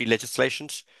and safety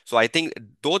legislations? So I think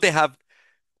though they have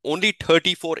only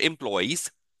 34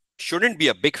 employees, shouldn't be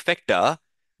a big factor,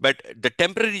 but the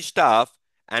temporary staff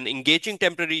and engaging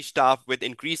temporary staff with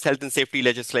increased health and safety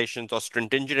legislations or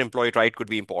stringent employee right could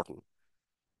be important.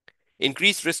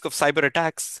 Increased risk of cyber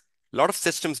attacks. A lot of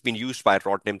systems being used by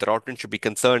Rodnim. The Rodnim should be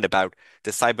concerned about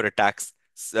the cyber attacks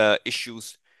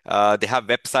issues. They have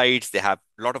websites. They have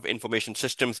a lot of information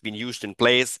systems being used in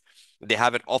place. They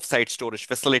have an offsite storage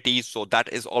facility, so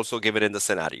that is also given in the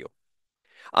scenario.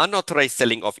 Unauthorized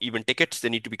selling of event tickets, they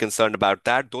need to be concerned about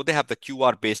that, though they have the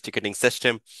QR-based ticketing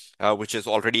system, which is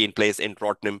already in place in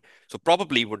Rodnim. So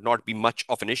probably would not be much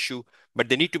of an issue, but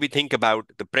they need to be think about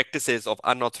the practices of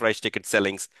unauthorized ticket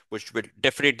sellings, which would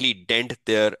definitely dent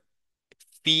their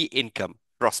fee income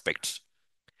prospects.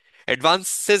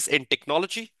 Advances in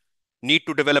technology need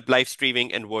to develop live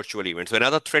streaming and virtual events. So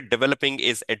another thread developing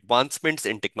is advancements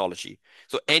in technology.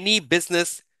 So any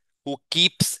business who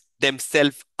keeps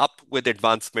themselves up with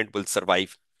advancement will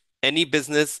survive. Any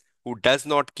business who does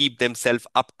not keep themselves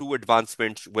up to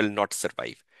advancements will not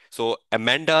survive. So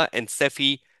Amanda and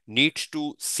Sefi needs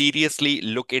to seriously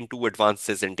look into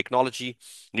advances in technology,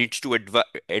 needs to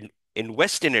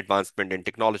invest in advancement in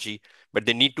technology, but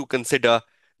they need to consider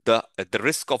the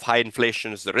risk of high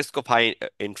inflations, the risk of high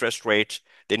interest rates.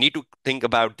 They need to think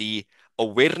about the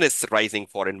awareness rising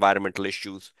for environmental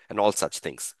issues and all such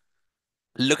things.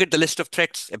 Look at the list of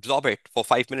threats, absorb it for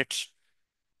 5 minutes.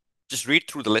 Just read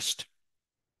through the list.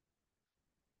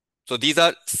 So these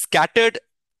are scattered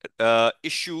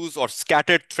issues or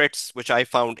scattered threats which I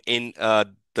found in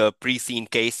the pre-scene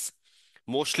case,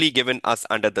 mostly given us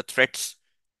under the threats,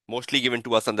 mostly given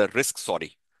to us under risk,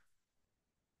 sorry.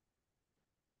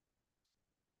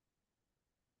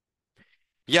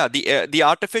 Yeah, the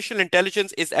artificial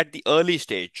intelligence is at the early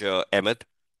stage, Ahmed,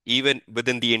 even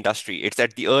within the industry. It's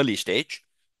at the early stage.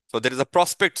 So there is a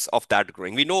prospects of that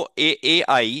growing. We know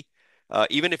AI,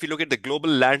 even if you look at the global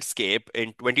landscape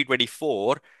in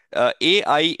 2024,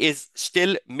 AI is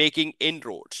still making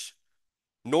inroads.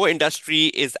 No industry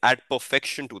is at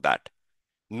perfection to that.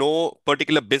 No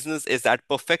particular business is at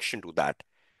perfection to that.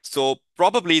 So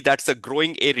probably that's a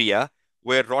growing area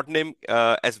where Rodnim,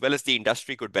 as well as the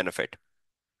industry, could benefit.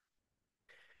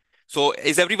 So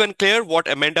is everyone clear what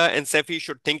Amanda and Sefi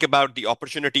should think about the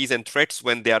opportunities and threats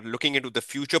when they are looking into the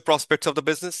future prospects of the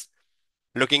business,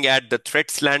 looking at the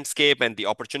threats landscape and the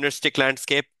opportunistic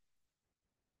landscape?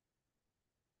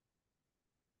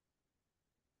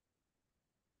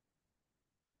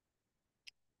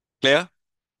 Clear?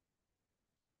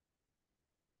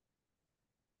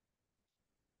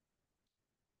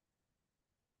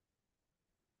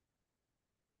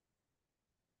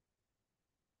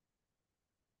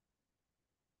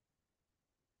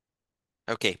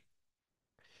 Okay.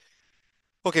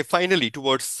 Okay, finally,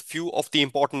 towards few of the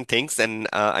important things, and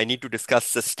I need to discuss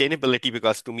sustainability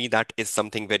because to me that is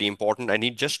something very important. I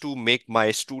need just to make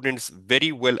my students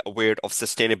very well aware of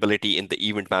sustainability in the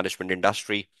event management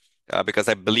industry. because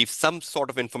I believe some sort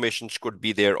of information could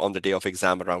be there on the day of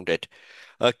exam around it.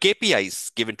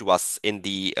 KPIs given to us in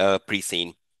the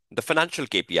pre-scene, the financial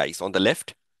KPIs on the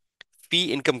left,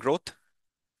 fee income growth,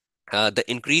 the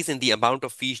increase in the amount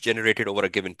of fees generated over a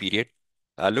given period.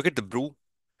 Look at the brew.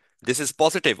 This is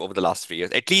positive over the last 3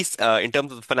 years. At least in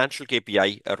terms of the financial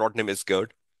KPI, Rodnim is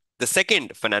good. The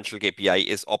second financial KPI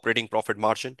is operating profit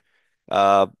margin.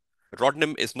 Uh,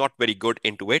 Rodnim is not very good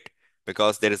into it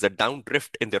because there is a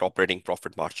downdrift in their operating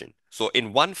profit margin. So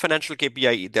in one financial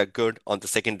KPI, they're good. On the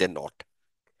second, they're not.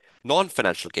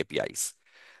 Non-financial KPIs.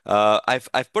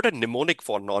 I've put a mnemonic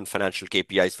for non-financial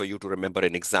KPIs for you to remember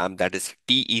in exam. That is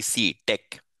TEC,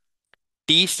 tech.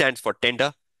 T stands for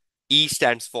tender, E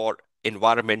stands for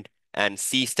environment, and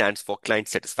C stands for client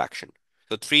satisfaction.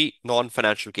 So three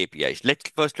non-financial KPIs. Let's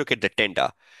first look at the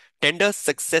tender. Tender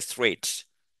success rates.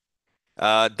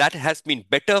 That has been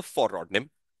better for Rodnim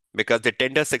because the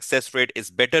tender success rate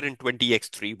is better in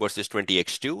 20x3 versus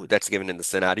 20x2. That's given in the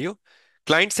scenario.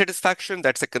 Client satisfaction,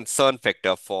 that's a concern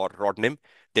factor for Rodnim.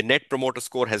 The net promoter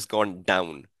score has gone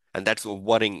down, and that's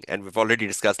worrying. And we've already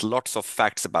discussed lots of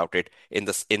facts about it in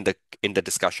the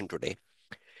discussion today.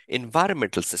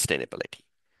 Environmental sustainability.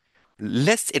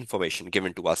 Less information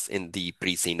given to us in the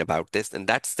pre-scene about this, and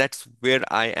that's where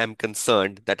I am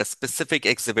concerned that a specific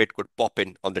exhibit could pop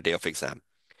in on the day of exam.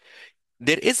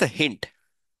 There is a hint.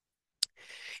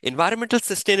 Environmental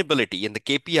sustainability and the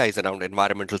KPIs around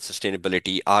environmental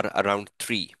sustainability are around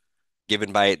three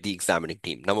given by the examining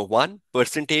team. Number one,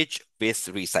 percentage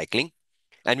waste recycling.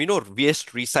 And we know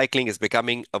waste recycling is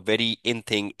becoming a very in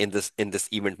thing in this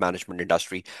event management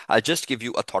industry. I'll just give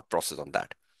you a thought process on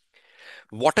that.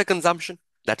 Water consumption,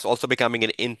 that's also becoming an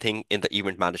in thing in the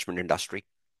event management industry.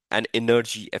 And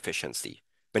energy efficiency.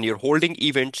 When you're holding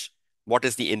events, what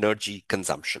is the energy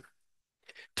consumption?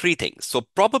 Three things. So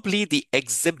probably the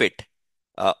exhibit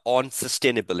on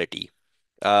sustainability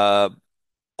uh,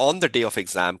 on the day of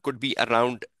exam could be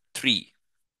around three.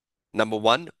 Number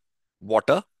one,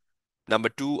 water. Number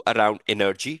two, around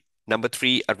energy. Number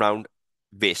three, around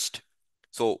waste.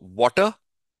 So water,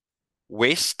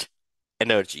 waste,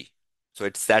 energy. So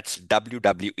that's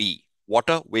WWE,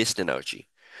 water, waste, energy.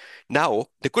 Now,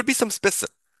 there could be some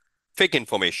specific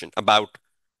information about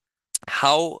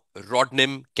how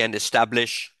Rodnim can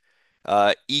establish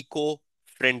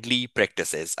eco-friendly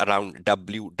practices around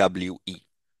WWE,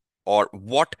 or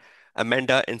what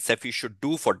Amanda and Sefi should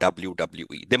do for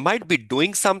WWE. They might be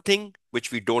doing something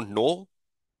which we don't know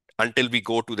until we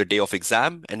go to the day of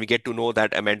exam and we get to know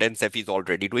that Amanda and Sefi is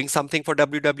already doing something for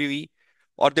WWE,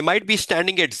 or they might be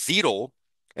standing at zero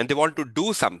and they want to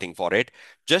do something for it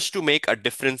just to make a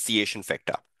differentiation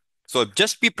factor. So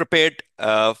just be prepared.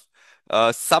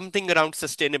 Something around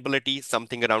sustainability,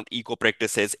 something around eco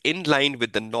practices in line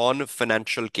with the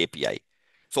non-financial KPI.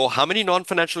 So how many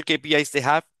non-financial KPIs they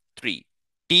have? Three.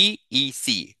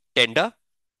 TEC, tender,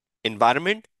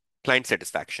 environment, client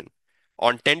satisfaction.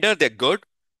 On tender, they're good.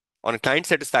 On client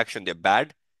satisfaction, they're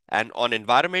bad. And on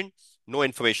environment, no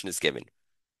information is given.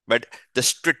 But the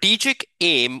strategic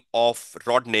aim of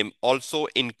Rodnim also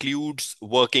includes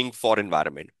working for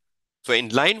environment. So in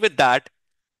line with that,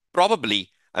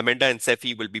 probably Amanda and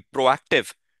Sefi will be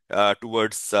proactive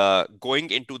towards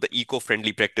going into the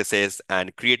eco-friendly practices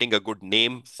and creating a good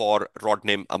name for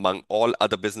Rodnim among all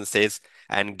other businesses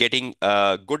and getting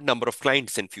a good number of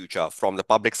clients in future from the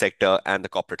public sector and the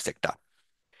corporate sector.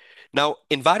 Now,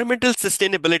 environmental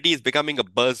sustainability is becoming a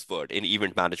buzzword in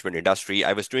event management industry.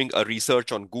 I was doing a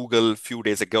research on Google a few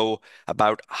days ago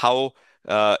about how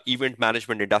event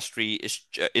management industry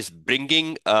is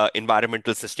bringing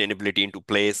environmental sustainability into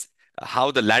place,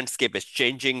 how the landscape is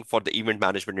changing for the event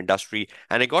management industry,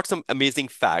 and I got some amazing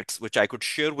facts which I could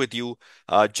share with you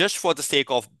just for the sake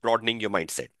of broadening your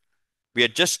mindset. We are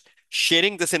just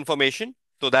sharing this information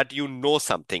so that you know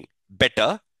something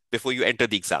better before you enter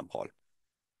the exam hall.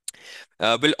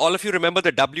 Will all of you remember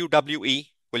the WWE?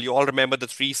 Will you all remember the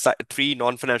three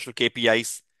non-financial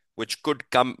KPIs which could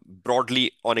come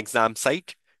broadly on exam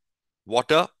site?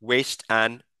 Water, waste,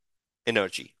 and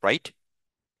energy, right?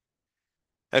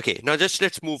 Okay, now just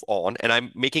let's move on. And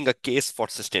I'm making a case for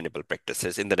sustainable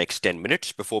practices in the next 10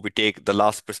 minutes before we take the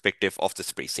last perspective of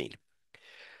this pre-scene.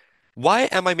 Why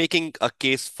am I making a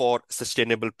case for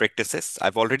sustainable practices?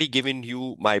 I've already given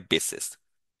you my basis.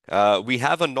 We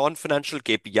have a non-financial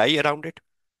KPI around it.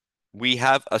 We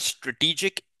have a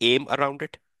strategic aim around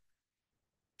it.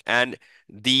 And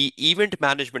the event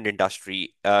management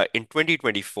industry in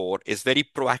 2024 is very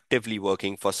proactively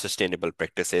working for sustainable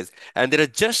practices. And there are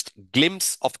just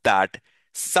glimpses of that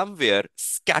somewhere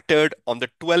scattered on the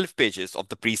 12 pages of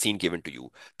the pre-scene given to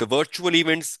you. The virtual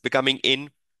events becoming in,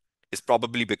 is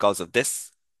probably because of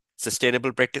this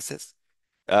sustainable practices.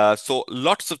 So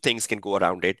lots of things can go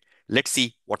around it. Let's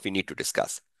see what we need to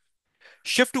discuss.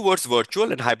 Shift towards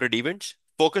virtual and hybrid events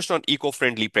focused on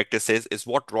eco-friendly practices is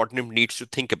what Rodnim needs to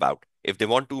think about if they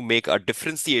want to make a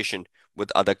differentiation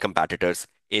with other competitors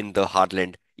in the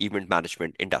heartland event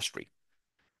management industry.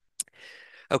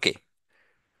 Okay,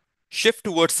 shift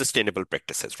towards sustainable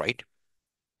practices, right?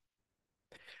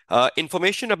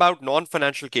 Information about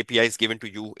non-financial KPIs given to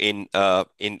you in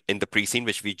the pre-scene,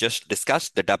 which we just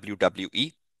discussed, the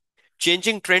WWE.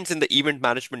 Changing trends in the event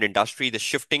management industry, the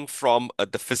shifting from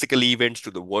the physical events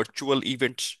to the virtual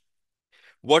events.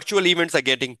 Virtual events are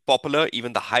getting popular,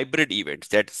 even the hybrid events,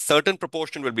 that certain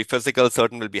proportion will be physical,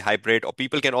 certain will be hybrid, or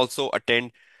people can also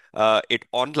attend it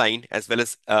online as well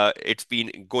as it's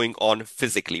been going on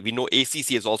physically. We know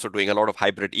ACC is also doing a lot of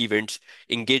hybrid events,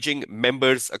 engaging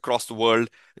members across the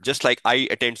world, just like I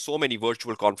attend so many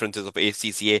virtual conferences of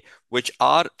ACCA, which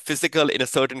are physical in a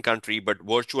certain country but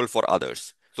virtual for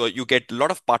others. So you get a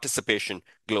lot of participation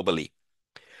globally.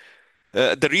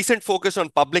 The recent focus on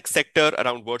public sector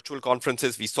around virtual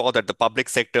conferences, we saw that the public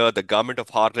sector, the government of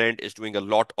Heartland is doing a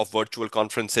lot of virtual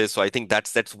conferences. So I think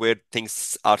that's where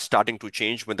things are starting to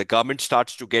change. When the government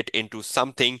starts to get into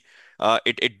something,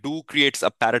 it do creates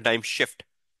a paradigm shift.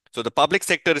 So the public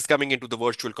sector is coming into the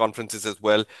virtual conferences as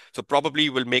well. So probably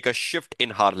will make a shift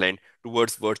in Heartland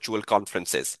towards virtual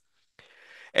conferences.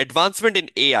 Advancement in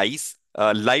AIs,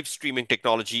 live streaming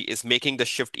technology is making the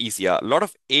shift easier. A lot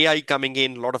of AI coming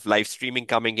in, a lot of live streaming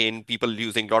coming in, people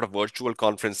using a lot of virtual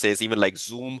conferences, even like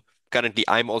Zoom. Currently,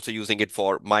 I'm also using it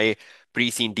for my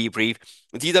pre-scene debrief.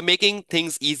 These are making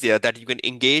things easier that you can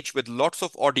engage with lots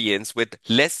of audience with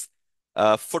less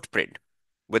footprint,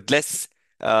 with less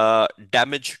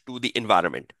damage to the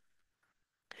environment.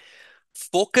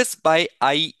 Focus by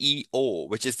IEO,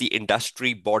 which is the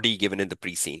industry body given in the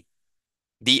pre-scene.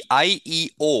 The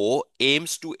IEO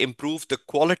aims to improve the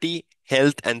quality,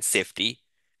 health, and safety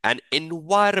and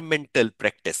environmental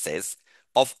practices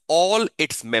of all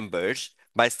its members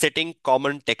by setting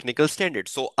common technical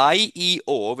standards. So,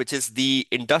 IEO, which is the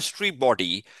industry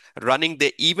body running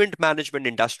the event management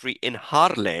industry in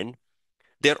Harland,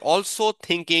 they're also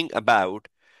thinking about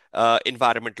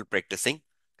environmental practicing.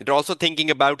 They're also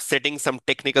thinking about setting some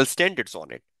technical standards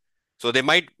on it. So they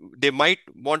might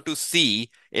want to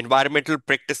see environmental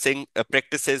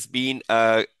practices being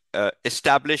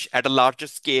established at a larger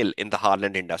scale in the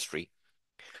Harland industry.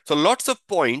 So lots of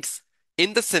points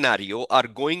in the scenario are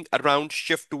going around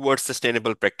shift towards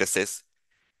sustainable practices.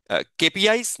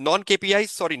 KPIs, non-KPIs,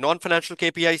 sorry, non-financial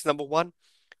KPIs, number one,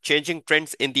 changing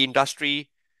trends in the industry,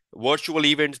 virtual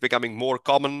events becoming more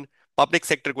common, public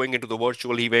sector going into the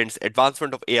virtual events,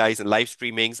 advancement of AIs and live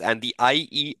streamings, and the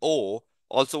IEO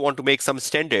also want to make some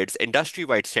standards,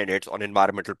 industry-wide standards on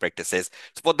environmental practices.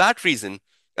 So for that reason,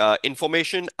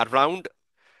 information around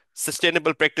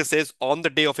sustainable practices on the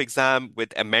day of exam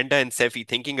with Amanda and Sefi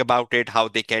thinking about it, how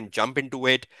they can jump into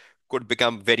it, could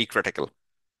become very critical.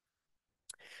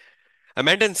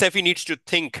 Amanda and Sefi needs to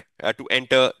think to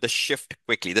enter the shift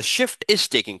quickly. The shift is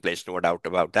taking place, no doubt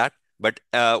about that. But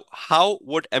how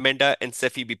would Amanda and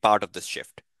Sefi be part of this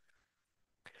shift?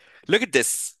 Look at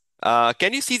this.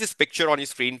 Can you see this picture on your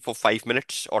screen for 5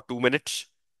 minutes or 2 minutes?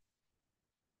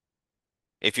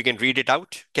 If you can read it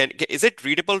out, is it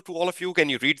readable to all of you? Can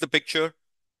you read the picture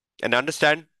and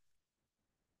understand?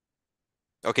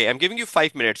 Okay, I'm giving you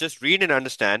 5 minutes. Just read and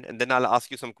understand, and then I'll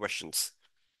ask you some questions.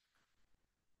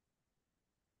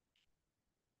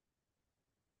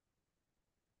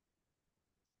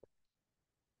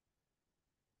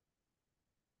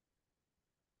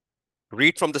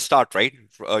 Read from the start, right?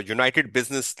 United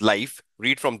Business Life.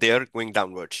 Read from there, going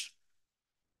downwards.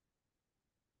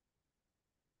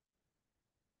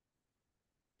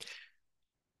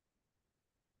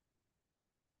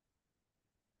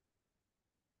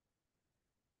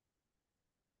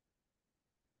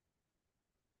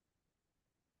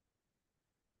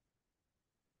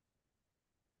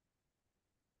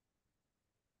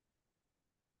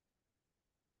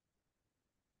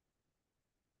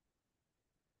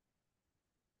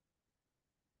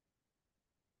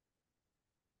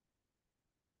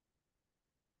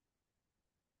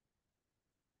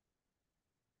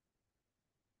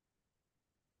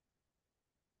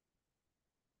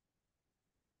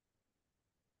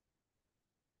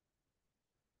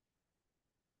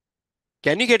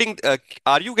 Can you getting,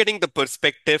 are you getting the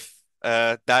perspective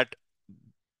that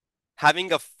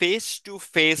having a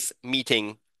face-to-face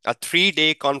meeting, a 3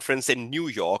 day conference in New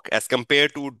York, as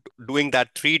compared to doing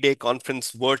that 3 day conference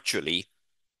virtually,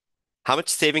 how much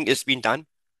saving is being done?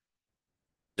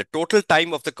 The total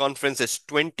time of the conference is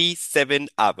 27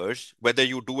 hours, whether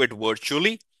you do it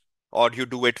virtually or you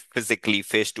do it physically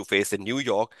face to face in New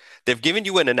York. They've given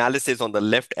you an analysis on the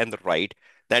left and the right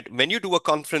that when you do a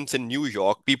conference in New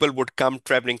York, people would come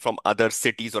traveling from other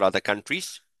cities or other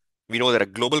countries. We know there are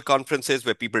global conferences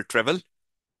where people travel,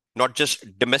 not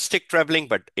just domestic traveling,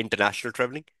 but international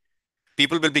traveling.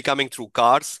 People will be coming through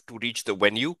cars to reach the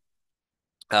venue.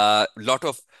 A lot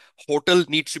of hotel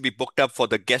needs to be booked up for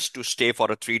the guest to stay for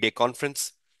a 3-day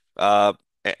conference. Uh,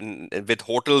 and with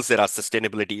hotels, there are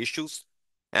sustainability issues.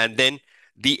 And then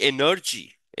the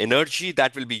energy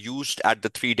that will be used at the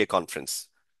 3-day conference.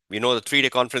 We know the 3-day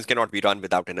conference cannot be run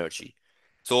without energy.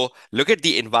 So look at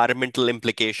the environmental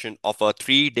implication of a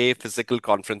 3-day physical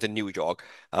conference in New York.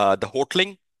 The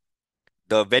hoteling,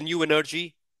 the venue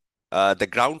energy, the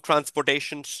ground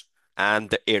transportations, and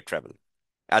the air travel.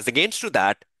 As against to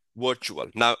that, virtual.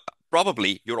 Now,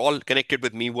 probably you're all connected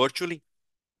with me virtually.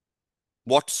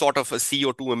 What sort of a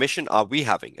CO2 emission are we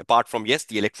having? Apart from, yes,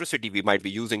 the electricity we might be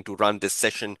using to run this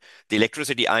session, the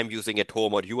electricity I'm using at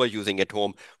home or you are using at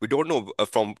home, we don't know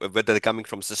from whether they're coming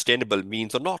from sustainable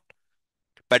means or not.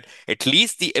 But at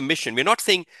least the emission, we're not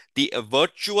saying the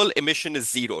virtual emission is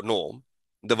zero. No,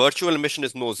 the virtual emission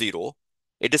is no zero.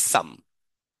 It is some,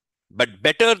 but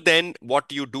better than what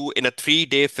you do in a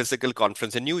 3-day physical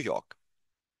conference in New York.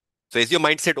 So is your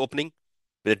mindset opening?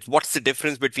 What's the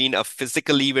difference between a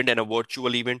physical event and a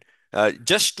virtual event?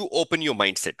 Just to open your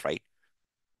mindset, right?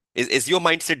 Is your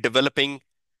mindset developing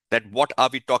that what are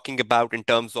we talking about in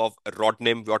terms of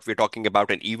Rodnim, what we're talking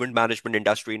about an event management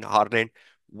industry in Harlan?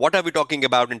 What are we talking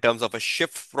about in terms of a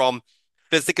shift from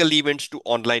physical events to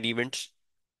online events?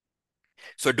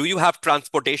 So do you have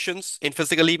transportations in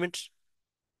physical events?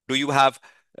 Do you have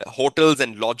hotels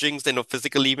and lodgings in a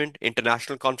physical event,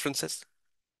 international conferences?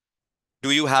 Do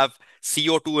you have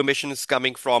CO2 emissions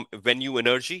coming from venue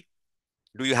energy?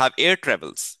 Do you have air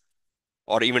travels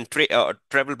or even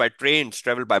travel by trains,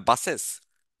 travel by buses?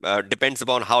 Depends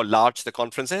upon how large the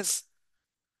conference is.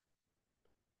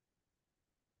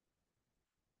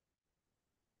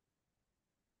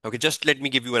 Okay, just let me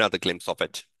give you another glimpse of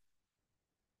it.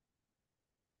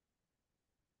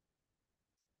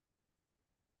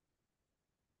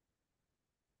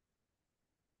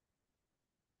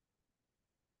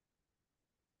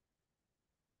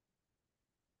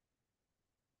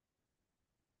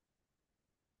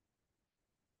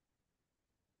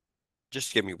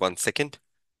 Just give me 1 second.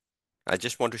 I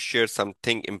just want to share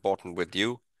something important with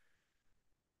you.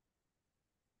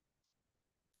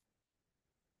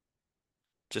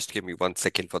 Just give me 1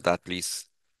 second for that, please.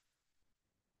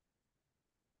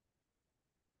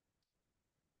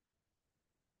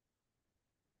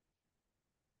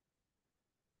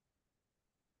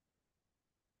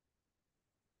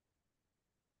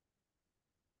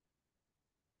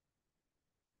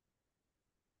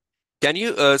 Can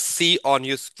you see on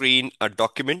your screen a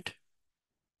document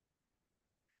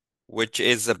which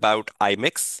is about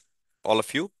IMEX, all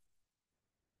of you?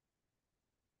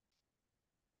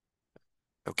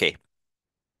 Okay.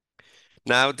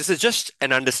 Now, this is just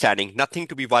an understanding, nothing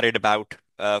to be worried about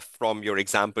from your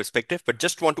exam perspective, but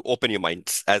just want to open your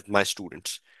minds as my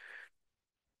students.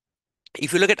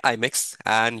 If you look at IMEX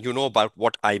and you know about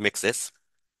what IMEX is,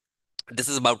 this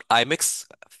is about IMEX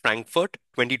Frankfurt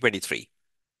 2023.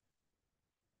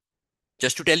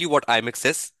 Just to tell you what IMEX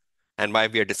is and why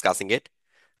we are discussing it,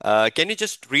 can you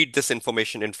just read this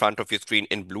information in front of your screen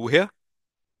in blue here?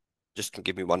 Just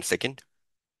give me 1 second.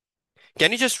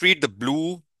 Can you just read the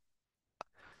blue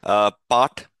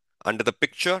part under the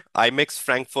picture? IMEX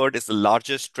Frankfurt is the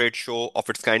largest trade show of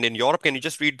its kind in Europe. Can you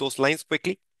just read those lines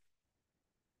quickly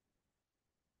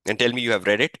and tell me you have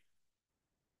read it?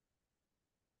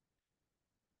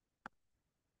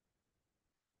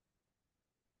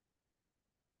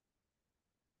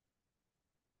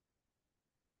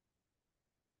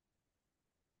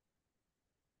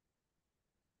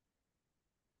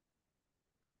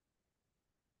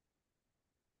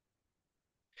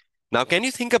 Now, can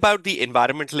you think about the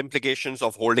environmental implications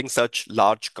of holding such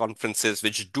large conferences,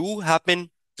 which do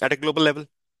happen at a global level?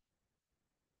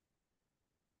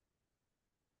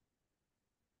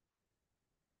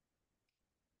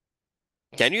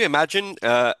 Can you imagine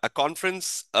a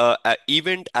conference, a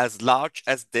event as large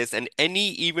as this, and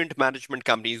any event management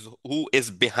companies who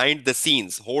is behind the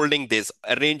scenes holding this,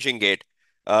 arranging it,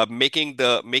 making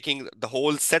the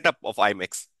whole setup of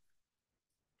IMEX?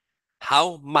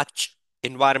 How much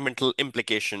environmental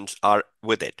implications are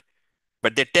with it?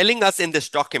 But they're telling us in this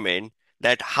document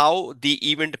that how the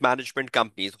event management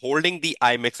companies holding the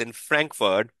IMEX in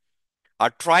Frankfurt are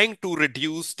trying to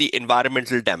reduce the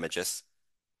environmental damages.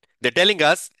 They're telling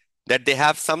us that they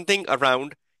have something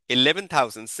around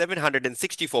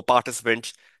 11,764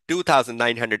 participants,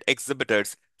 2,900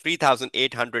 exhibitors,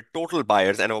 3,800 total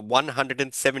buyers, and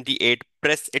 178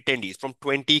 press attendees from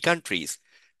 20 countries.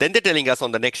 Then they're telling us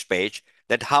on the next page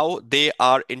that how they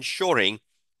are ensuring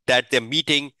that they're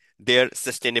meeting their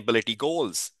sustainability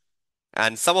goals,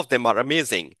 and some of them are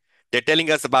amazing. They're telling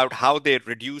us about how they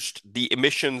reduced the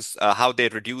emissions, how they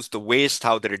reduced the waste,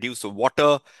 how they reduced the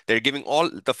water. They're giving all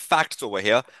the facts over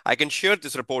here. I can share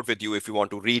this report with you if you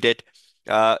want to read it.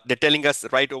 They're telling us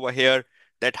right over here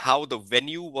that how the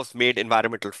venue was made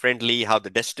environmental friendly, how the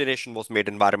destination was made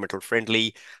environmental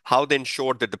friendly, how they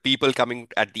ensured that the people coming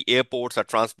at the airports are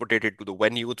transported to the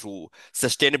venue through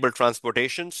sustainable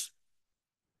transportations.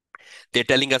 They're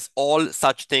telling us all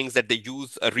such things, that they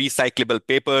use recyclable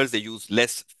papers, they use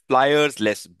less flyers,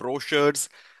 less brochures,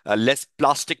 less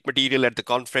plastic material at the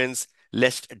conference,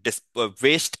 less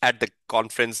waste at the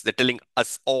conference. They're telling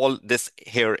us all this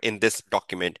here in this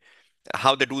document.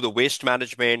 How they do the waste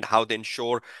management, how they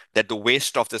ensure that the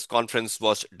waste of this conference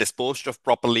was disposed of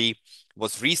properly,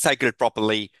 was recycled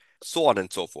properly, so on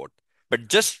and so forth. But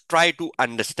just try to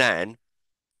understand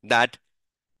that,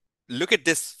 look at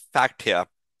this fact here.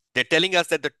 They're telling us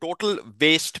that the total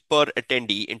waste per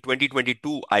attendee in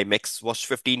 2022 IMEX was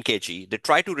 15 kg. They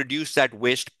try to reduce that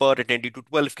waste per attendee to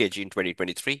 12 kg in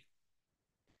 2023.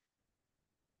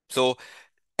 So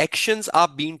actions are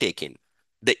being taken.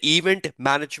 The event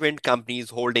management companies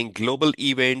holding global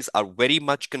events are very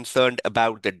much concerned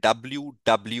about the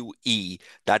WWE,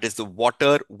 that is the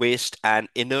water, waste, and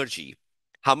energy.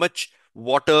 How much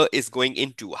water is going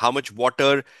into, how much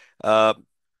water uh,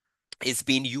 is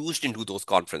being used into those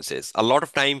conferences. A lot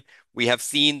of time we have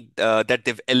seen that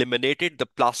they've eliminated the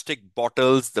plastic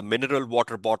bottles, the mineral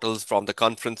water bottles from the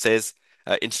conferences.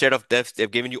 Instead of this,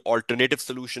 they've given you alternative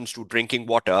solutions to drinking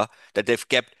water, that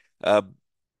uh,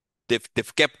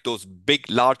 they've kept those big,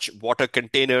 large water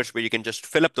containers where you can just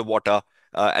fill up the water,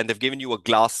 and they've given you a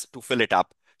glass to fill it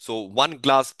up. So one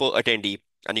glass per attendee,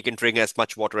 and you can drink as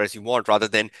much water as you want, rather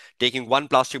than taking one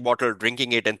plastic bottle,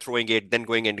 drinking it and throwing it, then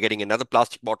going and getting another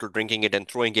plastic bottle, drinking it and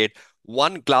throwing it.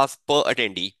 One glass per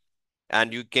attendee,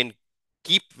 and you can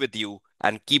keep with you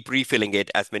and keep refilling it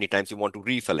as many times you want to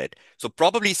refill it. So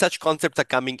probably such concepts are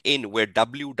coming in where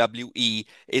WWE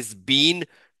is being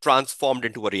transformed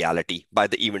into a reality by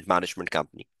the event management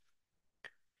company.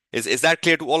 Is that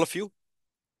clear to all of you?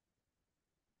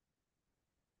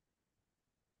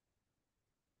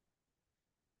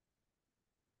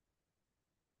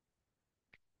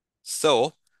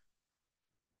 So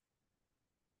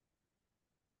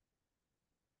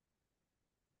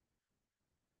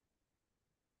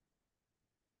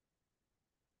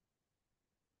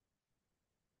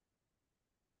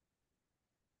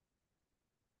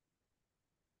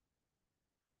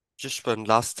just one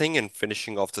last thing in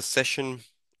finishing off the session,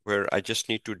 where I just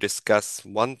need to discuss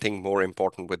one thing more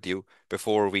important with you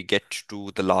before we get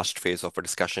to the last phase of a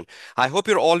discussion. I hope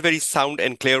you're all very sound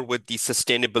and clear with the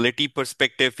sustainability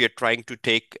perspective we are trying to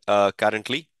take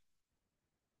currently.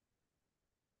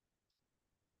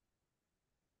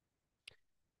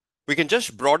 We can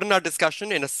just broaden our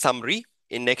discussion in a summary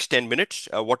in next 10 minutes,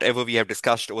 whatever we have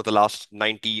discussed over the last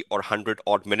 90 or 100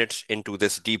 odd minutes into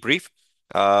this debrief,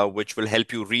 which will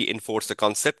help you reinforce the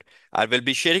concept. I will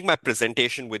be sharing my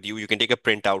presentation with you. You can take a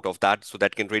printout of that, so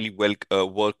that can really work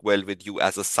well with you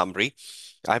as a summary.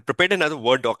 I have prepared another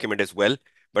Word document as well,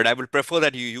 but I will prefer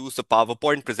that you use the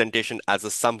PowerPoint presentation as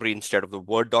a summary instead of the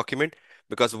Word document,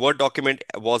 because the Word document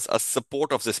was a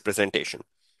support of this presentation.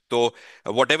 So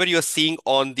whatever you're seeing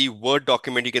on the Word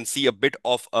document, you can see a bit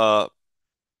of a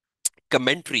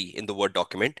commentary in the Word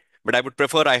document. But I would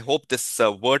prefer, I hope this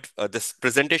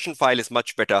presentation file is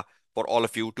much better for all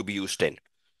of you to be used in.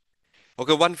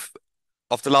 Okay, few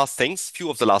of the last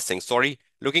things, sorry,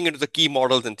 looking into the key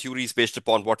models and theories based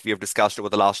upon what we have discussed over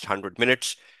the last 100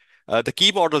 minutes. The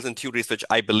key models and theories which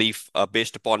I believe are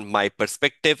based upon my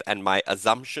perspective and my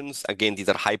assumptions. Again, these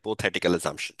are hypothetical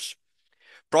assumptions.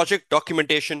 Project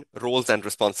documentation, roles and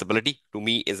responsibility, to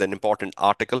me, is an important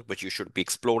article which you should be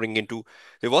exploring into.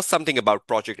 There was something about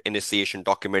project initiation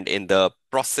document in the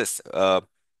process,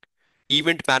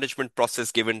 event management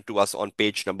process given to us on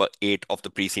page number 8 of the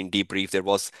pre-scene debrief. There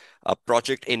was a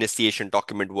project initiation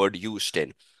document word used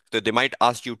in. So they might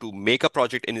ask you to make a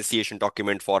project initiation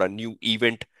document for a new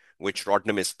event which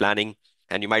Rodnim is planning,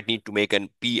 and you might need to make an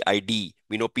PID.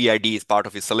 We know PID is part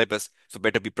of his syllabus, so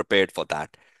better be prepared for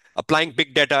that. Applying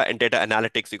big data and data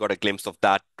analytics, we got a glimpse of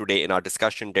that today in our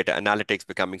discussion. Data analytics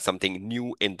becoming something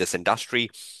new in this industry.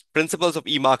 Principles of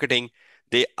e-marketing,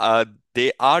 they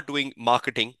are doing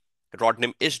marketing.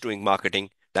 Rodnim is doing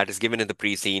marketing, that is given in the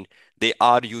pre-scene. They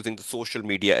are using the social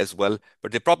media as well,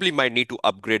 but they probably might need to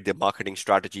upgrade their marketing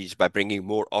strategies by bringing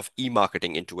more of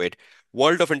e-marketing into it.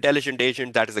 World of Intelligent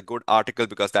Agent, that is a good article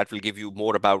because that will give you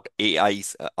more about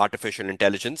AI's artificial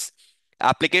intelligence.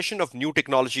 Application of new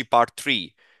technology, part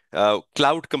three,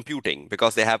 cloud computing,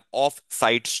 because they have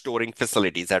off-site storing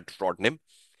facilities at Rodnim.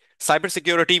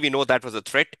 Cybersecurity, we know that was a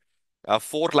threat.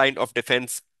 Four line of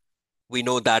defense, we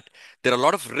know that there are a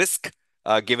lot of risk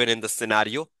given in the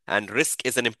scenario, and risk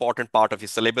is an important part of your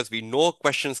syllabus. We know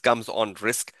questions comes on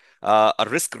risk. A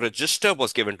risk register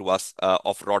was given to us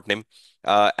of Rodnim,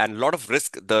 and a lot of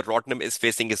risk the Rodnim is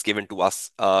facing is given to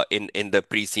us in the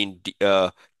pre-scene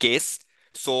case.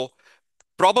 So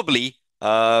probably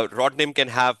Rodnim can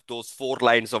have those four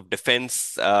lines of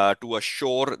defense to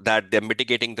assure that they're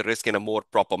mitigating the risk in a more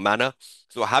proper manner.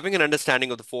 So having an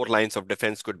understanding of the four lines of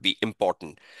defense could be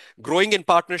important. Growing in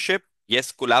partnership,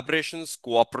 yes, collaborations,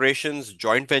 cooperations,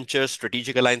 joint ventures,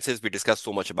 strategic alliances, we discussed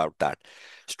so much about that.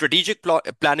 Strategic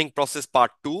planning process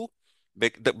part two,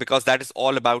 because that is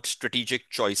all about strategic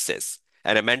choices.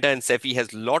 And Amanda and Sefi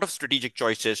has a lot of strategic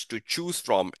choices to choose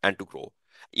from and to grow.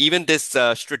 Even this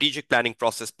strategic planning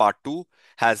process part two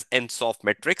has NSOF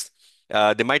metrics.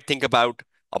 They might think about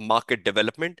a market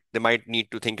development. They might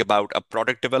need to think about a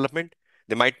product development.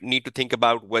 They might need to think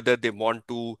about whether they want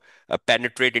to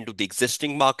penetrate into the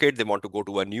existing market. They want to go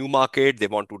to a new market. They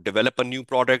want to develop a new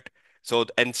product. So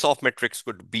NSOF metrics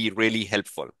could be really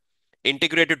helpful.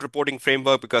 Integrated reporting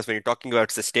framework, because when you're talking about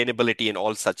sustainability and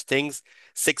all such things,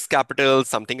 six capitals,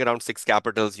 something around six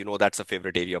capitals, that's a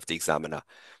favorite area of the examiner.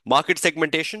 Market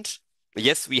segmentations.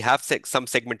 Yes, we have some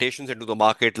segmentations into the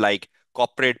market like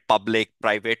corporate, public,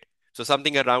 private. So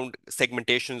something around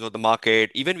segmentations of the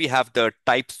market. Even we have the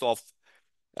types of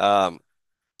um,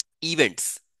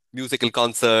 events, musical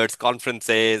concerts,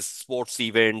 conferences, sports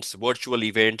events, virtual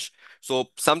events. So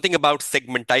something about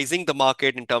segmentizing the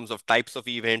market in terms of types of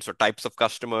events or types of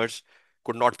customers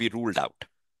could not be ruled out.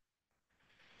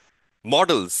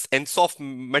 Models and soft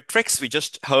metrics, we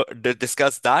just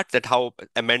discussed that how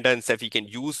Amanda and Sefi can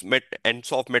use and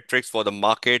soft metrics for the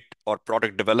market or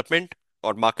product development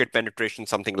or market penetration,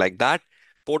 something like that.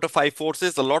 Four to five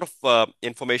forces, a lot of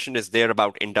information is there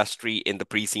about industry in the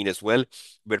pre-scene as well,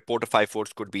 where four to five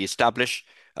forces could be established.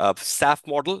 SAF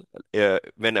model,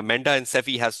 when Amanda and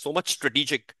Sefi has so much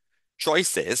strategic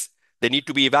choices, they need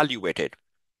to be evaluated.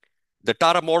 The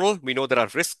Tara model, we know there are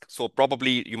risks, so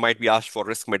probably you might be asked for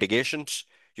risk mitigations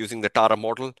using the Tara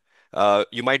model.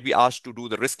 You might be asked to do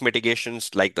the risk mitigations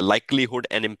like the likelihood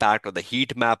and impact or the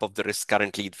heat map of the risk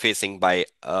currently facing by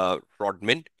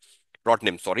Rodnim,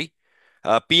 sorry.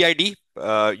 PID,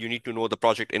 you need to know the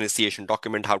project initiation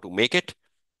document, how to make it.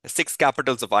 Six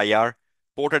capitals of IR.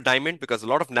 Porter Diamond, because a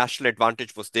lot of national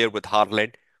advantage was there with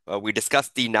Harland. We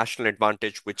discussed the national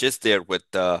advantage which is there with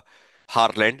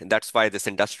Harland, and that's why this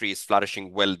industry is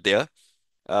flourishing well there.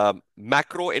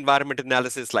 Macro environment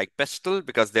analysis like Pestle,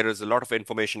 because there is a lot of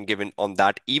information given on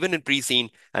that, even in pre-scene,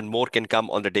 and more can come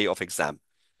on the day of exam.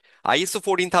 ISO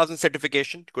 14000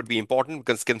 certification could be important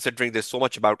because considering there's so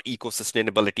much about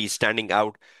eco-sustainability standing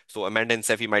out. So Amanda and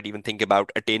Sefi might even think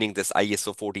about attaining this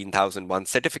ISO 14001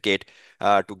 certificate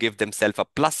to give themselves a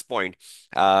plus point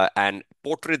and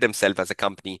portray themselves as a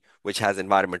company which has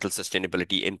environmental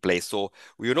sustainability in place. So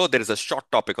there is a short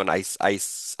topic on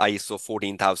ISO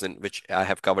 14000 which I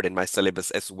have covered in my syllabus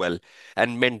as well.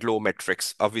 And Menlo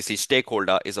metrics, obviously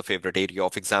stakeholder is a favorite area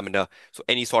of examiner. So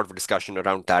any sort of discussion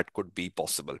around that could be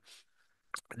possible.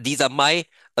 These are my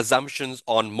assumptions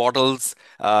on models.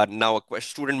 Now, a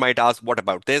student might ask, what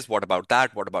about this? What about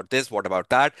that? What about this? What about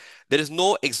that? There is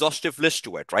no exhaustive list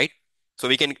to it, right? So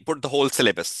we can put the whole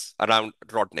syllabus around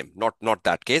Rodnim, not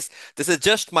that case. This is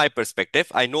just my perspective.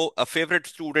 I know a favorite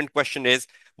student question is,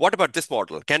 what about this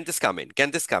model? Can this come in?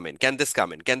 Can this come in? Can this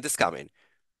come in? Can this come in?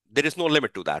 There is no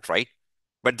limit to that, right?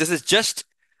 But this is just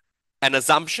an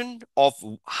assumption of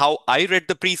how I read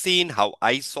the pre-scene, how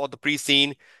I saw the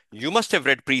pre-scene. You must have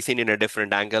read pre-scene in a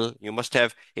different angle. You must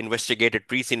have investigated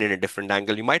pre-scene in a different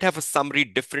angle. You might have a summary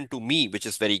different to me, which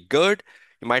is very good.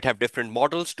 You might have different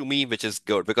models to me, which is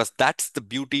good, because that's the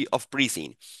beauty of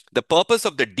pre-scene. The purpose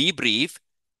of the debrief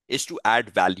is to add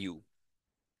value.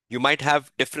 You might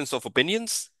have difference of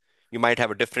opinions. You might have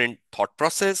a different thought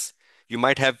process. You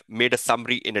might have made a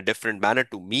summary in a different manner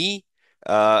to me.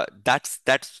 That's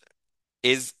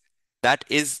is that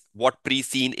is what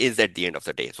pre-scene is at the end of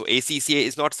the day. So ACCA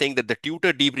is not saying that the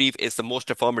tutor debrief is the most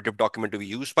affirmative document to be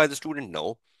used by the student.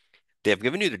 No, they have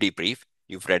given you the debrief,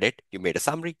 you've read it, you made a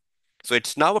summary. So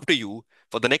it's now up to you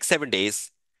for the next 7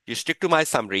 days. You stick to my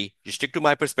summary, you stick to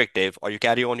my perspective, or you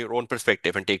carry on your own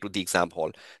perspective and take to the exam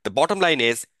hall. The bottom line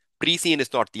is Pre-seen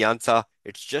is not the answer.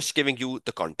 It's just giving you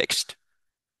the context.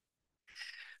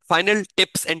 Final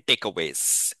tips and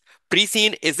takeaways.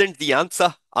 Pre-seen isn't the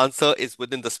answer. Answer is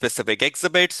within the specific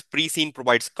exhibits. Pre-seen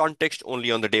provides context only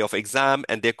on the day of exam,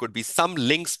 and there could be some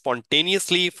links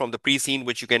spontaneously from the pre-seen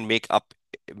which can make up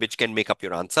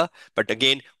your answer. But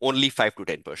again, only 5 to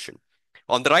 10%.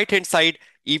 On the right-hand side,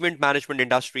 event management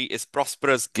industry is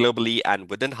prosperous globally and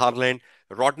within Harland.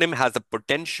 Rodnim has the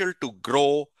potential to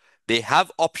grow. They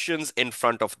have options in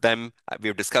front of them.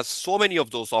 We've discussed so many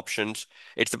of those options.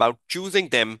 It's about choosing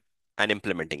them and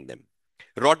implementing them.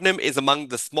 Rodnim is among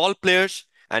the small players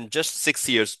and just 6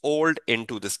 years old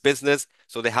into this business,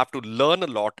 so they have to learn a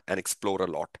lot and explore a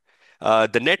lot.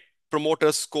 The net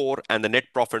promoter score and the net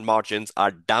profit margins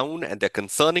are down, and they're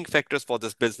concerning factors for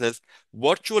this business.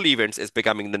 Virtual events is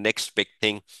becoming the next big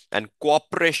thing, and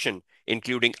cooperation,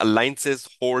 including alliances,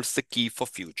 holds the key for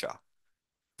future.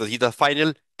 So these are the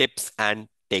final tips and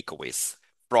takeaways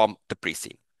from the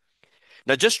pre-scene.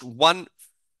 Now, just one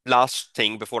last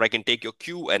thing before I can take your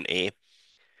Q&A.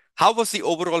 How was the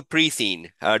overall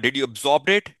pre-scene? Did you absorb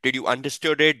it? Did you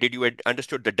understood it? Did you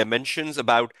understood the dimensions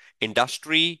about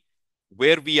industry,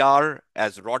 where we are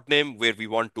as Rodnim, where we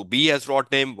want to be as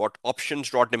Rodnim, what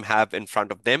options Rodnim have in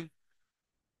front of them?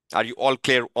 Are you all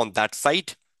clear on that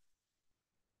side?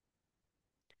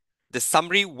 The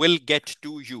summary will get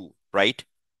to you, right?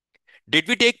 Did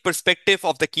we take perspective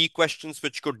of the key questions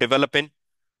which could develop in?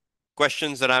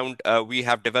 Questions around, we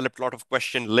have developed a lot of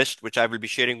question list, which I will be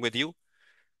sharing with you,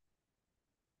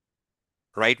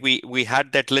 right? We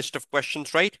had that list of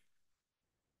questions, right?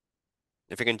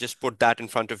 If you can just put that in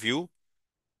front of you.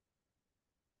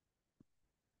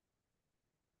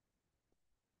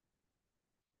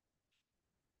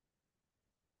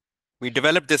 We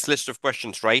developed this list of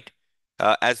questions, right?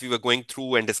 As we were going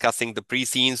through and discussing the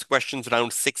pre-scenes, questions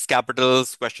around six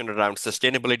capitals, question around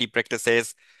sustainability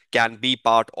practices can be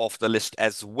part of the list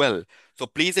as well. So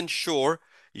please ensure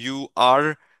you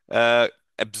are uh,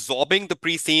 absorbing the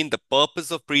pre-scene. The purpose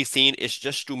of pre-scene is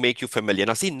just to make you familiar.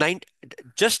 Now, see,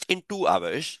 just in 2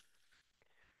 hours,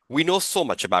 we know so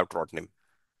much about Rodnim.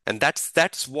 And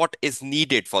that's what is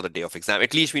needed for the day of exam.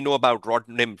 At least we know about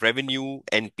Rodnim revenue,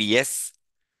 NPS,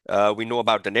 we know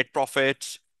about the net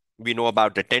profits. We know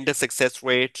about the tender success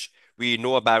rates. We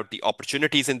know about the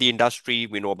opportunities in the industry.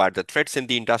 We know about the threats in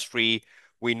the industry.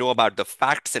 We know about the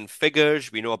facts and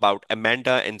figures. We know about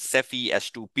Amanda and Sefi as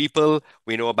two people.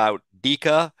 We know about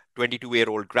Dika,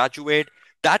 22-year-old graduate.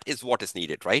 That is what is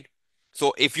needed, right?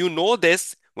 So if you know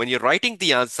this, when you're writing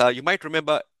the answer, you might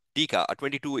remember Dika, a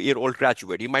 22-year-old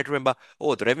graduate. You might remember,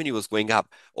 oh, the revenue was going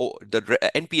up. Oh, the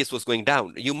NPS was going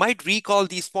down. You might recall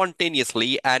these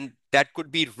spontaneously, and that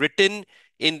could be written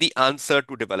in the answer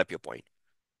to develop your point.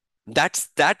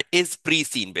 That is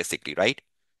pre-seen basically, right?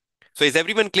 So is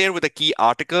everyone clear with the key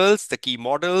articles, the key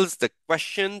models, the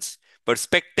questions,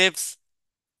 perspectives?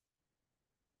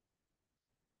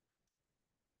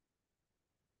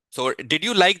 So did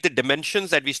you like the dimensions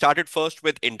that we started first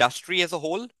with industry as a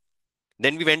whole?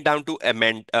 Then we went down to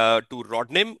to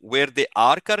Rodnim, where they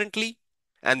are currently,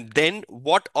 and then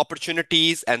what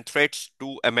opportunities and threats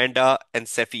do Amanda and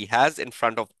Sefi has in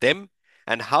front of them,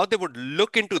 and how they would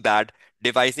look into that,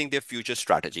 devising their future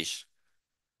strategies.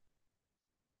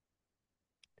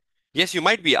 Yes, you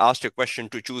might be asked a question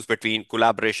to choose between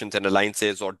collaborations and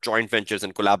alliances or joint ventures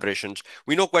and collaborations.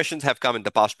 We know questions have come in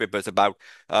the past papers about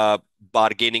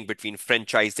bargaining between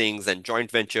franchisings and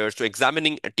joint ventures. So,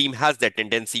 examining a team has that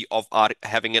tendency of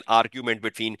having an argument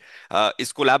between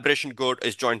is collaboration good,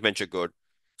 is joint venture good?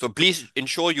 So, please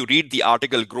ensure you read the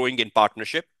article Growing in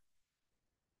Partnership.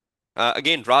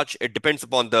 Again, Raj, it depends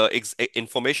upon the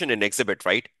information in exhibit,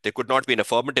 right? There could not be an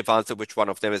affirmative answer which one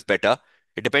of them is better.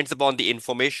 It depends upon the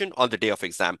information on the day of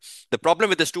exam. The problem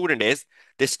with the student is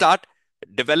they start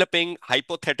developing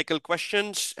hypothetical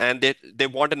questions and they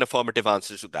want an affirmative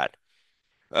answer to that.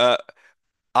 Uh,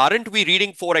 aren't we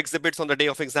reading 4 exhibits on the day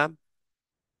of exam?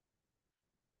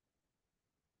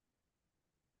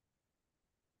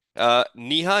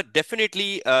 Neha,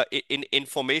 definitely in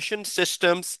information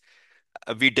systems,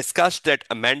 we discussed that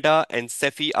Amanda and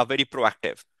Sefi are very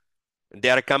proactive. They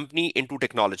are a company into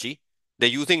technology. They're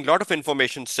using a lot of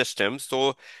information systems.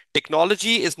 So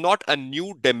technology is not a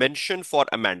new dimension for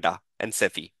Amanda and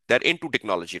Sefi. They're into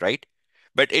technology, right?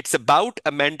 But it's about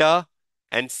Amanda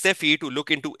and Sefi to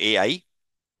look into AI,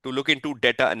 to look into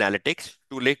data analytics,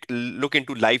 to look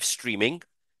into live streaming,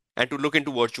 and to look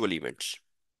into virtual events,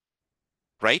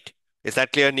 right? Is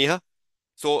that clear, Neha?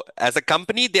 So as a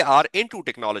company, they are into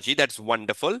technology. That's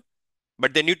wonderful,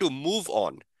 but they need to move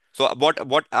on. So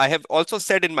what I have also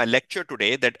said in my lecture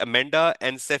today that Amanda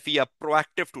and Sefi are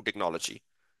proactive to technology.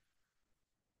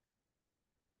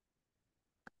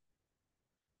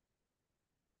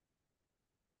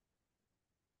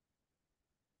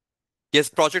 Yes,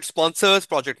 project sponsors,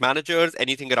 project managers,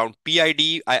 anything around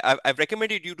PID. I've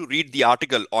recommended you to read the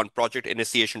article on project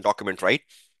initiation document, right?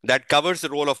 That covers the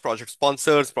role of project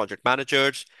sponsors, project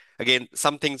managers. Again,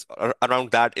 some things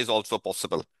around that is also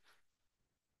possible.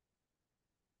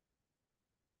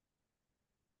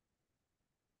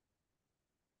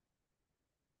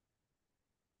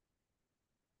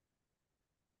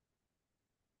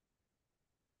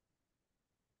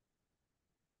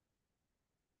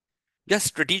 Yes,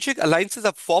 strategic alliances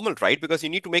are formal, right? Because you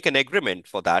need to make an agreement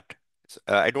for that.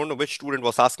 I don't know which student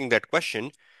was asking that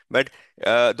question, but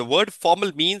the word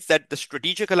formal means that the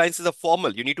strategic alliances are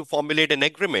formal. You need to formulate an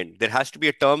agreement. There has to be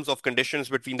a terms of conditions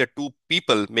between the two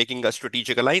people making a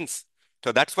strategic alliance.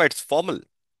 So that's why it's formal.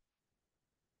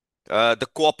 The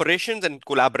cooperations and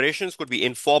collaborations could be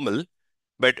informal,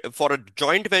 but for a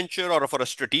joint venture or for a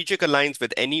strategic alliance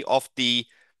with any of the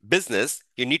business,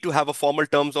 you need to have a formal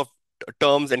terms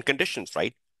and conditions,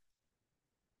 right?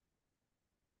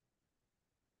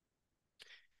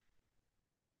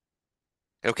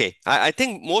 Okay, I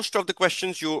think most of the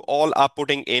questions you all are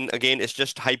putting in again is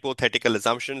just hypothetical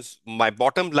assumptions. My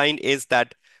bottom line is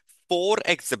that four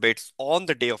exhibits on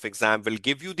the day of exam will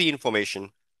give you the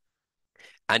information,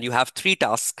 and you have three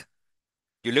tasks.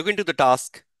 You look into the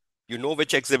task, you know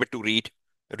which exhibit to read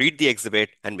the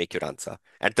exhibit, and make your answer.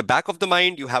 At the back of the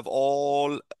mind, you have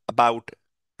all about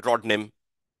Rodnim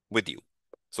with you.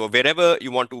 So wherever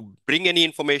you want to bring any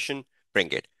information,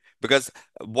 bring it. Because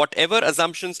whatever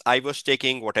assumptions I was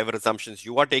taking, whatever assumptions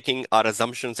you are taking are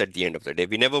assumptions at the end of the day.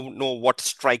 We never know what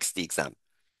strikes the exam.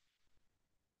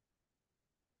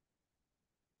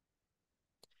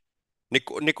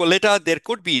 Nicoletta, there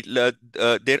could be,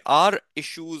 there are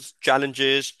issues,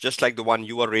 challenges, just like the one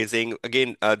you are raising.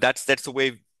 Again, that's the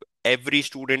way every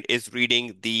student is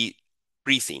reading the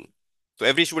pre-scene. So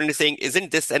every student is saying,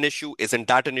 isn't this an issue? Isn't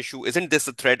that an issue? Isn't this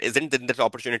a threat? Isn't this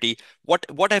opportunity?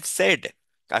 What I've said,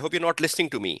 I hope you're not listening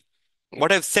to me.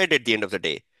 What I've said at the end of the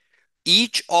day,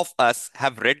 each of us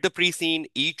have read the pre-scene,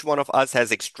 each one of us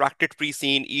has extracted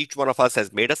pre-scene, each one of us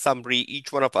has made a summary,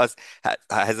 each one of us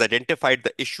has identified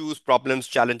the issues, problems,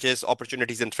 challenges,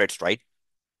 opportunities, and threats, right?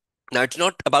 Now it's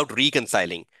not about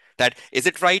reconciling that, is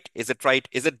it right, is it right,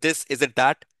 is it this, is it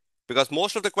that, because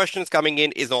most of the questions coming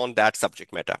in is on that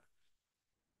subject matter.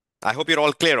 I hope you're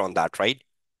all clear on that, right?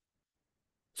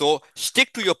 So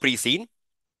stick to your pre-scene.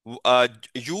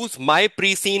 Use my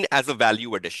pre-scene as a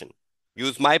value addition.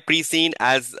 Use my pre-scene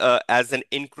as an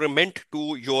increment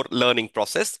to your learning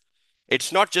process.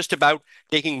 It's not just about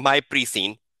taking my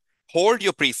pre-scene. Hold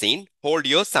your pre-scene, hold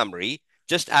your summary,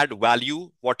 just add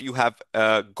value what you have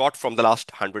got from the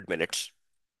last 100 minutes.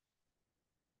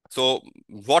 So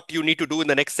what you need to do in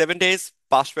the next 7 days,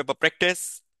 past paper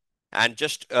practice, and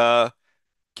just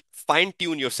fine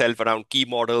tune yourself around key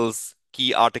models,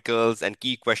 key articles, and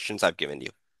key questions I've given you.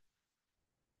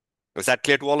 Was that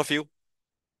clear to all of you?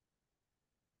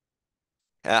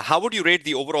 How would you rate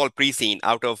the overall pre-scene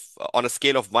out of on a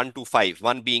scale of 1 to 5,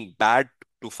 1 being bad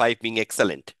to 5 being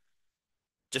excellent?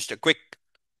 Just a quick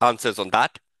answers on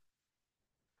that.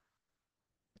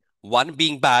 1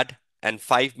 being bad and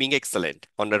 5 being excellent.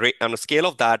 On a scale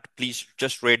of that, please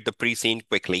just rate the pre-scene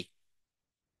quickly.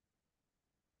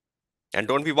 And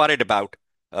don't be worried about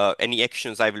any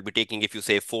actions I will be taking if you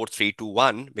say 4, 3, 2,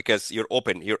 1, because you're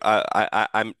open.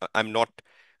 I'm not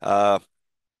uh,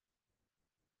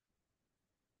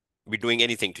 be doing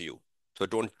anything to you. So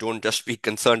don't just be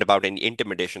concerned about any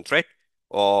intimidation threat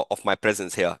or of my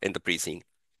presence here in the pre-scene.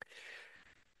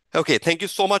 Okay, thank you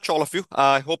so much, all of you.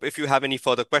 I hope if you have any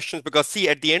further questions, because see,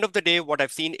 at the end of the day, what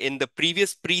I've seen in the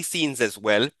previous pre-scenes as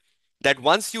well, that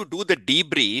once you do the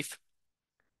debrief,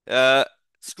 uh,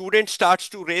 student starts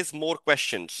to raise more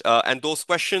questions, and those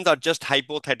questions are just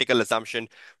hypothetical assumption.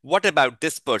 What about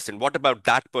this person? What about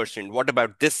that person? What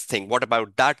about this thing? What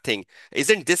about that thing?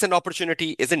 Isn't this an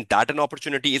opportunity? Isn't that an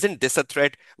opportunity? Isn't this a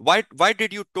threat? Why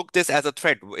did you took this as a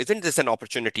threat? Isn't this an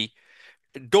opportunity?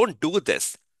 Don't do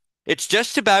this. It's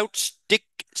just about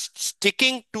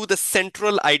sticking to the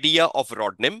central idea of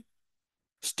Rodnim,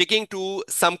 sticking to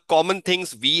some common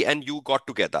things we and you got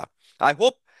together. I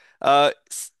hope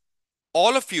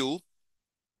all of you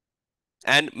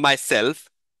and myself,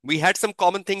 we had some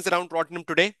common things around Rodnim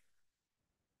today.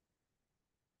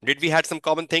 Did we had some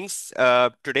common things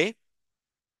today?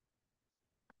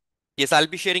 Yes, I'll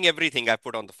be sharing everything I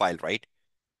put on the file, right?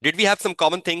 Did we have some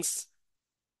common things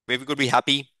where we could be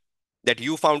happy that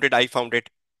you found it, I found it,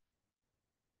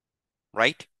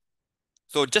 right?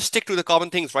 So just stick to the common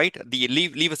things, right? The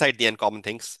leave aside the uncommon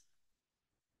things.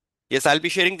 Yes, I'll be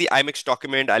sharing the IMEX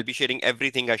document. I'll be sharing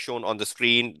everything I shown on the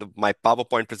screen, my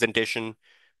PowerPoint presentation,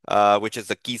 which is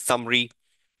the key summary.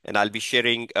 and I'll be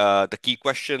sharing the key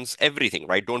questions, everything,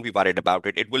 right? Don't be worried about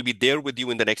it. It will be there with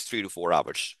you in the next 3 to 4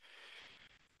 hours.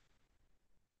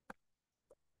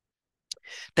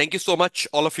 Thank you so much,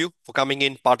 all of you, for coming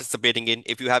in, participating in.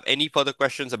 If you have any further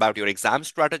questions about your exam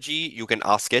strategy, you can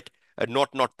ask it.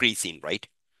 Not pre-seen, right?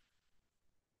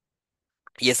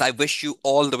 Yes, I wish you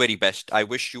all the very best. I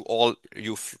wish you all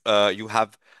you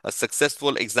have a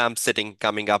successful exam sitting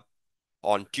coming up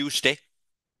on Tuesday,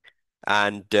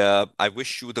 and I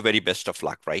wish you the very best of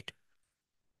luck, right?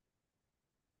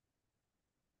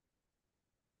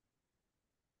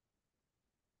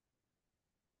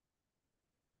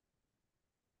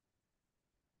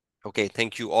 Okay,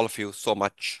 thank you all of you so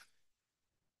much.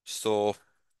 So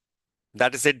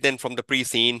that is it then from the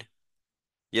pre-scene.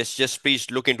 Yes, just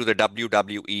please look into the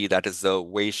WWE, that is the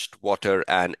waste, water,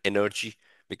 and energy,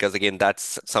 because again,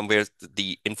 that's somewhere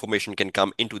the information can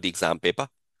come into the exam paper.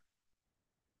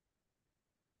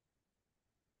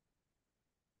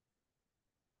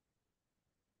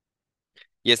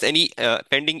 Yes, any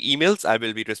pending emails, I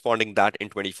will be responding that in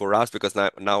 24 hours because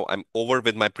now I'm over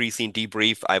with my pre-scene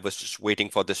debrief. I was just waiting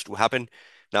for this to happen.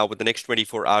 Now, with the next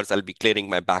 24 hours, I'll be clearing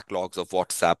my backlogs of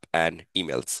WhatsApp and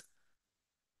emails.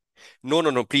 No,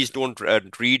 no, no, please don't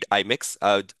read IMEX.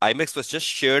 IMEX was just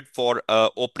shared for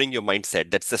opening your mindset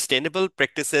that sustainable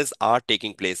practices are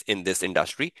taking place in this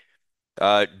industry.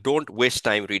 Don't waste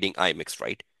time reading IMEX,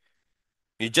 right?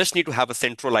 You just need to have a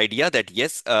central idea that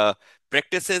yes,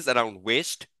 practices around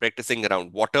waste, practicing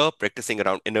around water, practicing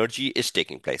around energy is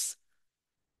taking place.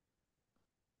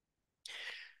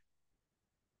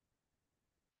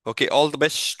 Okay, all the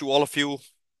best to all of you.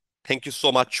 Thank you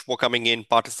so much for coming in,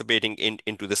 participating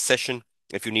into this session.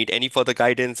 If you need any further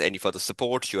guidance, any further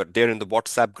support, you are there in the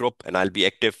WhatsApp group, and I'll be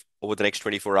active over the next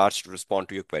 24 hours to respond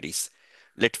to your queries.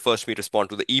 Let first me respond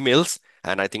to the emails,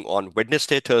 and I think on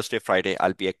Wednesday, Thursday, Friday,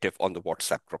 I'll be active on the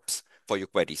WhatsApp groups for your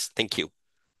queries. Thank you.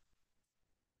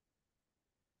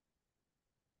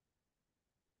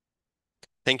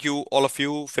 Thank you, all of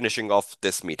you, finishing off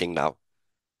this meeting now.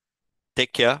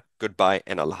 Take care, goodbye,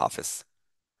 and Allah Hafiz.